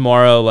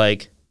tomorrow,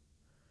 like,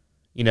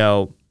 you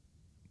know,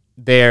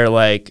 they're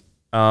like,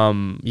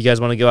 you guys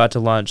want to go out to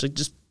lunch? Like,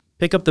 just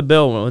pick up the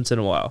bill once in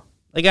a while.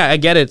 Like, I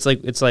get it.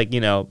 It's like,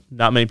 you know,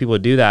 not many people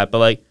do that, but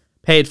like,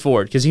 pay it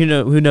forward, because you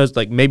know, who knows,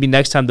 like maybe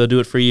next time they'll do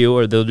it for you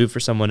or they'll do it for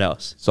someone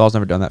else. Saul's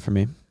never done that for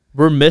me.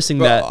 We're missing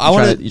that. I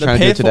want to do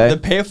it today. The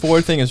pay it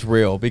forward thing is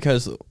real,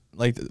 because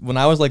like when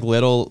I was like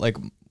little, like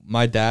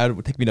my dad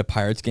would take me to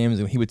Pirates games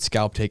and he would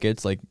scalp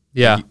tickets. Like,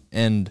 yeah.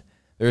 And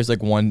there's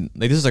like one,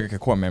 like this is like a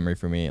core memory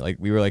for me. Like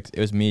we were like,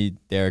 it was me,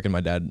 Derek, and my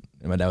dad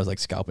was like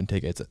scalping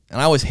tickets. And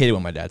I always hated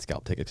when my dad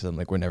scalped tickets, because I'm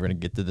like, we're never going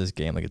to get to this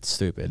game. Like, it's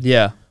stupid.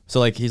 Yeah. So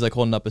like he's like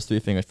holding up his 3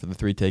 fingers for the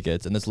 3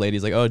 tickets, and this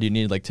lady's like, oh, do you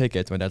need like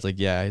tickets? My dad's like,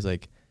 yeah. He's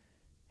like,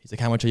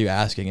 how much are you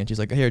asking? And she's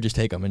like, here, just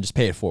take them and just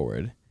pay it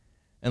forward.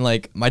 And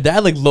like my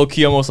dad like low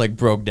key almost like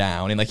broke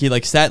down, and like he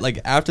like sat like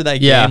after that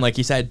game, like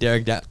he sat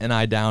Derek and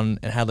I down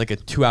and had like a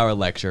 2-hour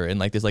lecture in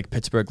like this like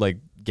Pittsburgh like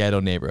ghetto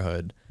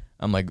neighborhood.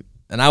 I'm like,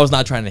 and I was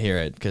not trying to hear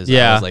it, because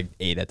I was like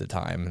 8 at the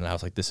time, and I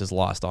was like, this is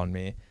lost on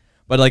me.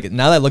 But like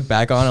now that I look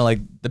back on it,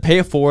 like the pay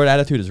it forward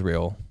attitude is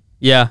real.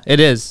 Yeah, it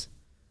is.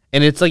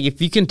 And it's like, if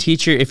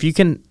you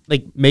can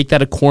like make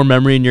that a core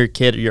memory in your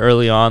kid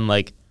early on,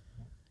 like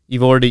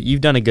you've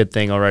done a good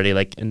thing already.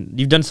 Like, and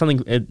you've done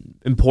something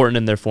important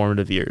in their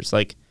formative years.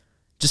 Like,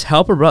 just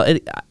help a brother.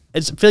 I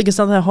feel like it's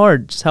not that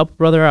hard. Just help a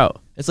brother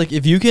out. It's like,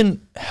 if you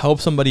can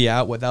help somebody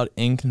out without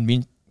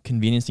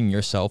inconveniencing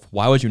yourself,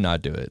 why would you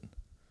not do it?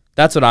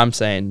 That's what I'm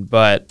saying.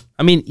 But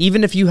I mean,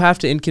 even if you have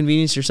to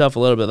inconvenience yourself a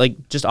little bit,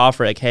 like just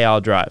offer like, hey,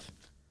 I'll drive.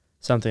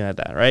 Something like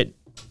that, right?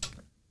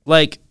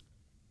 Like,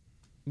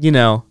 you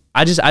know,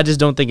 I just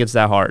don't think it's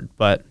that hard,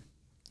 but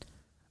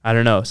I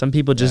don't know. Some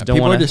people just don't want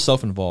to. People are just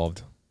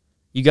self-involved.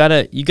 You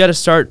gotta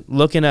start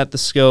looking at the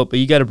scope, but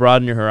you gotta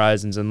broaden your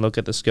horizons and look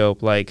at the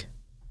scope. Like,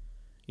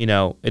 you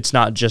know, it's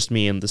not just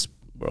me in this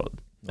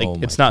world.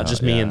 Like, it's not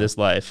just me in this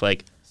life.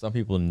 Like, some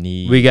people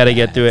need. We gotta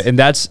get through it, and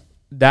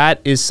that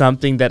is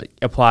something that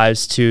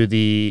applies to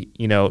the,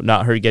 you know,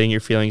 not getting your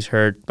feelings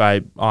hurt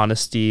by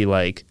honesty.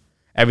 Like,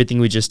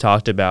 everything we just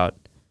talked about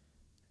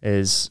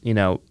is, you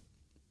know,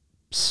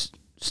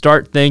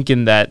 start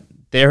thinking that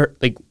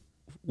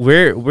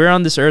we're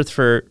on this earth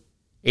for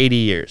 80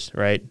 years,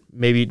 right?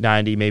 Maybe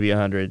 90, maybe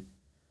 100.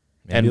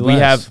 Maybe and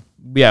less.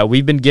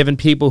 We've been given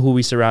people who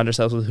we surround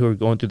ourselves with who are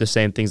going through the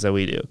same things that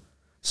we do.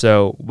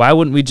 So why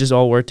wouldn't we just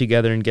all work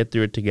together and get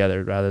through it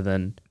together, rather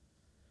than,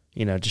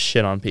 you know, just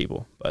shit on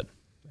people? But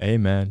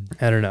amen.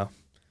 I don't know.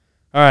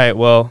 All right,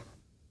 well,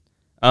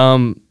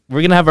 we're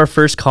going to have our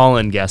first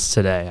call-in guest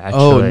today,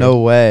 actually. Oh,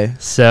 no way.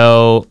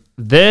 So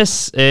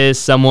this is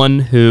someone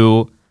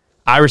who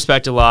I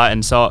respect a lot,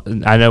 and so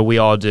I know we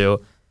all do,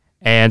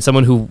 and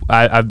someone who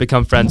I've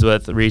become friends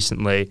with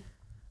recently.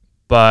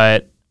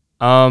 But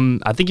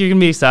I think you're gonna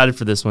be excited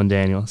for this one,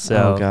 Daniel.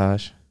 So oh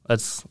gosh,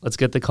 let's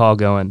get the call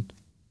going.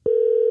 Do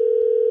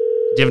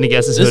you have any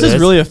guesses? This is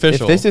really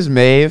official. If this is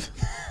Maeve.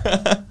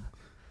 All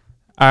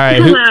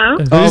right. Hello.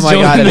 Oh my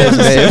God, it is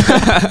Maeve.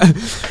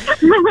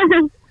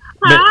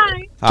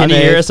 Hi. Can you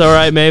hear us all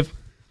right, Maeve?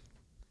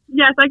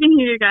 Yes, I can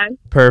hear you guys.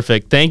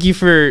 Perfect. Thank you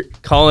for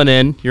calling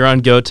in. You're on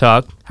Go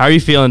Talk. How are you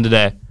feeling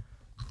today?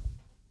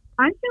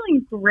 I'm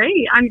feeling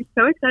great. I'm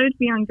so excited to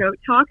be on Goat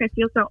Talk. I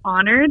feel so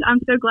honored. I'm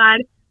so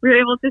glad we were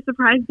able to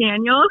surprise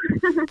Daniel.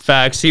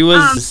 Facts. He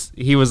was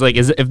like,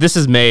 if this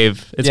is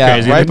Maeve, it's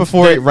crazy. Right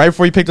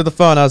before you picked up the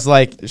phone, I was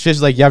like,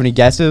 she's like, you have any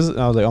guesses? And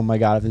I was like, oh my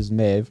God, if this is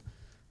Maeve.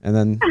 And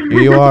then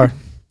here you are.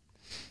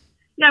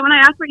 Yeah, when I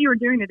asked what you were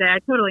doing today, I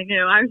totally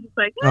knew. I was just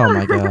like, oh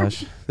my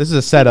gosh. This is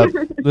a setup.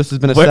 This has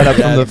been a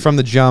setup from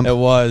the jump. It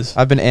was.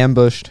 I've been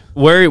ambushed.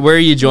 Where are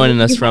you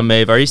joining us from,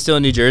 Maeve? Are you still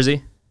in New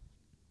Jersey?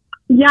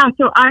 Yeah,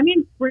 so I'm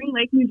in Spring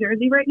Lake, New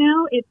Jersey right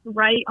now. It's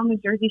right on the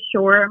Jersey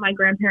Shore. My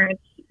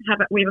grandparents we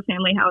have a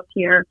family house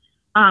here.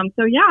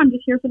 So yeah, I'm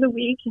just here for the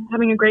week,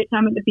 having a great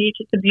time at the beach.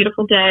 It's a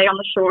beautiful day on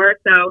the shore.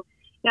 So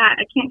yeah,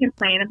 I can't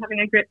complain. I'm having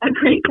a great time.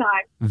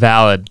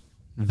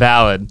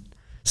 Valid.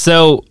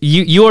 So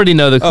you already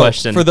know the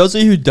question. For those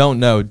of you who don't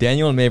know,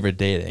 Daniel and Maeve are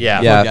dating.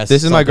 Yeah.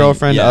 This is my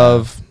girlfriend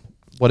of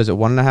what is it,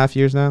 1.5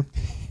 years now?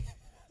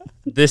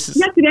 This is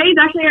Yeah, today is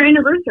actually our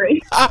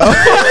anniversary.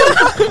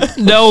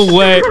 no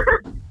way.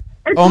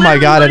 It's Oh my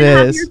God, it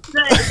 1.5 is. years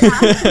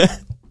today,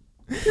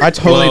 yeah. I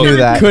totally Whoa. knew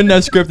that. Couldn't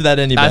have scripted that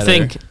any better.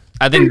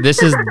 I think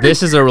this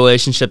is a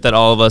relationship that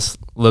all of us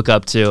look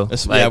up to.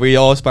 Yeah, we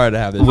all aspire to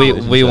have this.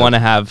 We want to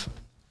have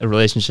a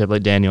relationship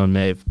like Daniel and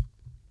Maeve.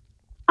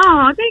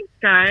 Oh, thanks,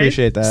 guys.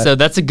 Appreciate that. So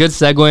that's a good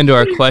segue into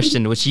our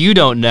question, which you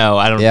don't know.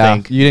 I don't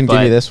think. You didn't give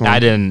me but this one. I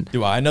didn't.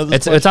 Do I know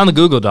this? It's on the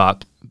Google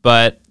Doc,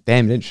 but.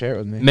 Damn, you didn't share it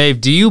with me. Maeve,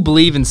 do you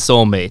believe in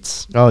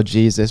soulmates? Oh,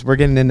 Jesus. We're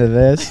getting into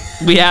this.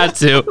 We had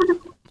to.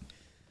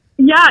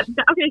 Yeah.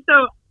 Okay.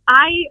 So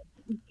I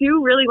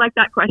do really like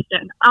that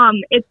question.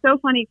 It's so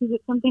funny because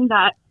it's something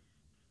that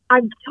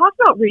I've talked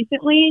about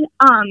recently.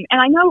 And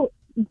I know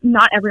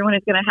not everyone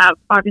is going to have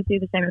obviously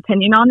the same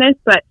opinion on this,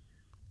 but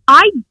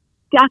I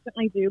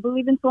definitely do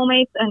believe in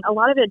soulmates, and a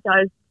lot of it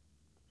does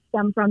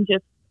stem from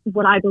just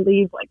what I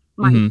believe, like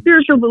my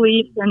spiritual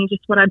beliefs and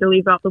just what I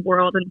believe about the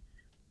world. And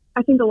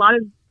I think a lot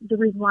of the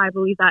reason why I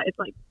believe that is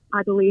like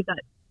I believe that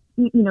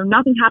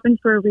nothing happens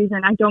for a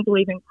reason. I don't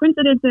believe in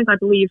coincidences.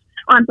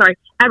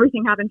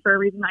 Everything happens for a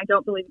reason. I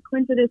don't believe in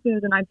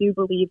coincidences, and I do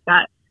believe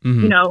that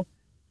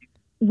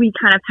we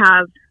kind of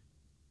have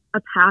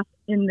a path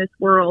in this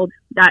world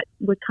that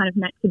was kind of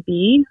meant to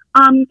be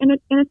in a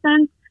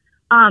sense.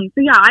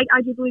 So yeah,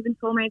 I do believe in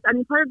soulmates. I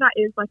mean, part of that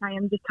is like I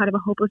am just kind of a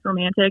hopeless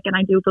romantic, and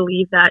I do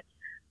believe that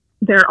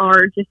there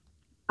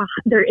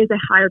is a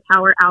higher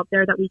power out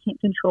there that we can't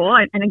control.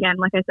 And again,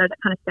 like I said, that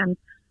kind of stems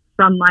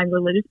from my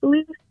religious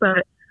beliefs.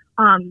 But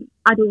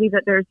I believe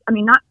that there's, I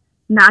mean, not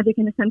magic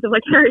in the sense of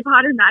like Harry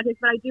Potter magic,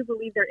 but I do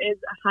believe there is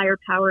a higher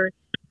power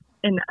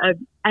and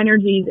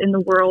energies in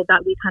the world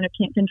that we kind of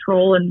can't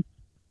control, and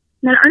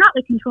that are not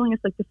like controlling us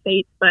like the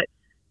fates, but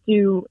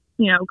do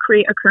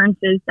create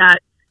occurrences that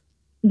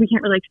we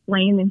can't really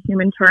explain in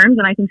human terms.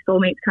 And I think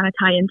soulmates kind of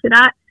tie into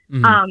that.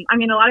 I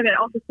mean, a lot of it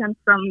also stems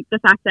from the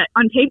fact that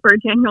on paper,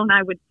 Daniel and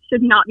I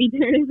should not be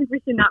doing this.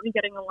 We should not be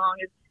getting along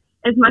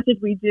as much as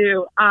we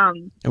do.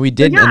 And we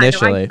didn't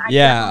initially.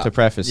 No, to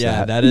preface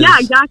that. That is. Yeah,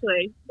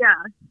 exactly. Yeah.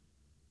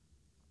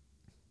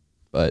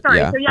 But sorry.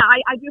 yeah. So yeah,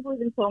 I do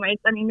believe in soulmates.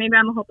 I mean, maybe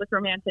I'm a hopeless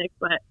romantic,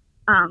 but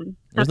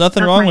there's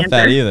nothing wrong with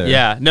that either.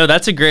 Yeah, no,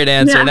 that's a great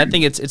answer, and I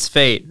think it's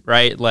fate,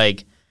 right?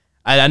 Like,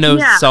 I know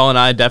Saul and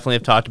I definitely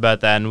have talked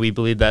about that, and we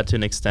believe that to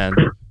an extent.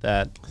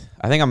 That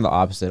I think I'm the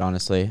opposite,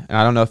 honestly, and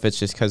I don't know if it's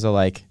just because of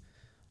like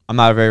I'm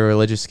not a very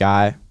religious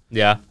guy.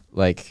 Yeah.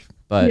 Like,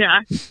 but yeah.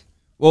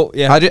 Well,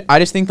 yeah. I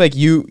just think like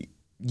you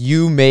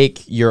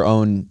make your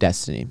own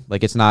destiny.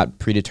 Like it's not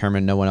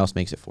predetermined. No one else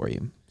makes it for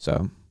you.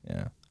 So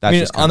yeah. That's I mean,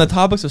 just on the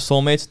topics of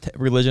soulmates,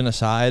 religion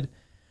aside,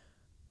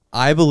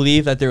 I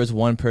believe that there is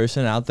one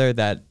person out there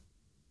that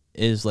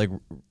is like,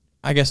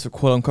 I guess,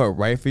 quote unquote,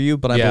 right for you.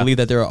 But I believe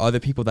that there are other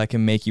people that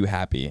can make you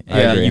happy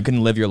and that you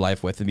can live your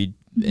life with and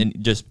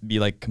just be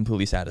like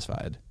completely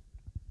satisfied.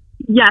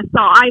 Yes, so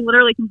I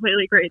literally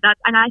completely agree.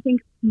 And I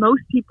think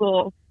most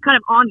people kind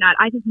of on that.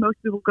 I think most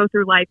people go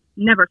through life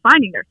never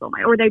finding their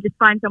soulmate, or they just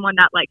find someone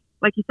that like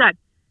you said,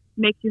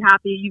 makes you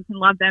happy. You can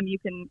love them. You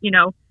can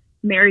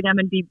marry them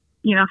and be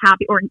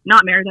happy, or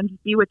not marry them,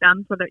 just be with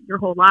them for your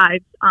whole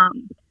lives.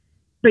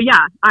 But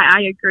yeah,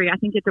 I agree. I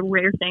think it's a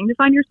rare thing to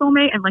find your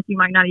soulmate, and like you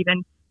might not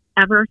even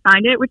ever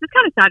find it, which is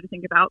kind of sad to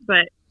think about.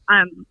 But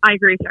I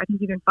agree with you. I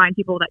think you can find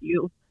people that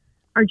you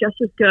are just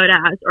as good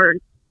as, or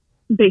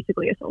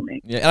basically a soulmate.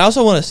 Yeah, and I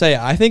also want to say,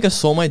 I think a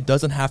soulmate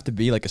doesn't have to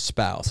be like a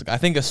spouse. Like, I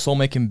think a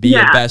soulmate can be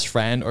a best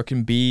friend, or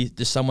can be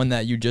just someone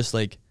that you just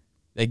like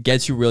that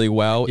gets you really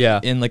well.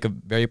 In like a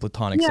very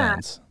platonic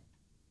sense.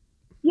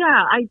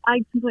 Yeah, I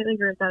completely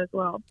agree with that as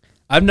well.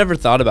 I've never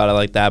thought about it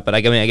like that, but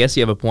I mean, I guess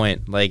you have a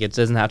point. Like, it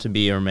doesn't have to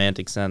be a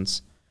romantic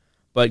sense.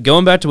 But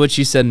going back to what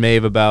you said,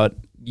 Maeve, about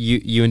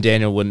you and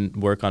Daniel wouldn't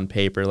work on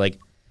paper, like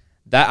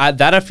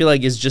that I feel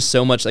like is just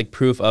so much like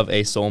proof of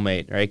a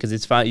soulmate, right? Because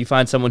you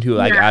find someone who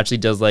like actually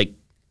does like,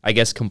 I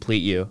guess,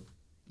 complete you.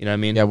 You know what I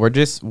mean? Yeah,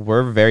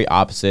 we're very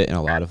opposite in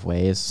a lot of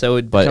ways. So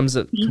it becomes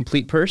a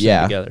complete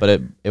person together.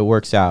 But it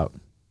works out.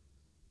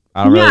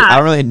 I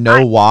don't really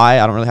know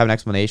why. I don't really have an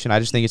explanation. I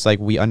just think it's like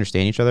we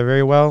understand each other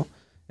very well,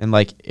 and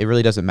like it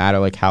really doesn't matter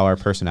like how our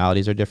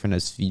personalities are different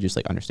as you just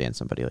like understand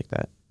somebody like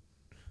that.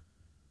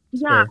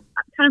 Yeah,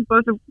 kind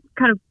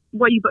of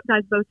what you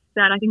guys both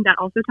said. I think that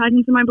also ties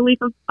into my belief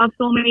of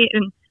soulmate,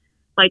 and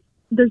like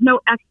there's no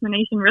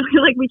explanation really.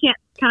 Like we can't,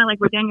 kind of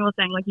like what Daniel was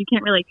saying, like you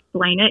can't really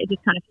explain it. It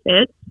just kind of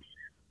fits.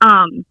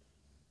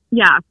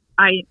 Yeah,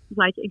 I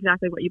like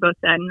exactly what you both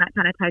said, and that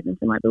kind of ties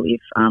into my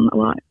belief a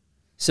lot.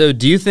 So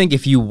do you think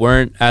if you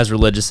weren't as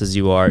religious as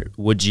you are,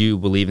 would you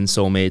believe in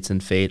soulmates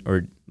and fate,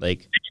 or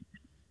like,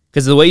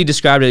 because the way you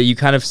described it, you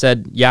kind of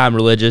said, yeah, I'm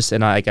religious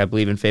and I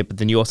believe in fate, but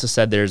then you also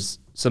said there's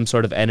some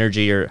sort of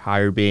energy or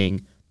higher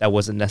being that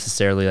wasn't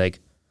necessarily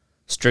like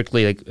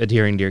strictly like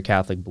adhering to your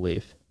Catholic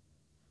belief.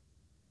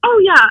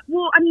 Oh yeah.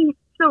 Well, I mean,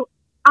 so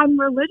I'm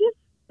religious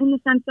in the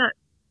sense that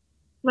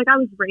like I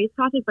was raised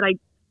Catholic, but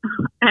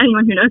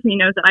anyone who knows me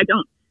knows that I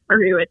don't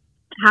agree with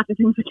half the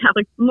things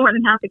more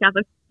than half the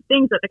Catholic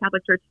things that the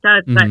Catholic Church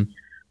does. Mm-hmm.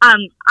 I'm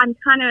I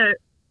kind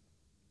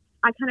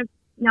of,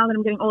 now that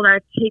I'm getting older,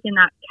 I've taken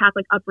that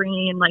Catholic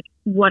upbringing and like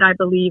what I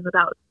believe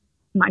about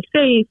my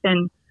faith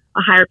and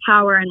a higher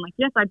power. And like,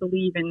 yes, I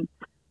believe in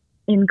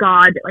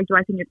God. Like, do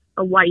I think it's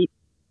a white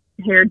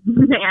haired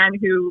man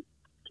who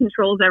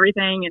controls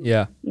everything? And,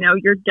 you know,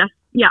 you're just,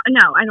 no,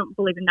 I don't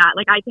believe in that.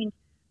 Like, I think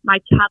my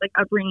Catholic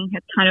upbringing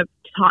has kind of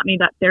taught me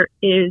that there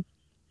is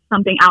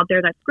something out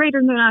there that's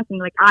greater than us. And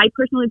like, I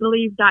personally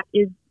believe that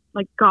is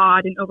like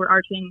God and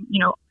overarching, you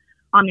know,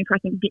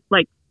 omnipresent,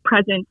 like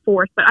present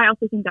force. But I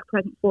also think that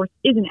present force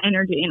is an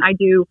energy. And I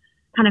do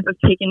kind of have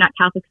taken that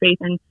Catholic faith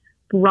and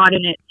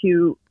broaden it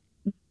to,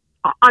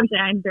 obviously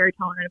I'm very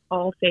tolerant of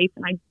all faiths,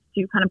 and I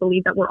do kind of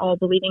believe that we're all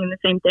believing in the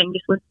same thing,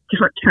 just with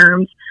different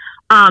terms.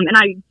 And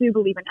I do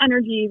believe in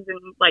energies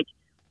and like,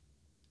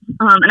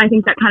 and I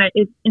think that kind of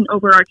is an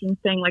overarching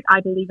thing. Like,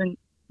 I believe in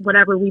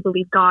whatever we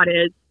believe God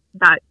is,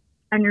 that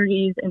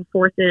energies and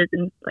forces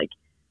and like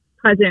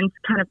presence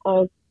kind of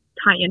all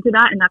tie into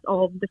that. And that's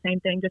all the same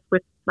thing, just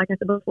with, like I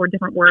said before,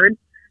 different words.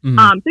 So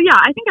yeah,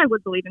 I think I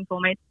would believe in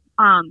soulmates.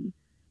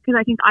 Cause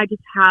I think I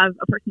just have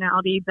a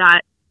personality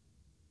that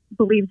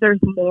believes there's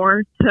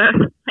more to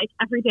like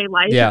everyday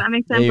life. Yeah. If that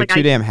makes sense. Yeah, you're like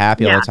too damn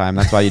happy all the time.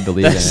 That's why you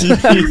believe in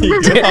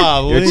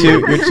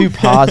it. You're too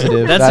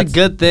positive. That's a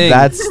good thing.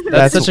 That's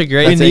such a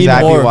great That's thing.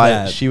 exactly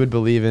why she would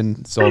believe in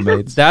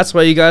soulmates. That's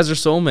why you guys are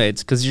soulmates,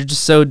 because you're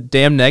just so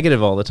damn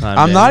negative all the time.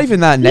 I'm not even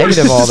that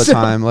negative all the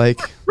time. Like,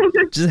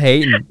 just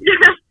hating.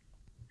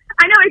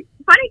 I know, it's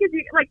funny because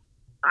you like,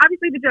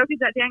 obviously the joke is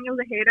that Daniel's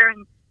a hater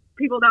and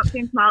people don't see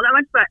him smile that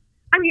much, but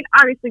I mean,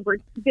 obviously we're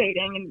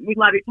dating and we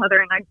love each other,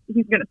 and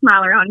he's gonna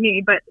smile around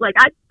me. But like,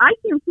 I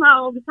see him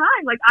smile all the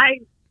time. Like, I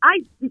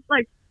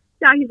like,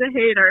 yeah, he's a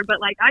hater, but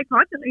like, I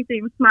constantly see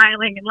him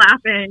smiling and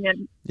laughing.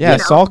 And yeah, you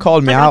know, Saul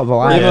called me out the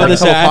line. Like,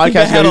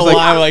 podcasts ago,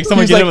 like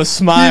someone gave him a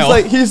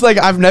smile. He's like,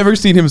 I've never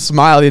seen him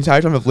smile the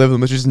entire time I've lived with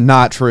him, which is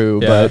not true.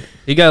 Yeah. But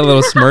he got a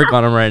little smirk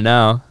on him right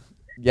now.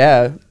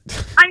 Yeah.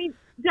 I mean,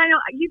 Daniel,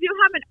 you do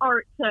have an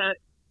art to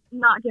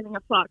not giving a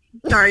fuck.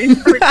 Sorry,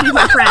 excuse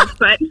my French,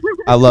 but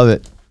I love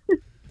it.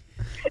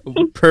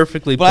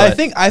 Perfectly put. But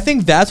I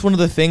think that's one of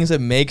the things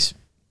that makes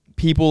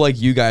people like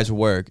you guys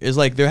work, is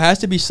like there has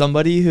to be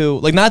somebody who,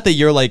 like, not that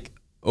you're like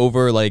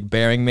over like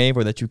bearing Maeve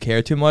or that you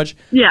care too much,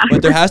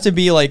 but there has to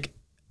be like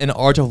an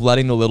art of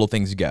letting the little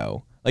things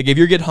go. Like, if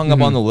you get hung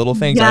up on the little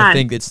things, I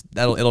think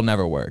it'll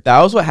never work. That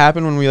was what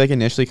happened when we like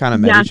initially kind of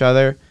met each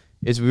other.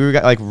 Is we were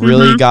like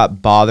really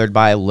got bothered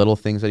by little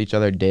things that each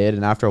other did,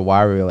 and after a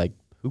while we were like,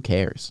 who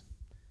cares?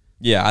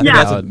 Yeah, I think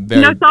that's a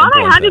very Saul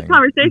and I had this thing.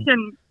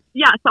 conversation.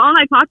 Yeah, Saul and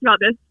I talked about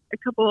this a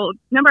couple.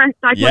 Remember,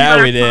 I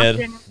yeah, we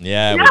did.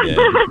 Yeah, we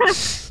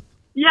did.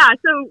 Yeah,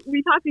 so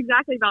we talked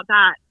exactly about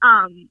that.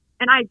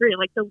 And I agree.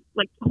 Like,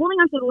 holding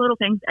on to the little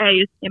things, A,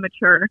 is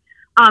immature.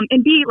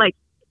 And B, like,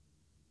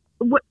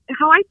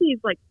 how I see is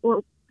like,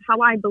 or how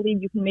I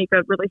believe you can make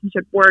a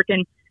relationship work.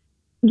 And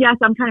yes,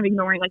 I'm kind of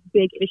ignoring like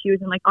big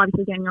issues. And like,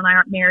 obviously Daniel and I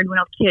aren't married when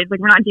I was kids. Like,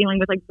 we're not dealing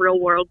with like real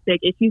world big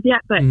issues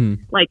yet. But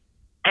like,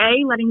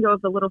 A, letting go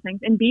of the little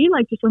things, and B,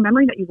 like, just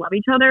remembering that you love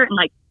each other, and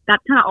like,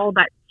 that's kind of all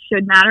that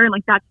should matter. And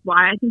like, that's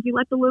why I think you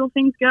let the little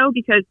things go,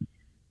 because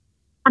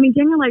I mean,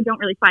 Daniel and I don't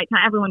really fight.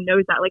 Kind of everyone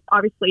knows that. Like,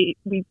 obviously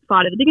we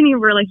fought at the beginning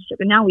of a relationship,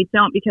 and now we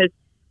don't, because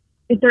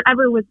if there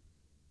ever was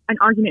an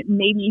argument,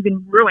 maybe even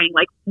brewing,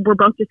 like, we're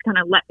both just kind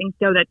of let things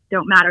go that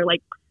don't matter.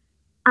 Like,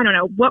 I don't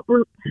know what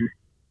we're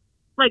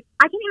like.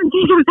 I can't even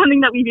think of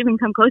something that we've even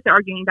come close to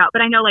arguing about.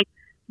 But I know, like,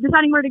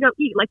 deciding where to go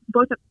eat, like,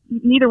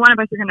 neither one of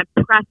us are going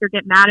to press or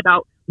get mad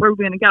about where we're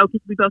going to go,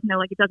 because we both know,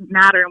 like, it doesn't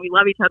matter, and we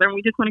love each other, and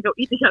we just want to go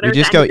eat each other. We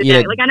just go eat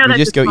at, like, I know we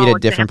just go eat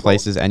at different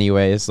places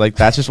anyways. Like,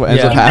 that's just what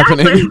ends up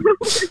happening.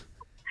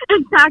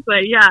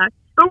 Exactly, yeah.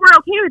 But we're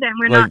okay with it, and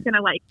we're not going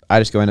to, like, I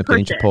just go end up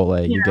getting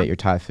Chipotle, you get your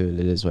Thai food.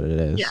 It is what it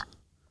is. Yeah.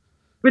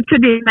 Which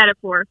could be a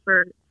metaphor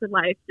for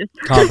life.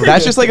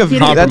 That's just like a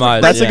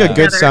compromise. That's like a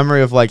good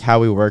summary of like how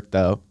we work,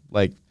 though.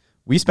 Like,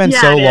 we spend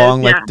so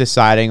long like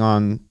deciding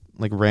on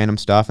like random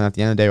stuff, and at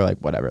the end of the day, we're like,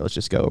 whatever, let's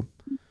just go.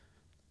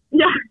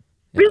 Yeah,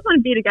 we just want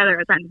to be together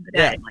at the end of the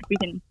day. Yeah. Like, we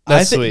can.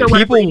 I think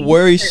people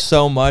worry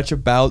so much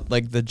about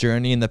like the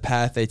journey and the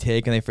path they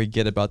take, and they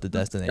forget about the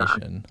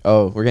destination.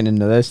 Oh, we're getting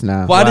into this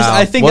now. Well, wow.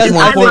 I think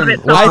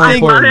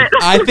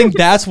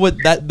that's what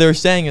that they're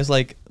saying is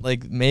like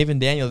Maeve and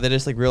Daniel. They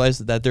just like realize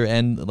that their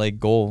end like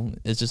goal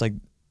is just like,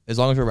 as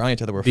long as we're around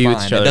each other, we're fine.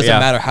 It doesn't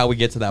matter how we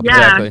get to that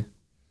point.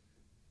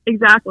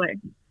 Exactly.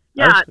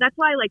 Yeah, that's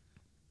why like.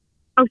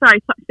 Oh,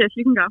 sorry, sis,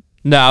 you can go.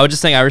 No, I was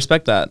just saying I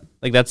respect that.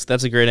 Like,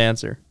 that's a great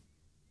answer.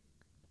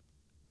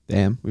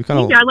 Damn, Thank you. I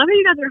love how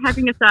you guys are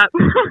hyping us up.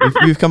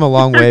 we've come a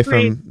long way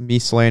from me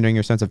slandering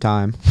your sense of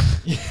time.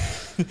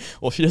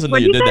 Well, she doesn't know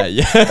you did that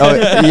yet. Oh,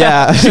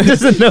 yeah. She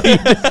doesn't know you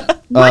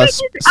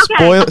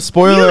did.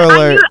 Spoiler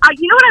alert.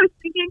 You know what I was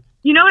thinking?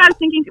 You know what I was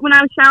thinking when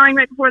I was showering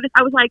right before this?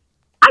 I was like,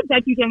 I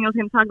bet you Daniel's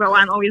going to talk about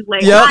why I'm always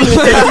late. Yep.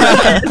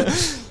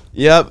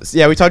 Yep.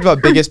 Yeah, we talked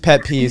about biggest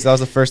pet peeves. That was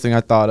the first thing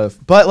I thought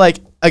of. But like,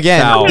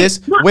 again, foul. this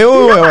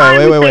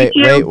Well,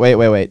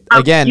 wait.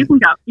 Again, you can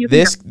go. You can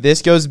go.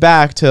 this goes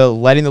back to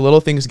letting the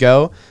little things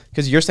go,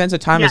 because your sense of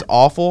time is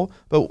awful,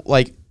 but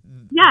like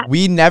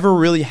we never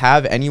really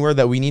have anywhere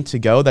that we need to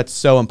go that's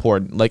so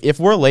important. Like if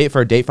we're late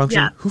for a date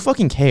function, who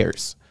fucking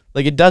cares?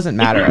 Like it doesn't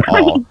matter at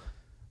all.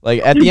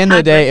 Like at the end of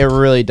the day, it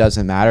really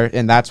doesn't matter,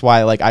 and that's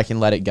why like I can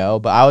let it go.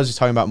 But I was just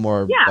talking about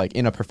more like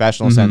in a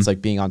professional sense,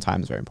 like being on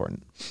time is very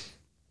important.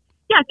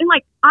 Yes, and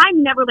like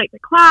I'm never late to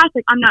class.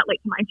 Like I'm not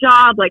late to my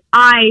job. Like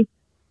I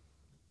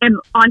am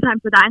on time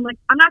for that, and like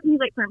I'm not gonna be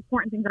late for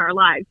important things in our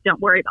lives.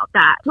 Don't worry about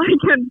that.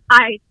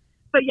 Like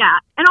but yeah,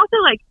 and also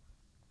like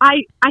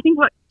I think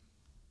what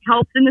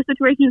helps in this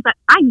situation is that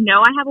I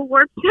know I have a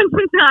warped sense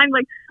of time.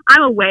 Like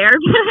I'm aware of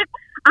it.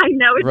 I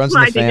know it's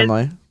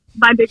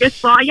my biggest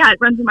flaw. Yeah, it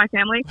runs in my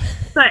family.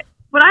 But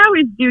what I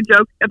always do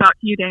joke about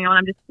to you, Daniel, and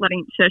I'm just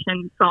letting Shish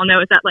and Saul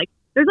know, is that like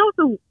there's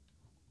also,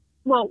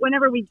 well,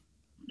 whenever we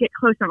get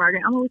close to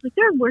Margaret, I'm always like,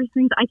 there are worse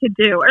things I could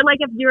do. Or like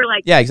if you're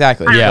like, yeah,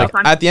 exactly. Yeah.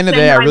 Like, at the end of the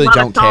day, I really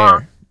don't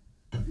care.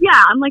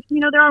 Yeah, I'm like,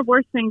 there are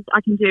worse things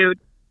I can do.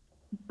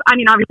 I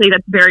mean, obviously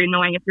that's very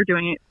annoying if you're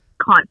doing it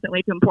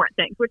constantly to important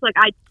things, which like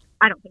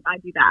I don't think I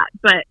do that.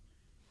 But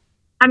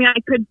I mean, I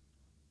could,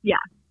 yeah.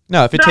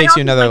 No, if it takes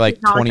you another like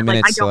 20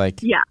 minutes to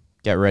like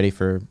get ready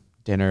for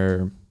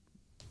dinner,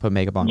 put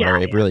makeup on,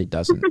 it really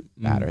doesn't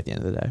matter at the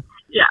end of the day.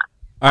 Yeah.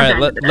 All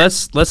right,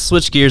 let's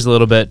switch gears a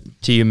little bit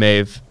to you,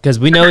 Maeve, because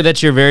we know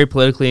that you're very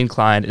politically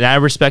inclined, and I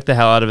respect the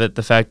hell out of it.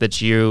 The fact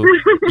that you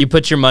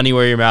put your money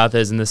where your mouth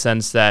is, in the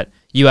sense that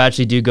you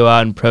actually do go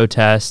out and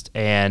protest,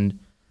 and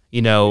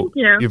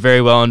you're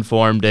very well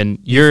informed, and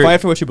you fight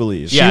for what you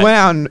believe. She went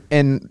out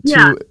and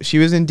she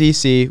was in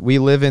DC. We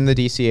live in the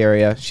DC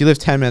area. She lives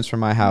 10 minutes from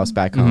my house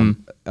back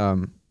home,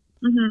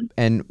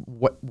 and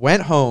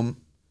went home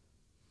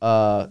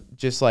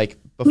just like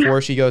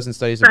before she goes and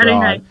studies Friday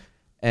abroad. Night.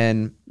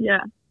 And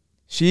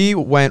she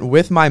went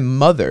with my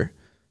mother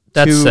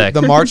to sick.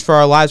 The March for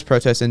Our Lives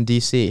protest in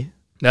DC.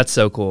 That's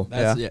so cool.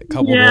 That's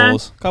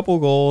couple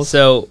goals.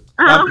 So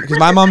because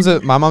my mom's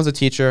a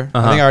teacher.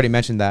 I think I already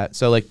mentioned that.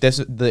 So like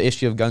the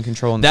issue of gun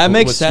control and that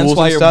makes sense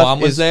why your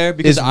mom was there,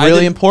 because it's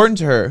really important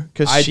to her,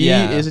 because she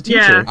is a teacher.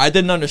 Yeah. I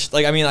didn't understand.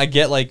 Like I mean, I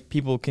get like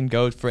people can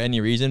go for any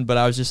reason, but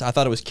I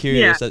thought it was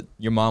curious that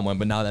your mom went.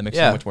 But now that makes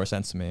so much more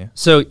sense to me.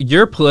 So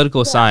you're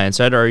political science,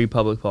 right? Or are you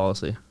public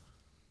policy?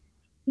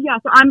 Yeah,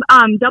 so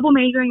I'm double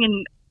majoring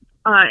in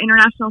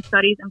international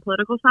studies and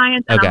political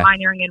science, and I'm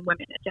minoring in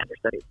women and gender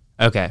studies.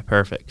 Okay,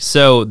 perfect.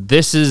 So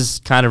this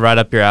is kind of right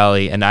up your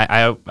alley, and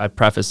I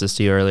prefaced this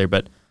to you earlier,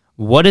 but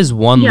what is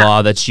one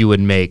law that you would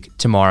make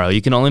tomorrow?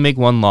 You can only make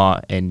one law,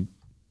 and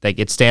like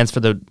it stands for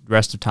the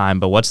rest of time,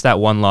 but what's that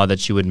one law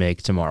that you would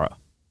make tomorrow?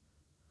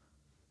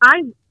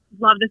 I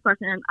love this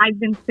question, and I've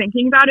been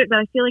thinking about it, but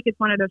I feel like it's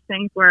one of those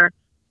things where,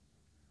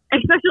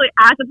 especially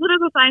as a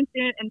political science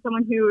student and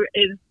someone who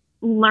is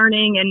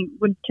learning and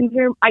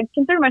I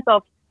consider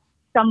myself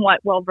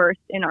somewhat well versed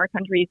in our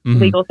country's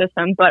legal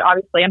system, but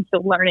obviously I'm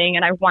still learning,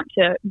 and I want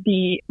to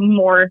be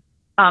more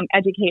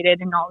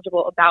educated and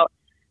knowledgeable about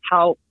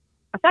how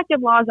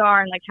effective laws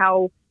are, and like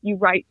how you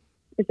write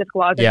specific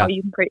laws and how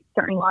you can create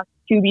certain laws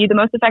to be the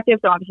most effective.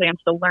 So obviously I'm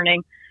still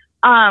learning,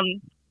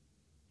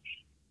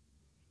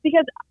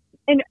 because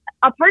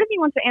a part of me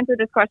wants to answer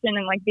this question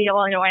and like be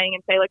all annoying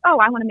and say like, oh,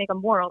 I want to make a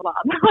moral law.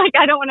 Like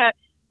I don't want to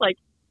like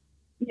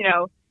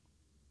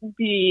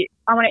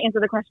I want to answer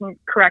the question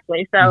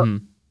correctly. So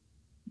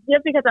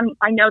just because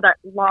I know that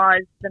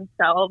laws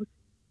themselves,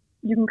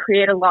 you can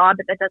create a law,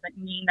 but that doesn't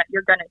mean that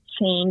you're going to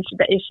change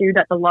the issue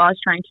that the law is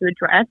trying to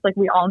address. Like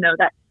we all know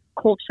that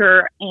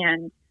culture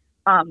and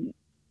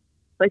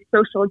like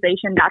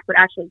socialization, that's what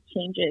actually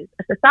changes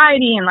a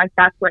society. And like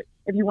that's what,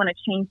 if you want to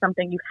change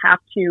something, you have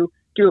to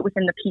do it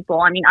within the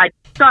people. I mean, I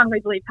strongly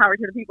believe power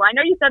to the people. I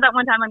know you said that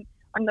one time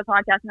on the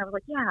podcast, and I was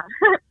like, yeah.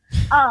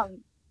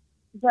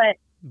 But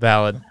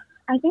valid.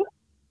 I think,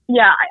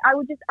 I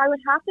would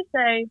have to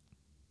say,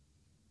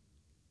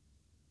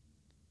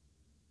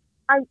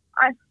 it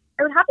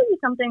would have to be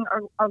something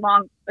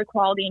along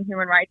equality and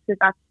human rights,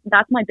 because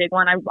that's my big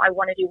one. I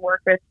want to do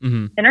work with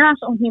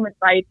international human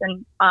rights,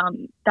 and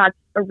that's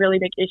a really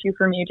big issue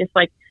for me, just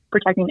like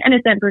protecting the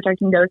innocent,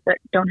 protecting those that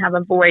don't have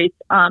a voice,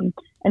 and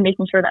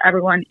making sure that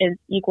everyone is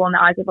equal in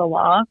the eyes of the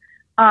law.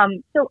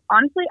 So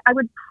honestly, I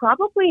would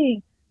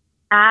probably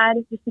add,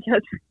 just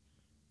because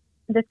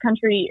this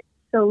country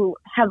so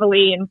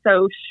heavily and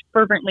so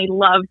fervently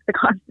loves the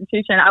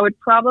Constitution, I would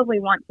probably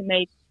want to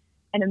make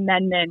an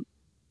amendment.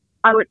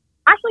 I'll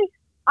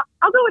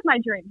go with my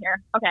dream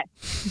here. Okay.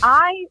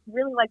 I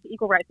really like the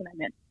Equal Rights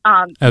Amendment.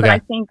 But I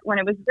think when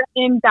it was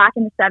written back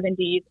in the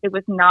 70s, it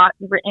was not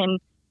written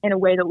in a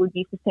way that would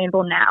be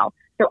sustainable now.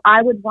 So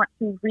I would want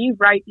to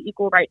rewrite the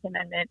Equal Rights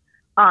Amendment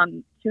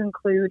to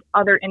include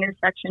other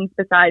intersections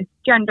besides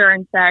gender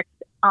and sex,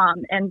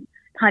 and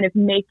kind of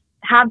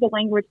have the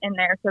language in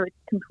there so it's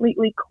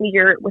completely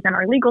clear within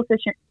our legal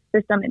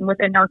system and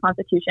within our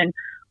Constitution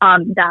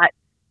that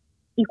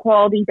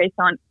equality based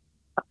on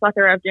a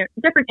plethora of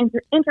different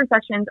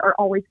intersections are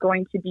always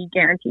going to be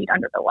guaranteed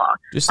under the law.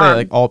 Just say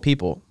like all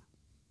people.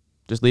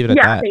 Just leave it at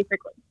Yeah, that.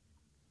 basically.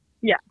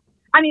 Yeah.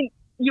 I mean,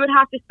 you would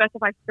have to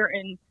specify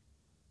certain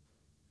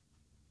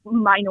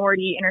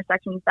minority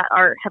intersections that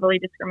are heavily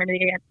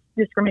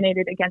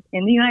discriminated against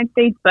in the United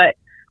States, but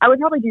I would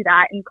probably do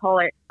that and call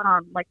it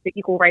like the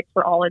Equal Rights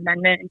for All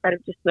Amendment instead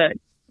of just the,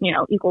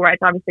 equal rights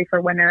obviously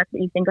for women. That's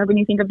what you think of when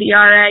you think of the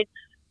ERA.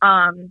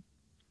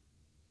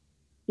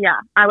 Yeah,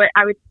 I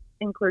would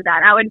include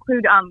that. I would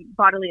include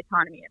bodily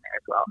autonomy in there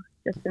as well,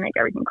 just to make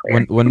everything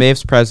clear. When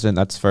Maeve's president,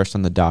 that's first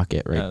on the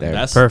docket right there.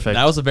 That's perfect.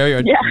 That was a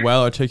very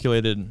well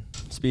articulated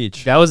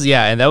speech. That was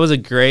and that was a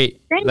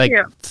great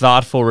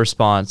thoughtful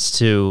response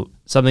to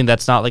something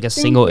that's not like a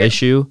single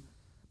issue,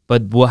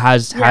 but what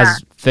has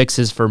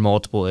fixes for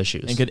multiple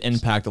issues and could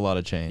impact a lot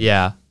of change.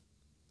 Yeah,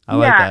 I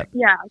like that.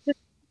 Yeah,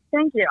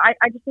 thank you.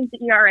 I just think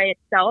the ERA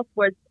itself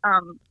was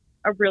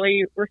a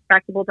really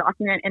respectable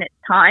document in its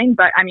time,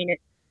 but I mean,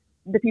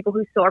 the people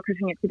who still are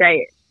pushing it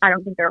today, I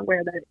don't think they're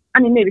aware that. I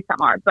mean, maybe some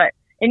are, but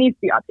it needs to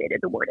be updated.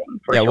 The wording.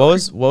 For sure.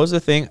 What was the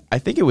thing? I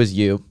think it was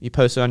you. You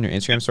posted on your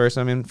Instagram story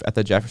something at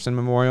the Jefferson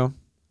Memorial.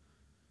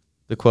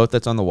 The quote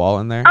that's on the wall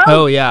in there.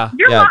 Oh yeah,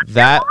 your mom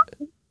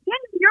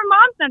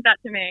sent that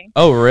to me.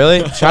 Oh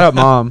really? Shout out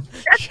mom.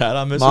 Shout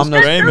out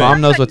Mrs.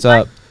 Mom knows what's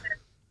up.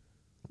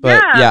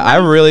 But I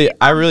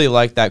really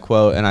like that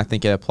quote, and I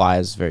think it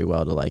applies very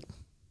well to like.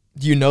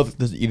 Do you know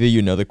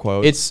the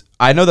quote?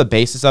 I know the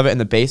basis of it, and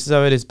the basis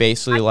of it is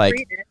basically like.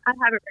 Read it. I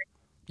have it right.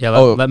 Yeah,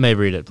 let Maeve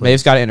read it. Please.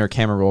 Maeve's got it in her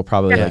camera roll,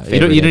 probably. Yeah. You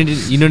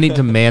don't need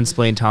to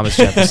mansplain Thomas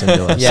Jefferson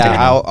to us.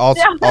 Yeah,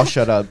 I'll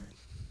shut up.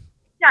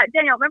 Yeah,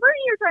 Daniel, remember when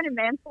you were trying to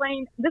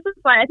mansplain? This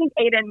is fun. I think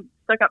Aiden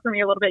stuck up for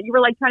me a little bit. You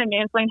were like trying to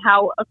mansplain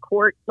how the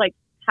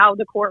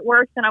court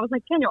works, and I was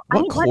like, Daniel, I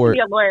didn't want to be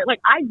a lawyer.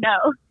 Like, I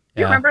know.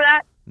 Do you remember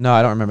that? No,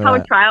 I don't remember how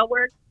that. a trial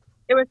works.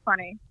 It was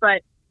funny,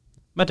 but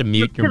I'm about to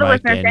mute your to the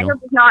mic, listeners, Daniel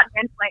does not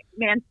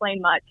mansplain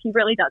much. He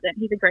really doesn't.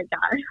 He's a great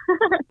guy.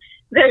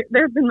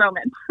 There's been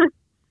moments.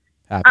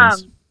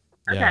 Happens.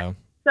 Okay. Yeah.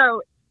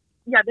 So,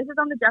 this is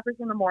on the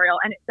Jefferson Memorial,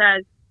 and it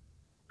says,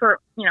 for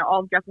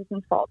all of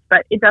Jefferson's faults,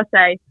 but it does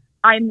say,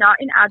 I am not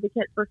an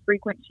advocate for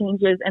frequent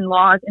changes in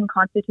laws and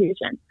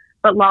constitutions,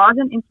 but laws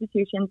and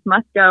institutions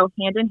must go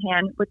hand in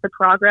hand with the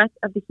progress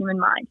of the human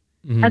mind.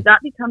 Mm-hmm. As that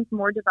becomes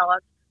more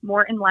developed,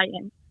 more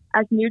enlightened,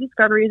 as new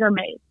discoveries are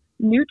made,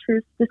 new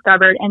truths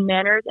discovered, and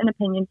manners and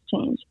opinions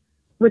change.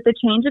 With the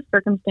change of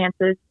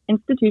circumstances,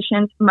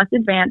 institutions must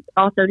advance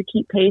also to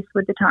keep pace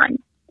with the times.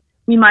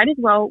 We might as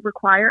well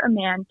require a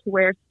man to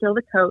wear still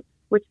the coat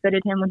which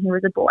fitted him when he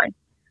was a boy,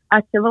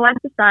 a civilized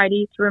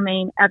society to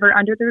remain ever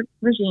under the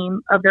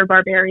regime of their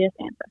barbarous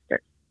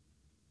ancestors.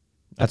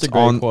 That's a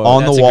great quote.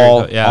 On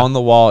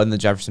the wall in the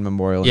Jefferson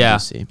Memorial in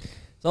D.C.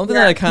 Something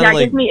that I kind of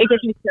like. It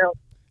gives me chills.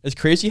 It's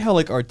crazy how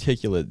like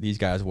articulate these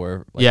guys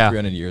were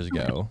 300 years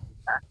ago.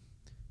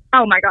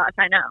 Oh my gosh,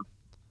 I know.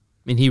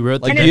 I mean, he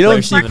wrote like you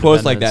don't see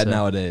quotes like that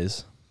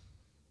nowadays.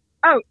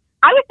 Oh,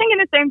 I was thinking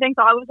the same thing.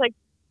 So I was like,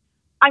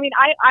 I mean,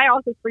 I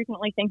also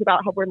frequently think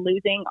about how we're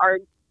losing our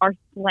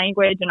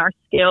language and our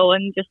skill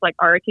and just like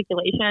our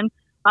articulation.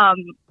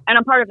 And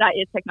a part of that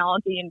is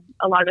technology, and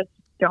a lot of us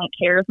don't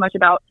care as much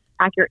about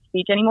accurate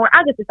speech anymore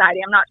as a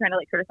society. I'm not trying to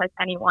like criticize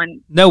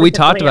anyone. No, we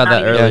talked about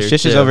that earlier. Yeah,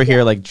 Shish is over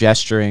here like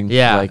gesturing.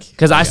 Yeah,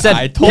 because I said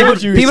I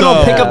told you people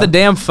don't pick up the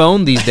damn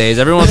phone these days.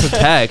 Everyone wants to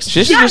text.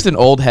 Shish is just an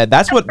old head.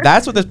 That's what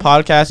this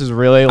podcast is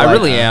really like. I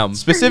really am.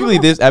 Specifically,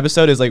 this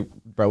episode is like,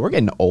 bro, we're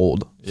getting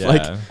old. Yeah.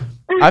 Like,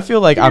 I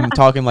feel like I'm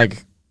talking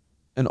like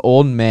an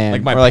old man.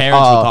 Like my parents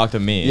would talk to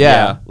me.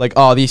 Yeah. Like,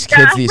 these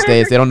kids these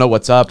days, they don't know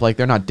what's up. Like,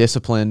 they're not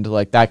disciplined.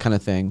 Like, that kind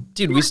of thing.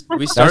 Dude, we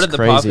started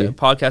the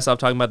podcast off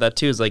talking about that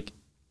too. It's like,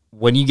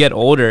 when you get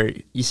older,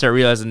 you start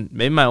realizing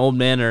maybe my old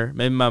man or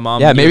maybe my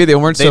mom. Yeah, maybe they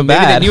weren't so bad.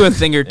 Maybe they knew a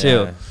thing or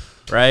two,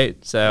 right?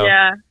 So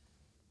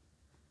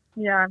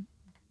yeah.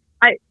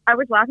 I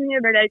was laughing the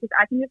other day because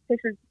I can just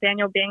picture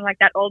Daniel being like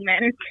that old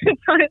man who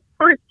sits on his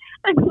porch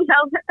and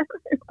yells at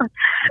everyone.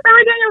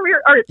 Remember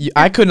Daniel?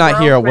 I could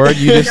not hear a word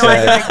you just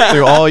said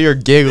through all your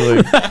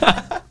giggling.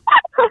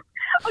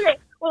 Okay,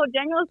 well,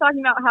 Daniel was talking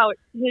about how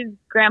his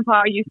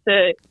grandpa used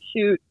to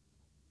shoot.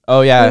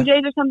 Oh yeah, Blue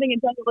Jays or something,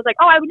 and Daniel was like,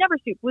 "Oh, I would never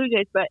shoot Blue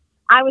Jays," but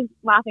I was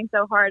laughing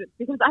so hard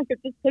because I could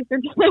just picture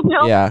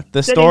Daniel. Yeah,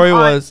 the story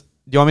was.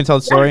 Do you want me to tell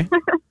the story?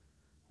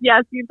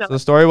 Yes, you tell. So the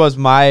story was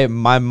my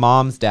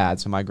mom's dad,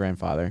 so my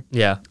grandfather.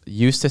 Yeah,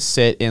 used to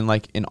sit in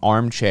like an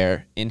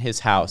armchair in his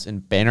house in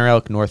Banner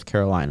Elk, North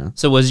Carolina.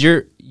 So was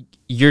your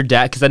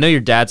dad? Because I know your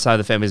dad's side of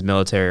the family is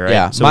military, right?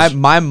 Yeah, so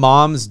my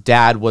mom's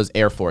dad was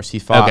Air Force. He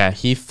fought. Okay.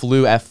 He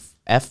flew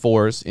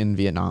F4s in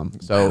Vietnam.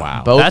 So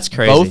wow, that's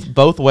crazy.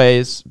 Both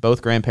ways,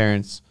 both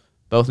grandparents,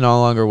 both no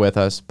longer with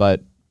us,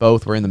 but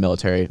both were in the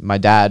military. My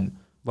dad,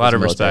 a lot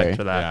of respect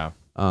for that.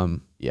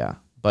 Yeah.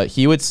 But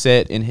he would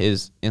sit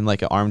in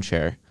like an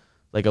armchair,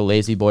 like a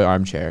lazy boy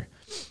armchair,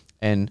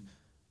 and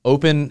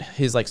open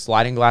his like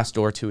sliding glass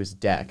door to his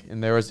deck.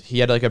 And he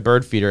had like a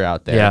bird feeder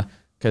out there. Yeah.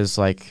 Because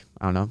like,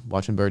 I don't know,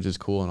 watching birds is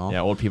cool and all.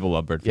 Yeah, old people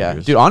love bird feeders.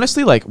 Yeah, dude,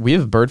 honestly, like we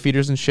have bird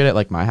feeders and shit at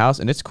like my house,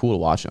 and it's cool to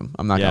watch them.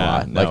 I'm not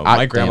gonna lie. Like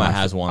my grandma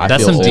has one.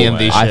 That's some DMV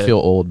shit. I feel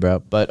old, bro.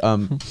 But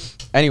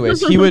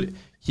anyways, he would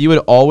he would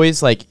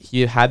always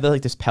he had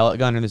this pellet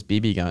gun or this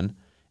BB gun,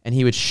 and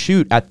he would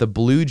shoot at the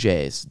blue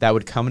jays that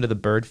would come into the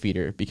bird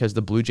feeder because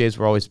the blue jays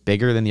were always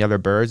bigger than the other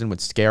birds and would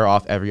scare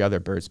off every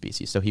other bird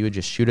species. So he would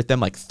just shoot at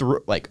them in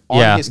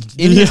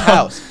his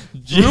house,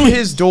 through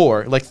his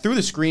door, through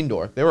the screen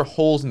door. There were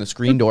holes in the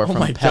screen door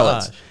from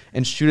pellets,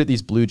 and shoot at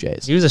these blue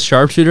jays. He was a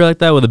sharpshooter like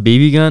that with a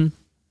BB gun.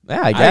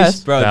 Yeah, I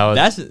guess, bro.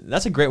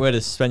 That's a great way to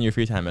spend your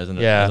free time as an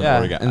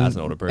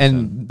older person.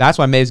 And that's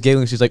why Maeve's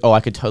giggling. She's like, "Oh, I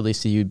could totally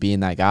see you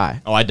being that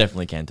guy." Oh, I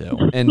definitely can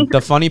too. And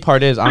the funny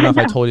part is, I don't know if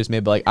I told you this,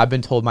 Maeve, but I've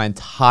been told my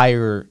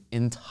entire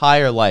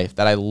life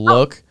that I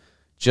look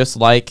just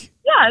like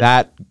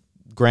that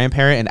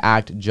grandparent and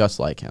act just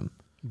like him.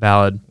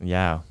 Valid.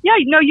 Yeah. Yeah.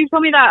 No, you've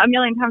told me that a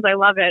million times. I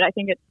love it. I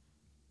think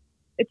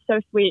it's so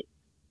sweet.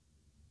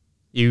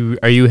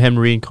 Are you him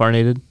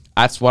reincarnated?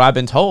 That's what I've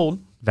been told.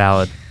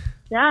 Valid.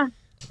 Yeah.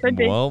 Could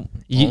be. Well,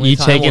 you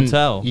taking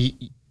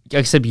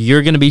except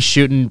you're going to be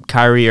shooting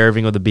Kyrie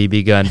Irving with a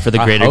BB gun for the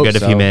greater good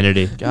of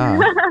humanity.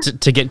 God.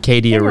 to get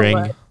KD a ring.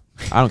 I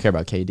don't care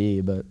about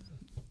KD, but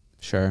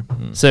sure.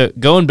 So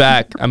going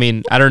back, I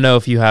mean, I don't know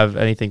if you have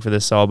anything for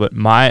this, Saul, but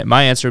my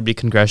answer would be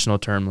congressional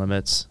term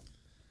limits.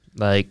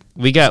 Like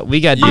we got.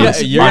 You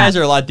guys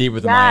are a lot deeper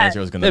than my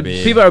answer was going to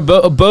be. People are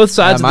both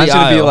sides of the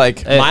aisle. Be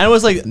like, mine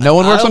was like no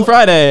one works on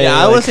Friday. Yeah,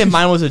 I would say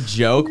mine was a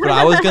joke, but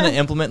I was going to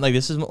implement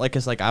this is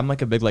cause I'm a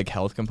big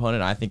health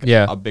component. I think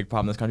a big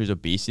problem in this country is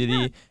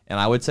obesity, and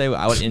I would say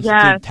I would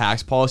institute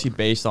tax policy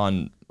based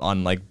on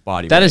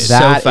body. That weight. is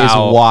so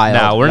foul. Is wild.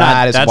 No, we're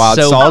that not. Is wild.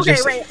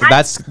 So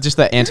that's just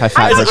the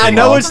anti-fat person. I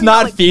know it's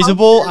not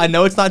feasible. I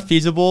know it's not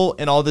feasible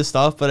and all this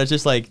stuff, but it's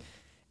just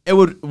it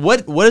would.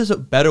 What is a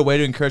better way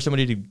to encourage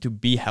somebody to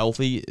be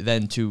healthy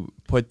than to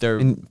put their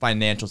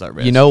financials at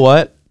risk? You know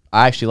what?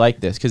 I actually like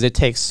this because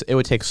it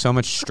would take so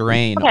much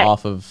strain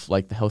off of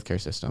the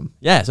healthcare system.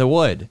 Yes, it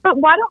would. But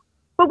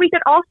But we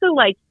could also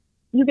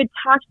you could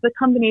tax the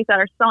companies that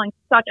are selling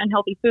such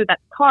unhealthy food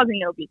that's causing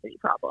the obesity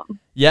problem.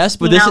 Yes,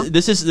 but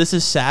this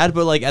is sad.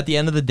 But at the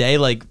end of the day,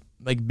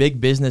 big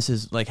business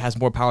is has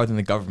more power than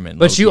the government.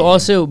 But you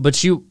also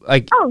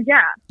oh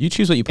yeah, you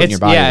choose what you put in your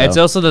body. Yeah, it's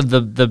also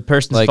the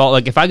person's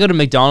fault. If I go to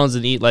McDonald's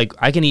and eat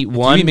I can eat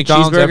one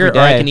cheeseburger or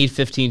I can eat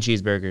 15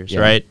 cheeseburgers,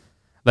 right?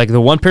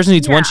 The one person who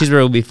eats one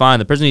cheeseburger will be fine.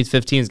 The person who eats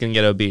 15 is gonna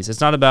get obese. It's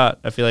not about.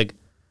 I feel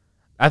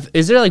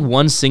is there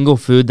one single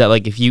food that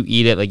if you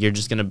eat it you're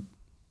just gonna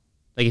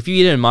if you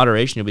eat it in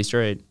moderation you'll be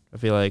straight. I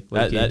feel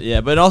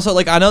but also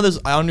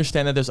I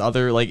understand that there's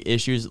other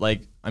issues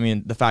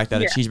the fact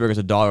that a cheeseburger is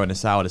 $1 and a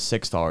salad is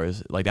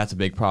 $6 that's a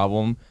big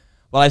problem.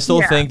 But I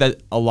still think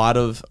that a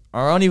large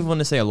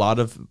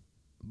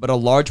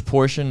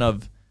portion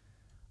of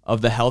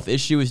the health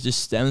issue is just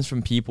stems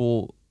from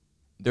people,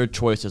 their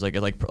choices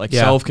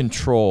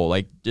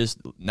self-control, just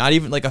not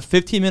even a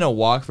 15-minute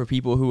walk for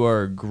people who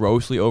are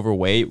grossly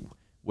overweight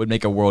would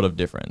make a world of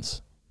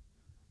difference.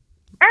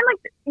 And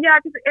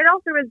because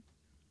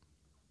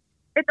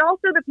it's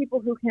also the people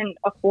who can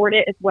afford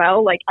it as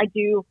well.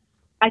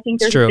 I think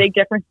there's a big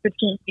difference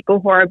between people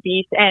who are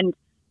obese and,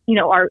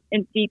 are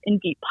in deep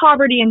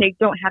poverty and they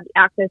don't have the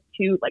access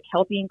to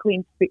healthy and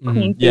clean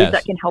foods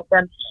that can help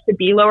them to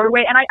be lower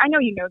weight. And I know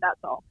that's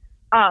all.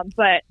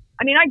 But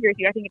I agree with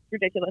you. I think it's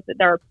ridiculous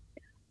that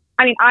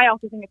I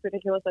also think it's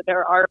ridiculous that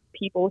there are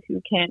people who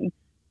can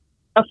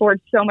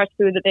afford so much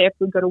food that they have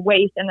food go to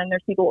waste. And then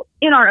there's people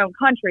in our own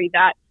country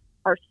that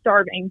are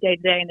starving day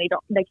to day and they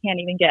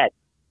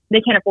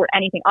can't afford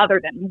anything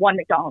other than one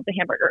McDonald's a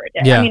hamburger a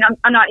day. Yeah.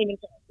 I'm not even,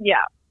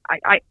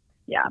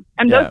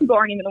 and those people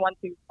aren't even the ones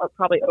who are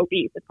probably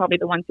obese. It's probably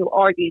the ones who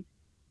are these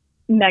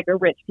mega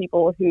rich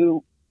people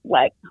who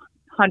let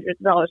hundreds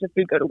of dollars of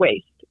food go to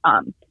waste,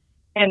 and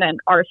then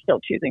are still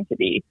choosing to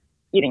be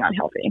eating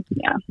unhealthy.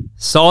 Yeah.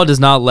 Saul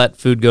does not let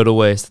food go to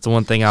waste. That's the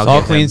one thing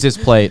Saul cleans his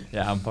plate.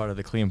 Yeah, I'm part of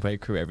the clean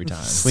plate crew every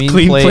time.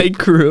 Clean plate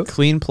crew.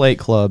 Clean plate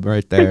club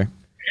right there.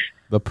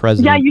 The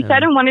president. Yeah, you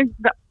said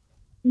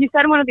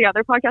in one of the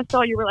other podcasts,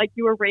 Saul, you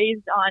were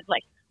raised on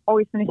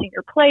always finishing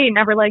your plate,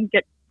 never letting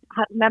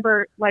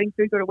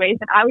food go to waste.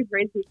 And I was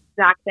raised the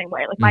exact same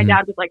way. My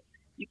dad was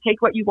you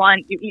take what you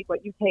want, you eat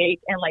what you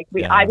take, and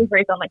I was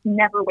raised on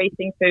never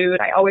wasting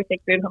food. I always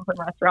take food home from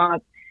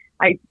restaurants.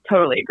 I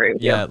totally agree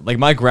with you. Yeah,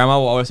 my grandma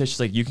will always say she's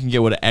you can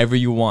get whatever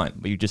you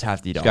want, but you just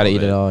have to eat all of it. Got to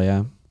eat it all,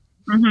 yeah.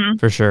 Mm-hmm.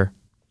 For sure.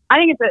 I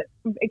think it's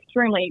an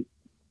extremely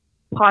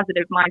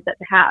positive mindset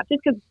to have,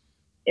 just because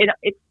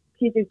it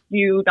teaches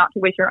you not to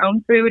waste your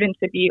own food and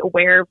to be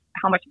aware of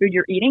how much food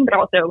you're eating, but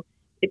also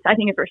I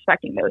think it's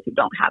respecting those who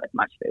don't have as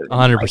much food.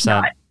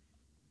 100%.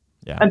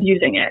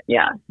 Abusing it.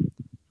 Yeah.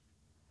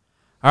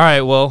 All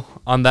right. Well,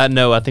 on that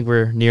note, I think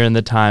we're nearing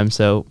the time.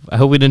 So I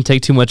hope we didn't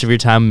take too much of your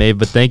time, Maeve,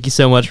 but thank you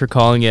so much for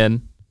calling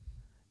in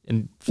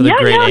and for the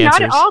great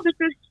answers. Not at all.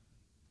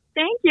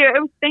 Thank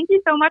you. Thank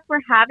you so much for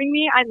having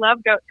me. I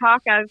love Goat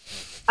Talk.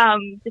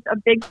 I'm just a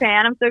big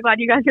fan. I'm so glad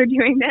you guys are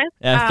doing this.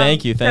 Yeah,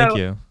 thank you. Thank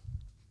you.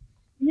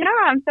 Yeah,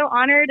 I'm so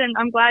honored, and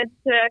I'm glad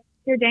to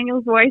hear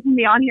Daniel's voice and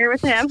be on here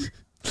with him.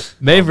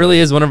 Maeve really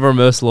is one of our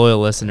most loyal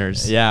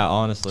listeners. Yeah,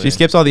 honestly. She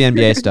skips all the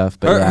NBA stuff,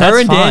 but yeah. her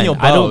and fine. Daniel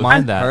both. I don't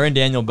mind that. Her and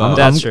Daniel both.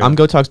 That's true. I'm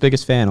Go Talk's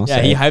biggest fan. I'll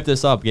say he it. hyped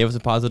us up, gave us a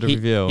positive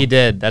review. He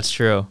did. That's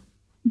true.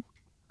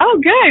 Oh,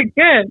 good.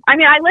 I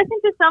mean, I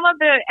listened to some of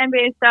the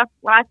NBA stuff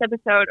last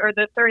episode or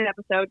the third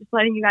episode, just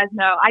letting you guys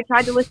know. I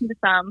tried to listen to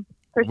some.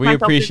 We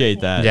appreciate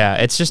that. Yeah,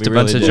 it's just We a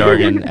bunch really of do.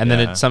 jargon, and then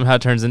Yeah. it somehow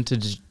turns into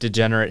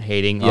degenerate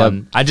hating. Yep.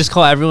 I just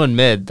call everyone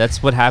mid.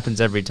 That's what happens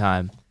every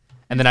time.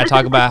 And then I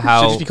talk about Should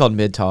how just be called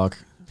mid talk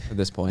at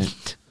this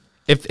point.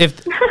 if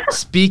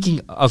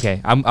speaking.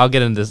 Okay, I'll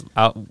get into this.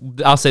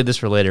 I'll say this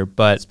for later.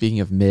 But Speaking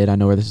of mid, I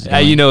know where this is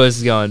going. you know where this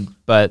is going.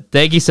 But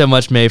thank you so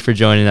much, Maeve, for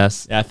joining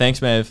us. Yeah,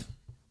 thanks, Maeve.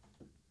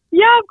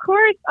 Yeah, of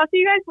course. I'll see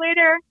you guys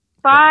later.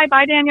 Bye.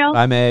 Bye, Daniel.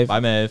 Bye, Maeve. Bye,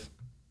 Maeve.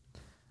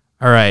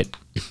 All right.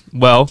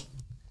 Well,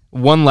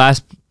 one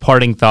last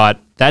parting thought.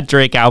 That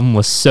Drake album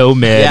was so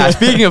mid. Yeah,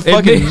 speaking of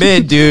fucking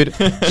mid, dude.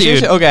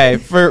 Dude. Okay,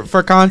 for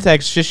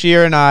context,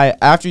 Shashir and I,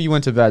 after you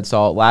went to bed,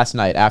 saw last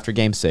night after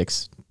Game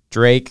 6,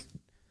 Drake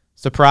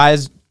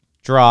surprise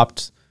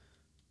dropped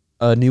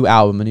a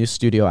new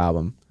studio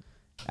album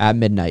at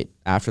midnight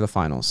after the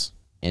finals.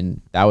 And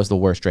that was the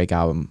worst Drake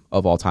album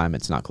of all time.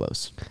 It's not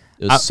close.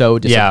 It was so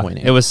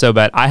disappointing. Yeah, it was so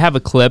bad. I have a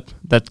clip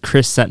that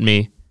Chris sent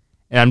me,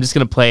 and I'm just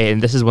gonna play it.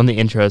 And this is when the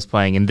intro is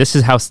playing, and this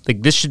is how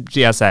this should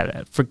be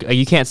outside.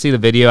 You can't see the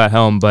video at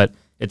home, but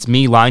it's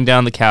me lying down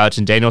on the couch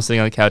and Daniel sitting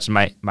on the couch,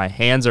 and my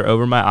hands are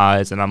over my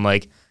eyes, and I'm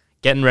like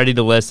getting ready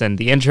to listen.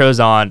 The intro's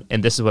on,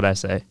 and this is what I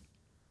say.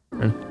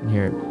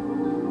 Hear it.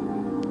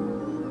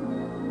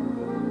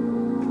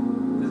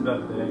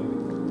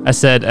 I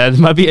said, it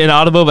might be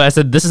inaudible, but I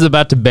said, this is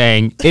about to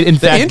bang. In the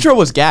fact, intro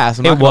was gas.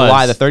 I'm not it going to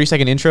lie. was. The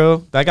 30-second intro,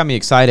 that got me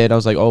excited. I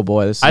was like, oh,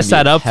 boy. This is I gonna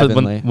sat be up for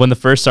heavenly. when the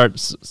first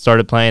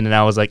started playing, and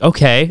I was like,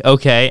 okay.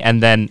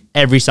 And then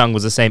every song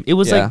was the same. It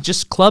was Yeah. like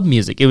just club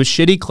music. It was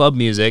shitty club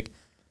music.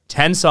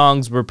 10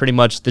 songs were pretty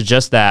much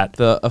just that.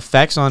 The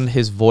effects on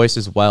his voice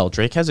as well.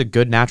 Drake has a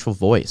good natural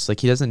voice. Like,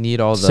 he doesn't need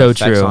all the So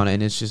effects true. on it,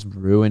 and it's just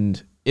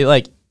ruined. It,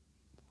 like,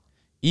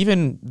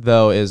 even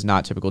though it is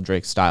not typical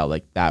Drake style,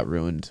 like, that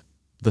ruined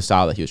the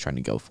style that he was trying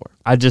to go for.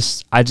 I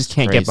just can't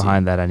get Crazy.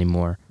 behind that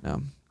anymore.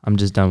 No. I'm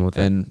just done with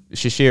it. And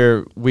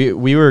Shashir, we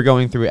were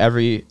going through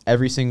every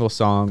single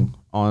song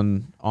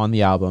on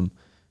the album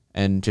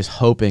and just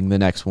hoping the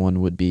next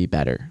one would be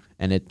better.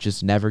 And it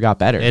just never got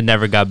better. It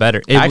never got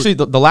better. Actually,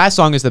 the last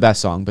song is the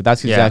best song, but that's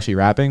because he's Yeah. actually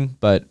rapping.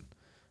 But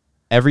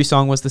every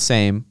song was the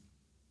same.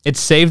 It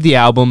saved the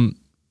album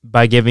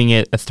by giving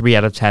it a 3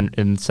 out of 10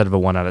 instead of a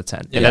 1 out of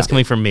 10. Yeah. And that's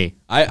coming from me,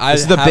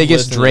 This is the have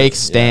biggest listened to Drake it,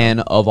 stan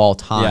of all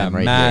time,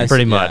 right mass- here.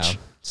 pretty Yeah. much.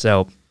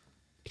 So,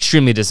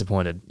 extremely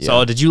disappointed. Yeah.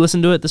 So, did you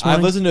listen to it this morning?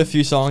 I've listened to a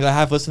few songs. I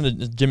have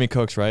listened to Jimmy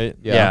Cook's, right?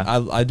 Yeah.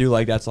 I do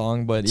like that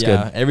song, but It's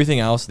yeah, good. everything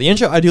else. The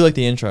intro, I do like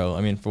the intro. I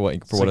mean, for what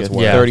Like it's a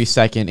worth. Yeah.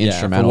 30-second Yeah,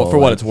 instrumental. for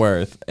what like- it's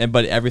worth.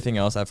 But everything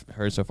else I've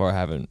heard so far, I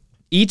haven't.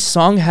 Each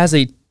song has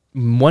a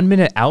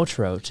 1-minute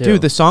outro, too.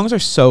 Dude, the songs are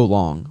so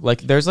long.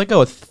 Like, there's like a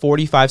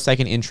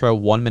 45-second intro,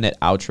 1-minute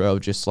outro,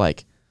 just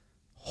like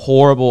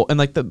horrible. And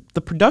like the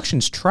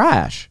production's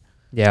trash.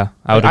 Yeah,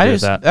 I would Like, agree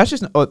with that. That's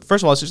just,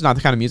 first of all, it's just not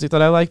the kind of music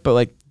that I like, but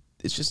like,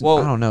 it's just, I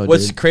don't know,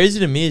 What's dude. crazy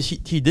to me is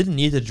he didn't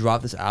need to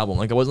drop this album.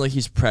 Like, it wasn't like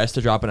he's pressed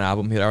to drop an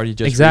album. He had already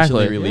just Exactly.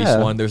 recently released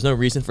Yeah. one. There's no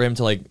reason for him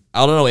to, like,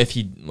 I don't know if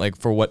he, like,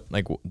 for what,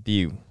 like,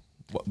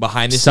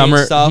 behind the Summer,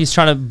 scenes stuff. he's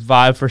trying to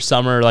vibe for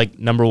summer, like,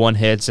 #1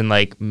 hits and,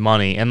 like,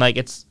 money. And,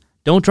 like,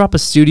 don't drop a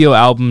studio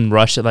album and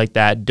rush it like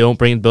that. Don't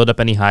build up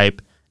any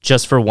hype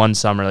just for one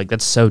summer. Like,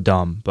 that's so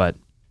dumb. But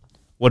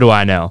what do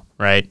I know,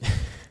 right?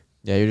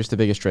 Yeah, you're just the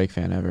biggest Drake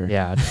fan ever.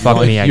 Yeah, fuck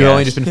me, I You've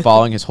only guess. just been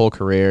following his whole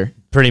career.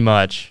 Pretty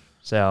much.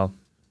 So,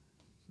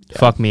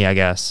 fuck me, I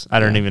guess. I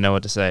don't even know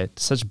what to say.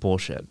 It's such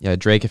bullshit. Yeah,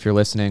 Drake, if you're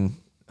listening,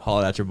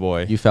 Holla at your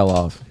boy. you fell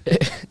off.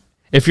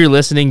 If you're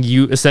listening,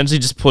 you essentially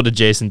just pulled a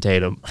Jason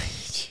Tatum.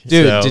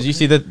 Dude, So- did you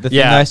see the thing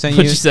Yeah, that I sent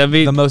what you? you sent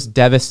me? The most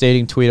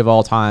devastating tweet of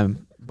all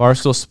time.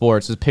 Barstool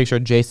Sports is a picture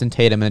of Jason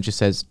Tatum and it just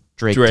says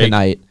Drake.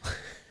 Tonight.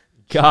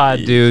 God,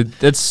 dude,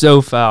 that's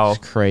so foul.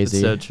 It's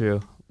crazy. That's so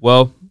true.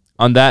 Well,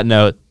 on that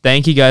note,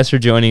 thank you guys for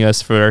joining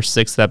us for our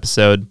 6th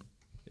episode.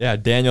 Yeah,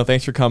 Daniel,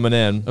 thanks for coming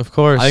in. Of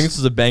course. I think this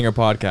is a banger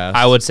podcast.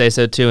 I would say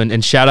so too.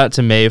 And shout out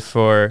to Maeve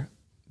for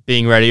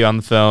being ready on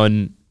the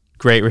phone.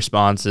 Great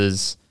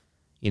responses.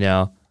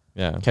 Yeah.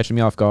 Catching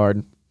me off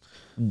guard.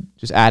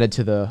 Just added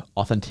to the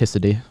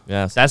authenticity.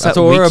 Yes. That's what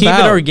how we we're keep it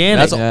about. organic.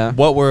 That's Yeah.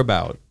 what we're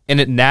about. And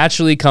it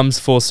naturally comes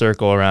full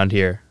circle around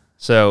here.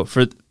 So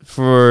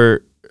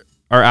for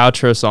our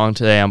outro song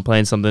today, I'm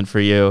playing something for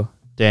you,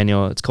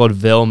 Daniel. It's called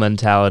Ville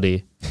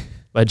Mentality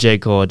by J.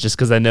 Cole, just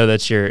because I know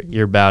that you're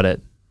about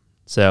it.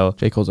 So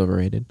J. Cole's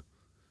overrated.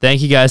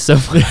 thank you guys so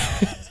much.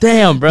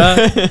 Damn, bro.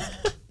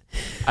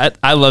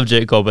 I love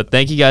J. Cole, but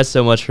thank you guys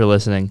so much for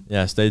listening.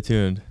 Yeah, stay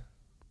tuned.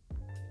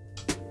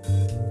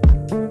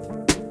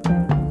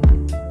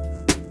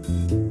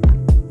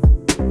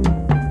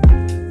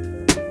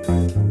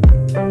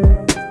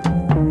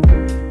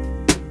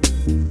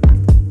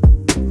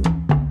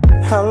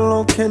 How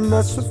long can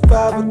I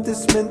survive with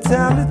this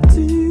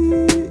mentality?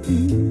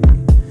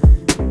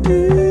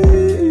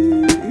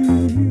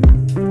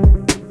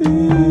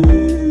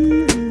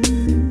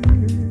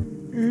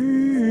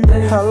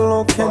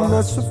 alone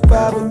cannot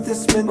survive with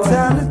this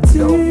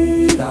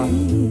mentality.